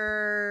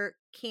another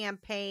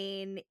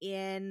campaign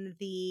in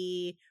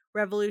the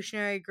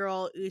Revolutionary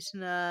Girl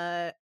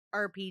Utena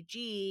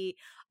RPG.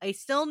 I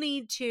still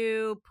need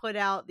to put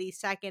out the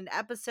second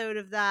episode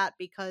of that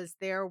because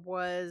there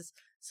was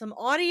some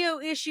audio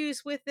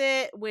issues with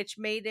it, which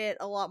made it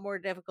a lot more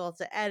difficult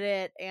to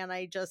edit, and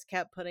I just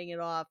kept putting it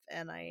off,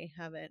 and I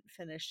haven't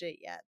finished it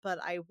yet. But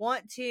I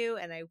want to,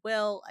 and I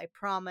will, I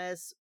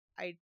promise.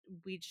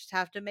 We just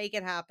have to make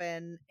it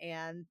happen,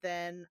 and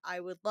then I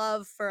would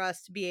love for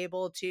us to be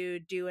able to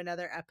do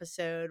another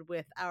episode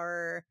with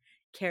our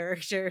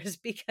characters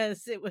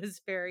because it was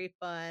very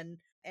fun.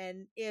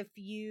 And if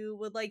you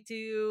would like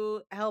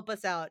to help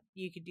us out,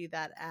 you could do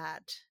that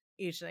at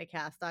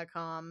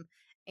utanacast.com.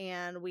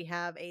 And we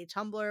have a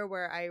Tumblr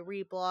where I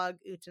reblog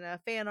Utena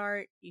fan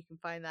art. You can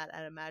find that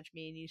at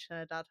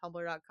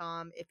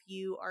imaginemeandutena.tumblr.com. If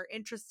you are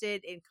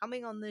interested in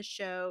coming on this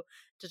show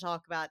to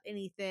talk about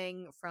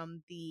anything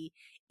from the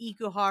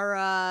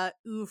Ikuhara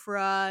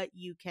oeuvre,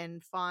 you can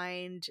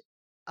find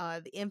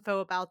the info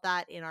about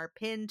that in our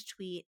pinned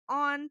tweet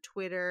on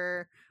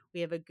Twitter.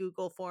 We have a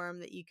Google form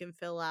that you can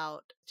fill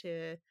out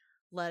to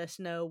let us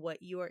know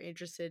what you are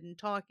interested in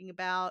talking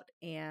about.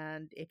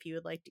 And if you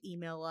would like to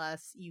email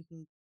us, you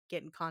can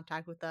get in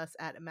contact with us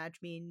at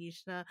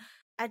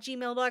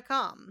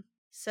imaginemeandutena@gmail.com.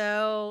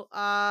 So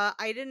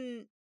I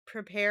didn't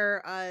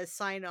prepare a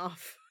sign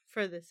off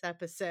for this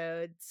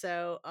episode,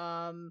 so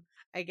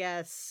I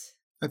guess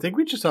I think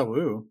we just saw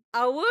woo.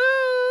 A woo!